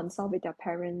reconcile with their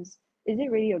parents, is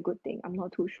it really a good thing? I'm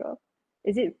not too sure.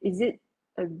 Is it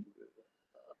a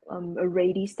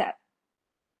ready step?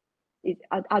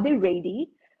 Are they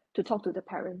ready to talk to the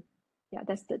parent? Yeah,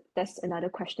 that's another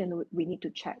question we need to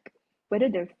check. Whether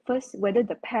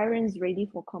the parents ready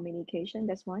for communication,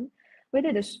 that's one.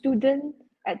 Whether the student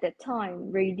at that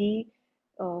time ready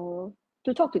to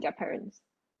talk to their parents,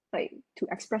 like to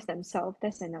express themselves,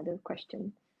 that's another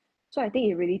question. So I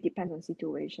think it really depends on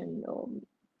situation.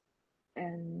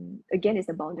 And again, it's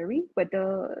the boundary,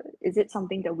 whether is it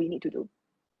something that we need to do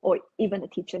or even a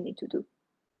teacher need to do,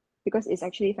 because it's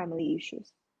actually family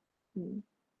issues.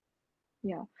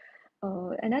 Yeah.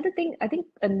 Another thing, I think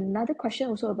another question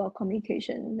also about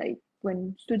communication, like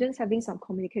when students having some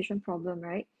communication problem,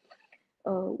 right?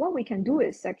 What we can do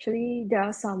is actually there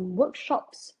are some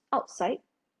workshops outside.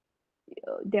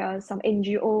 There are some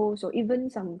NGOs or even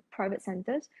some private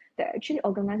centers that actually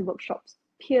organize workshops,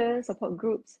 peer support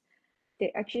groups.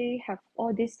 They actually have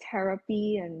all this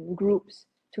therapy and groups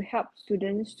to help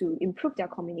students to improve their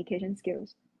communication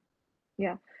skills.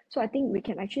 Yeah, so I think we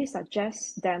can actually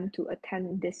suggest them to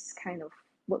attend this kind of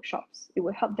workshops. It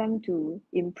will help them to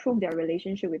improve their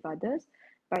relationship with others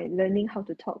by learning how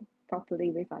to talk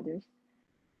properly with others.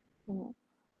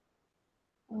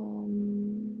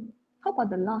 How about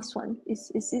the last one?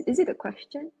 Is it a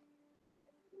question?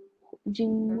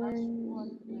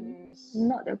 One is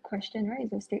Not a question, right?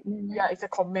 It's a statement, right? yeah, it's a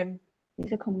comment.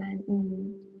 It's a comment.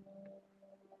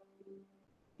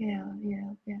 Yeah.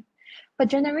 But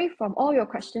generally, from all your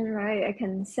questions, right, I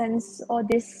can sense all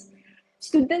these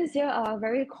students here are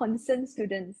very concerned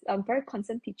students, very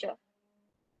concerned teacher.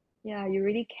 Yeah, you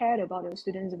really cared about your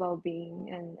students' well-being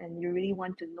and you really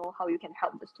want to know how you can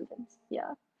help the students.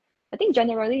 Yeah. I think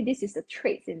generally this is the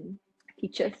trait in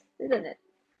teachers, isn't it?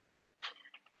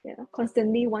 Yeah,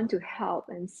 constantly want to help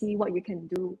and see what you can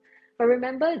do. But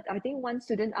remember, I think one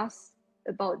student asked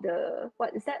about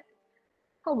what is that?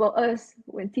 How about us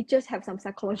when teachers have some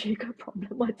psychological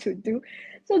problem, what to do?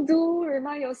 So do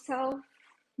remind yourself,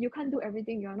 you can't do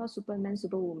everything. You are not Superman,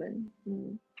 Superwoman.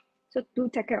 So do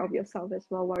take care of yourself as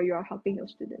well while you are helping your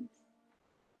students.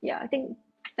 Yeah, I think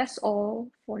that's all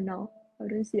for now. I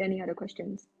don't see any other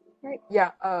questions. Right?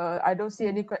 Yeah, I don't see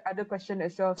any other question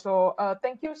as well. So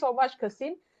thank you so much, Ke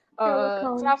Xin. You're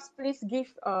welcome. Class, please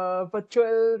give a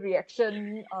virtual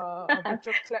reaction, a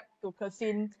virtual clap to Ke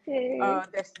Xin.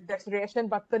 There's reaction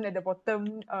button at the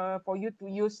bottom for you to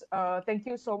use. Thank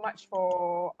you so much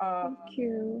for Thank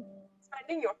you.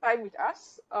 spending your time with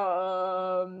us,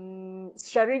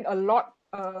 sharing a lot.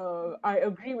 I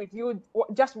agree with you.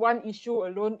 Just one issue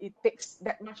alone, it takes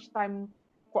that much time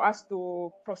for us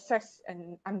to process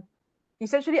and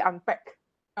essentially unpack.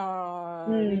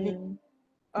 Really.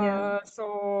 Yeah.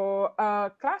 So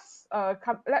class,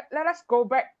 let us go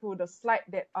back to the slide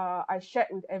that I shared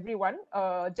with everyone.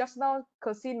 Just now,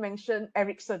 Ke Xin mentioned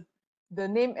Erickson. The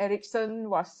name Erickson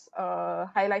was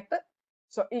highlighted.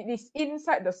 So it is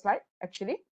inside the slide,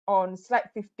 actually, on slide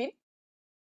 15.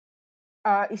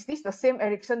 Is this the same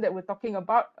Erickson that we're talking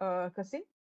about, Ke Xin?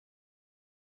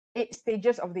 8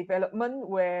 stages of development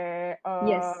where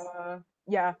Yes.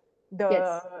 yeah,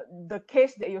 the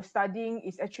case that you're studying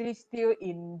is actually still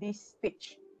in this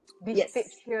stage. This Yes.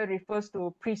 stage here refers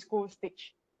to preschool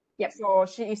stage. Yep. So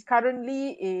she is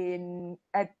currently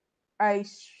I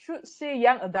should say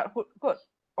young adulthood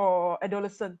or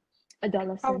adolescent.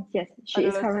 Adolescent, yes. She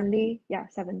is adolescent? currently,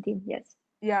 17, yes.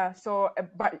 Yeah, so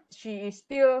but she is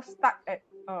still stuck at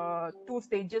 2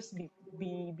 stages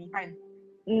behind.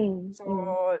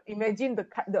 So imagine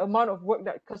the amount of work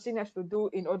that Ke Xin has to do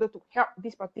in order to help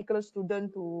this particular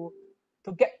student to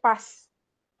get past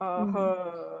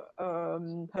her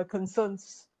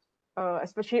concerns,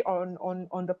 especially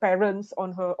on the parents,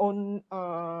 on her own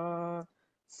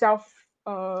self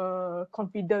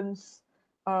confidence,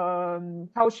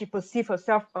 how she perceives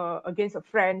herself against her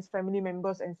friends, family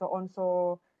members, and so on.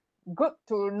 So good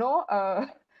to know,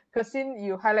 Ke Xin,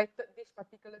 you highlighted this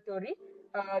particular theory.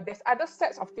 There's other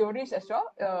sets of theories as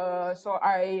well. So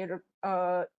I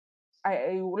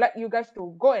would like you guys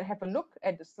to go and have a look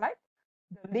at the slide.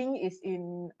 The link is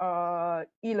in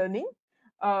e-learning.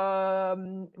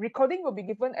 Recording will be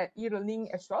given at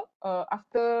e-learning as well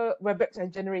after WebEx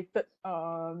has generated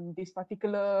this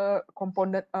particular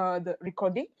component, the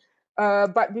recording.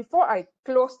 But before I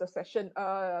close the session,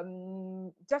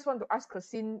 just want to ask Ke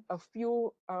Xin a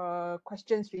few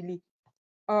questions really.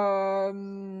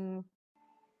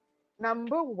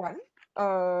 Number one,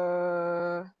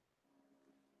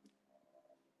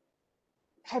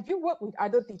 have you worked with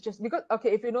other teachers? Because,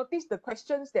 okay, if you notice, the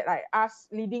questions that I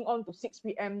asked leading on to 6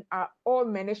 p.m. are all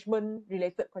management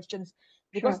related questions,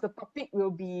 because the topic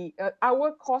will be,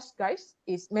 our course, guys,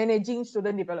 is managing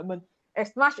student development.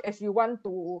 As much as you want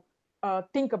to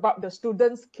think about the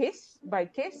students case by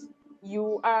case,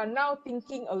 you are now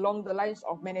thinking along the lines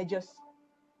of managers,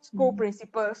 school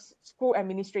principals, school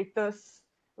administrators,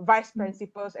 vice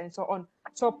principals, and so on.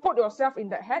 So put yourself in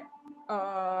that head.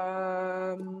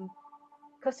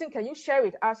 Ke Xin, can you share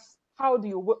with us how do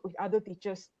you work with other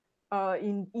teachers?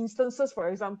 In instances, for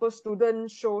example,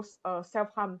 student shows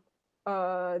self-harm.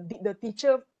 Did the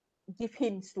teacher give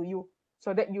hints to you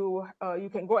so that you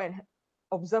can go and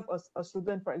observe a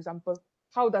student, for example?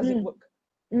 How does it work?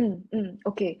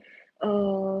 Okay.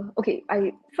 Okay.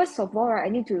 I first of all, I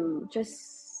need to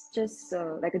just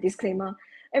like a disclaimer.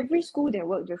 Every school they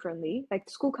work differently. Like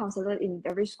school counselor in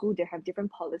every school, they have different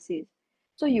policies.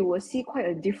 So you will see quite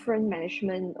a different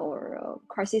management or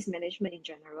crisis management in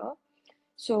general.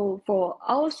 So for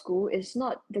our school, it's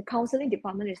not, the counseling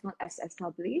department is not as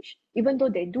established, even though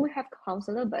they do have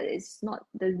counselor, but it's not,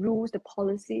 the rules, the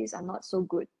policies are not so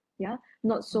good. Yeah,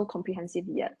 not so comprehensive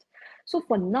yet. So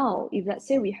for now, if let's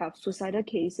say we have suicidal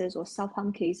cases or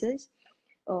self-harm cases,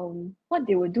 what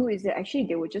they will do is that actually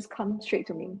they will just come straight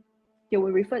to me. They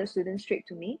will refer the students straight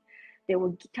to me. They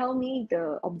will tell me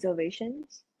the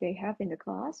observations they have in the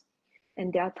class.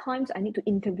 And there are times I need to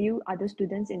interview other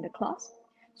students in the class.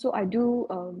 So I do,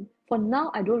 for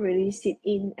now, I don't really sit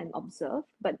in and observe,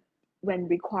 but when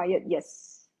required,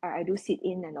 yes, I do sit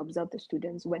in and observe the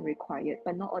students when required,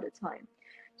 but not all the time.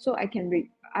 So I can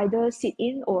either sit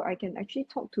in or I can actually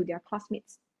talk to their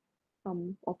classmates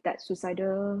of that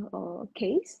suicidal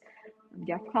case,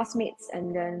 their classmates,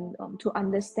 and then to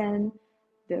understand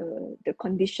the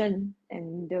condition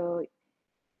and the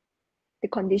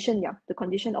condition, the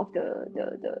condition of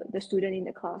the student in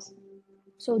the class.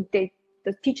 So the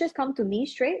teachers come to me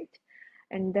straight,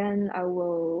 and then I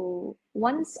will,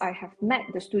 once I have met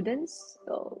the students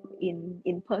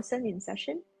in person in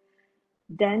session,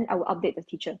 then I will update the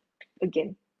teacher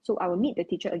again. So I will meet the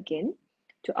teacher again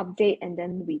to update, and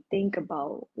then we think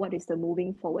about what is the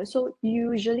moving forward. So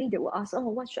usually they will ask, oh,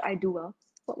 what should I do?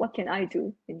 What can I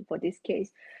do for this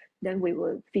case? Then we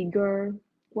will figure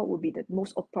what would be the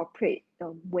most appropriate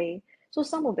way. So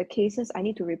some of the cases I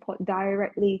need to report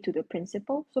directly to the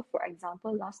principal. So for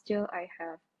example, last year I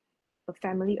have a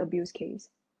family abuse case,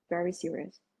 very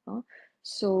serious.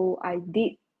 So I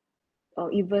did I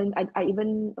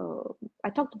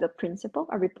talked to the principal.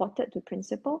 I reported to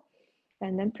principal,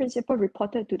 and then principal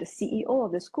reported to the CEO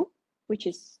of the school, which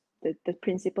is the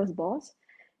principal's boss.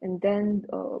 And then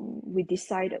we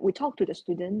talked to the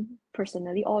student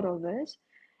personally, all of us,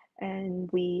 and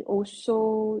we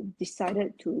also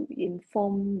decided to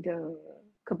inform the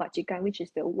Kebajikan, which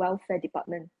is the welfare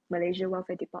department, Malaysia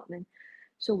welfare department.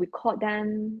 So we called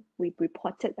them, we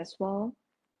reported as well,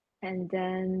 and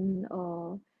then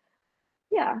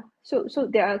yeah, so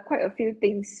there are quite a few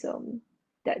things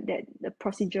that the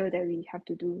procedure that we have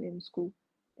to do in school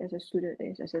as a student,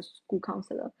 as a school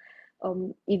counselor.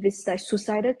 If it's like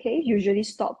suicidal case, usually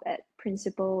stop at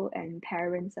principal and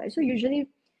parents side. So usually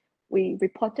we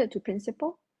reported to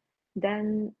principal,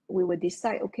 then we will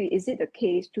decide, okay, is it a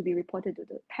case to be reported to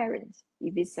the parents?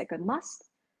 If it's like a must,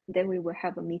 then we will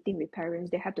have a meeting with parents.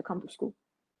 They have to come to school.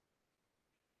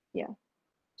 Yeah.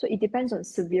 So it depends on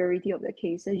severity of the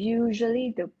cases.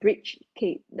 Usually the breach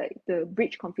case, like the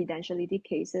breach confidentiality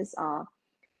cases are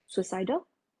suicidal.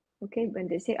 Okay, when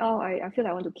they say, oh, I feel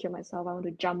I want to kill myself, I want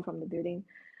to jump from the building,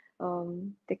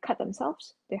 they cut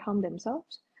themselves, they harm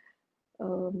themselves.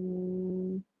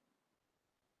 And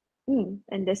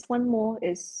there's one more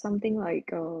is something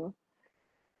like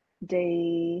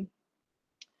they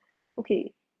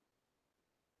okay,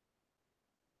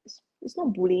 it's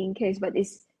not bullying case, but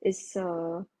it's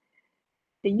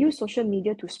they use social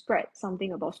media to spread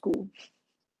something about school,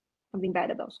 something bad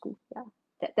about school. Yeah,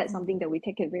 that's something that we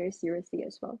take it very seriously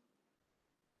as well.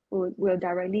 We'll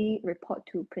directly report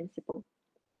to principal.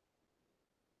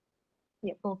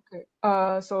 Yep. Okay.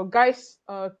 So guys,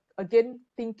 again,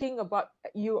 thinking about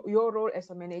your role as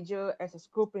a manager, as a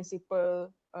school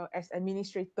principal, as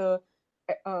administrator,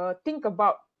 think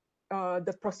about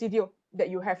the procedure that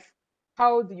you have.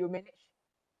 How do you manage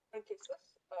different cases?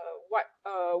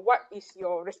 What is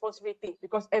your responsibility?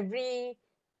 Because every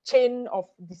chain of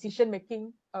decision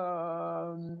making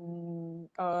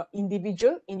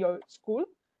individual in your school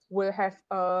will have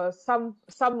some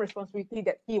responsibility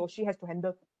that he or she has to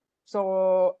handle.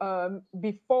 So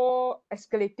before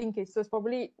escalating cases,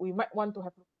 probably we might want to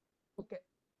have a look at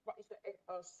what is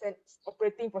the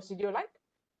operating procedure like,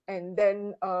 and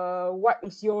then what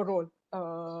is your role,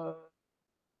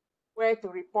 where to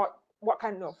report, what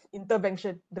kind of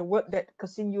intervention, the word that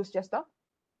Kexin used just now,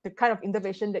 the kind of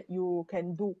intervention that you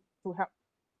can do to help.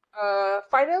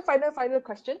 Final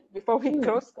question before we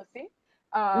close, Kexin.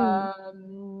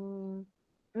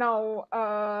 Now,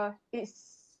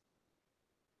 it's,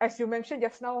 as you mentioned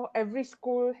just now, every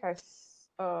school has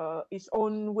its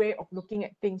own way of looking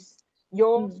at things.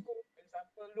 Your school, for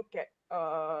example, look at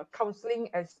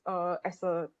counseling as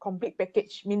a complete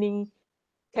package, meaning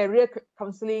career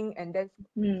counseling and then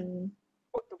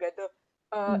put together.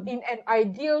 In an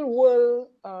ideal world,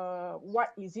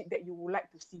 what is it that you would like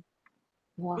to see?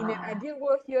 Wow. In an ideal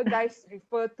world here, guys,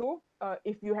 refer to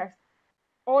if you have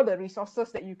all the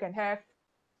resources that you can have,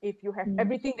 if you have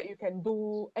everything that you can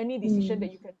do, any decision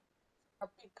that you can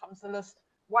helping counselors,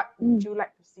 what would you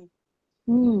like to see?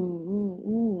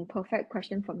 Perfect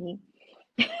question for me.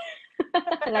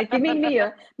 Like giving me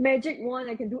a magic wand,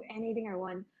 I can do anything I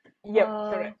want. Yep,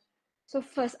 correct. So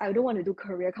first, I don't want to do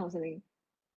career counseling.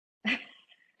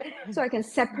 So I can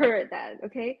separate that,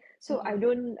 okay? So I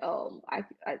don't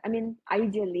I mean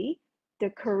ideally the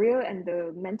career and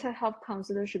the mental health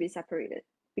counselor should be separated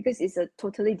because it's a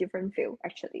totally different field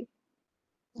actually.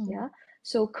 Yeah.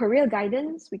 So career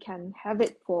guidance, we can have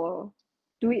it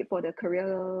do it for the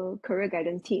career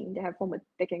guidance team.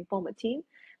 They can form a team,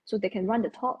 so they can run the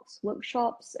talks,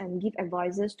 workshops, and give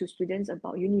advices to students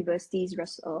about universities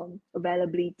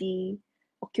availability,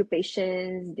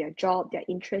 occupations, their job, their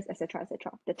interests, etc.,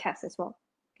 etc. The tests as well.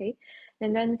 Okay,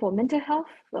 and then for mental health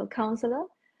counselor,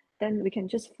 then we can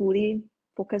just fully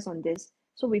focus on this.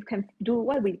 So we can do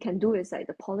what we can do is like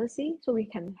the policy, so we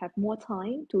can have more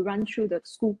time to run through the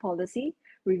school policy,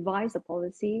 revise the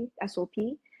policy SOP,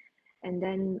 and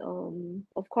then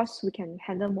of course we can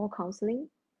handle more counseling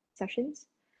sessions.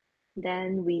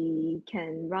 Then we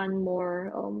can run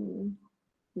more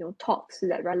talks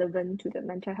that relevant to the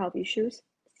mental health issues,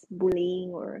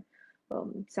 bullying or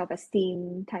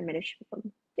self-esteem, time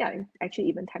management. Yeah, actually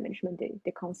even time management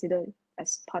they consider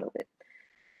as part of it.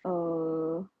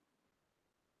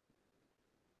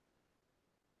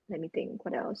 Let me think,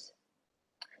 what else?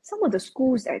 Some of the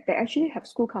schools they actually have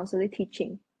school counselor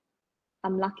teaching.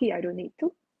 I'm lucky I don't need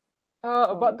to.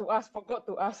 Forgot to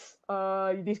ask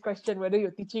this question whether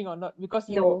you're teaching or not, because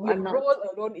No, your I'm not. role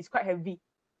alone is quite heavy.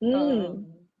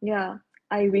 Yeah,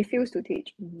 I refuse to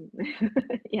teach.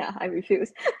 Yeah, I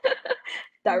refuse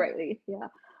directly. Yeah.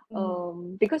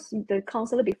 Because the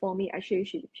counselor before me actually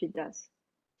she does.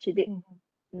 She did.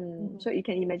 So you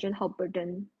can imagine how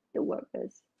burdened the work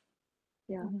is.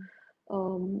 Yeah.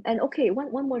 And okay,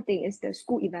 one more thing is the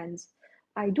school events.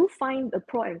 I do find the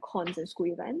pro and cons in school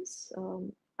events.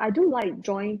 I do like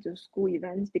joining to school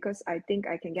events because I think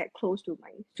I can get close to my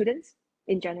students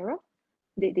in general.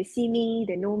 They see me,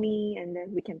 they know me, and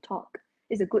then we can talk.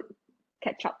 It's a good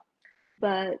catch up.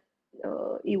 But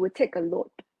it would take a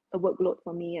workload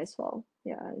for me as well.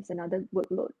 Yeah, it's another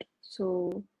workload.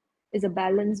 So it's a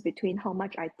balance between how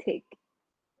much I take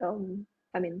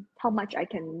how much I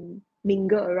can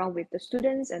mingle around with the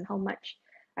students and how much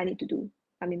I need to do.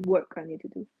 Work I need to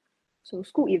do. So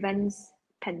school events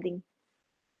pending.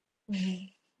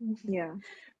 Yeah.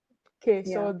 Okay,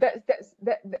 Yeah. so that's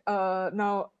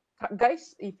now,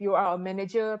 guys, if you are a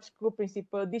manager, school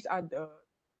principal, these are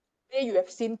you have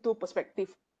seen two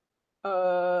perspectives.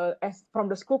 As from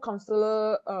the school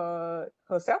counselor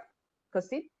herself,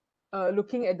 Kexin,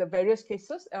 looking at the various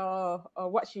cases,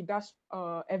 what she does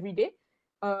every day,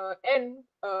 and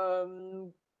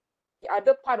the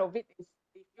other part of it is,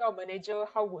 if you're a manager,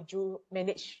 how would you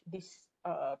manage this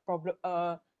problem?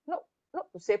 Not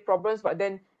to say problems, but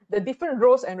then the different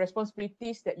roles and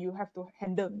responsibilities that you have to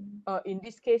handle. In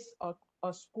this case, a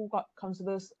school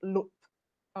counselor's load,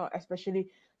 especially.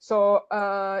 So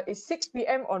it's 6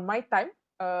 p.m. on my time.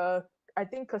 I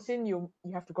think, Kexin, you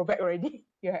have to go back already.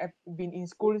 You have been in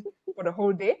school for the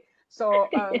whole day. So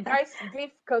guys,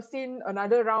 give Kexin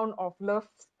another round of love.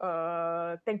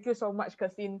 Thank you so much,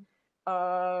 Kexin,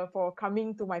 for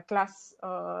coming to my class.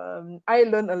 I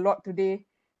learned a lot today.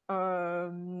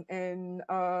 And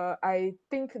I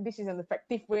think this is an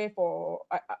effective way for,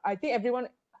 I think everyone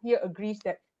here agrees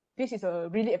that this is a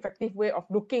really effective way of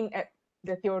looking at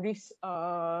the theories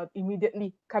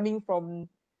immediately coming from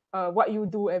what you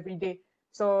do every day.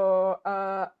 So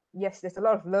yes, there's a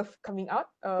lot of love coming out.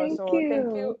 Thank so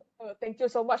you. Thank you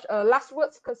so much. Last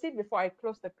words, Kexin, before I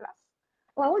close the class.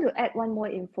 Well, I want to add one more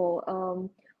info.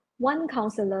 One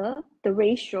counselor, the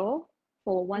ratio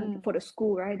for for the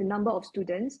school, right? The number of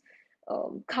students,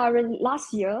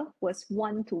 last year was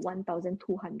 1 to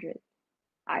 1,200.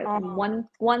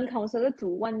 One counselor to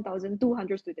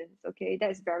 1,200 students. Okay,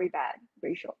 that's very bad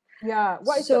ratio. Yeah,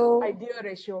 what is the ideal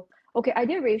ratio? Okay,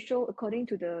 ideal ratio according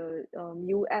to the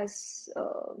US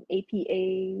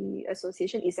APA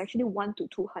association is actually 1 to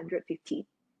 250.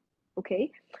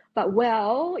 Okay, but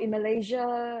well, in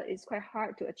Malaysia, it's quite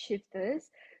hard to achieve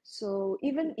this. So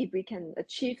even if we can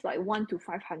achieve like 1 to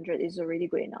 500 is already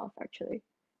good enough, actually.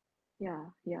 Yeah.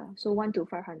 So 1 to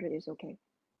 500 is okay.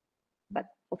 But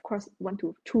of course, 1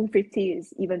 to 250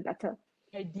 is even better.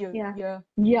 Ideal.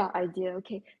 Yeah, ideal.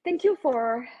 Okay. Thank you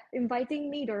for inviting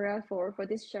me, Dora, for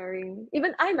this sharing.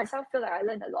 Even I myself feel like I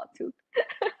learned a lot too.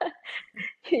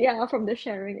 Yeah, from the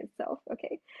sharing itself.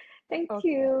 Okay. Thank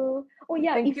you. Oh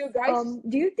yeah, Thank you, guys.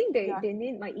 Do you think they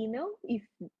need my email?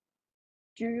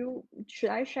 Should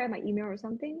I share my email or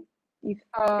something? If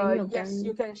any of yes, them...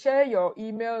 you can share your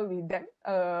email with them.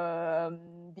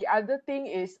 The other thing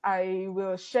is I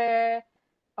will share,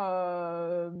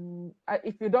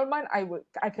 if you don't mind,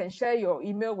 I can share your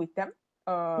email with them.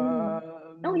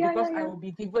 Because I will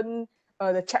be given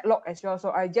the chat log as well.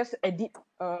 So I just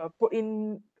put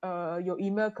in your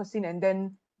email, Kexin, and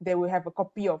then they will have a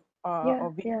copy of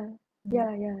it.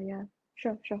 Yeah.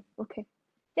 Sure. Okay.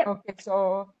 Yep. Okay,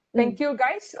 so thank you,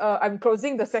 guys. I'm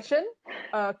closing the session.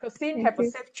 Kexin, have a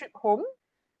safe trip home.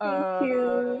 Thank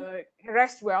you.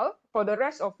 Rest well. For the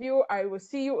rest of you, I will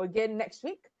see you again next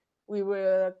week. We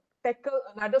will tackle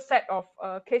another set of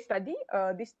case study.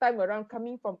 This time around,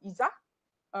 coming from Iza.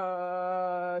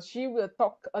 She will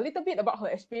talk a little bit about her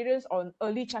experience on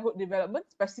early childhood development,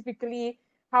 specifically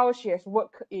how she has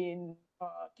worked in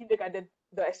kindergarten,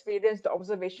 the experience, the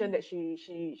observation that she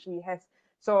has.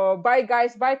 So bye,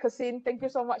 guys. Bye, Kexin. Thank you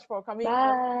so much for coming.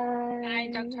 Bye,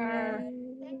 Doctor.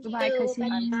 Thank Bye, you.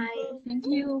 Kexin. Bye. Thank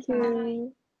you.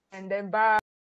 Bye. And then bye.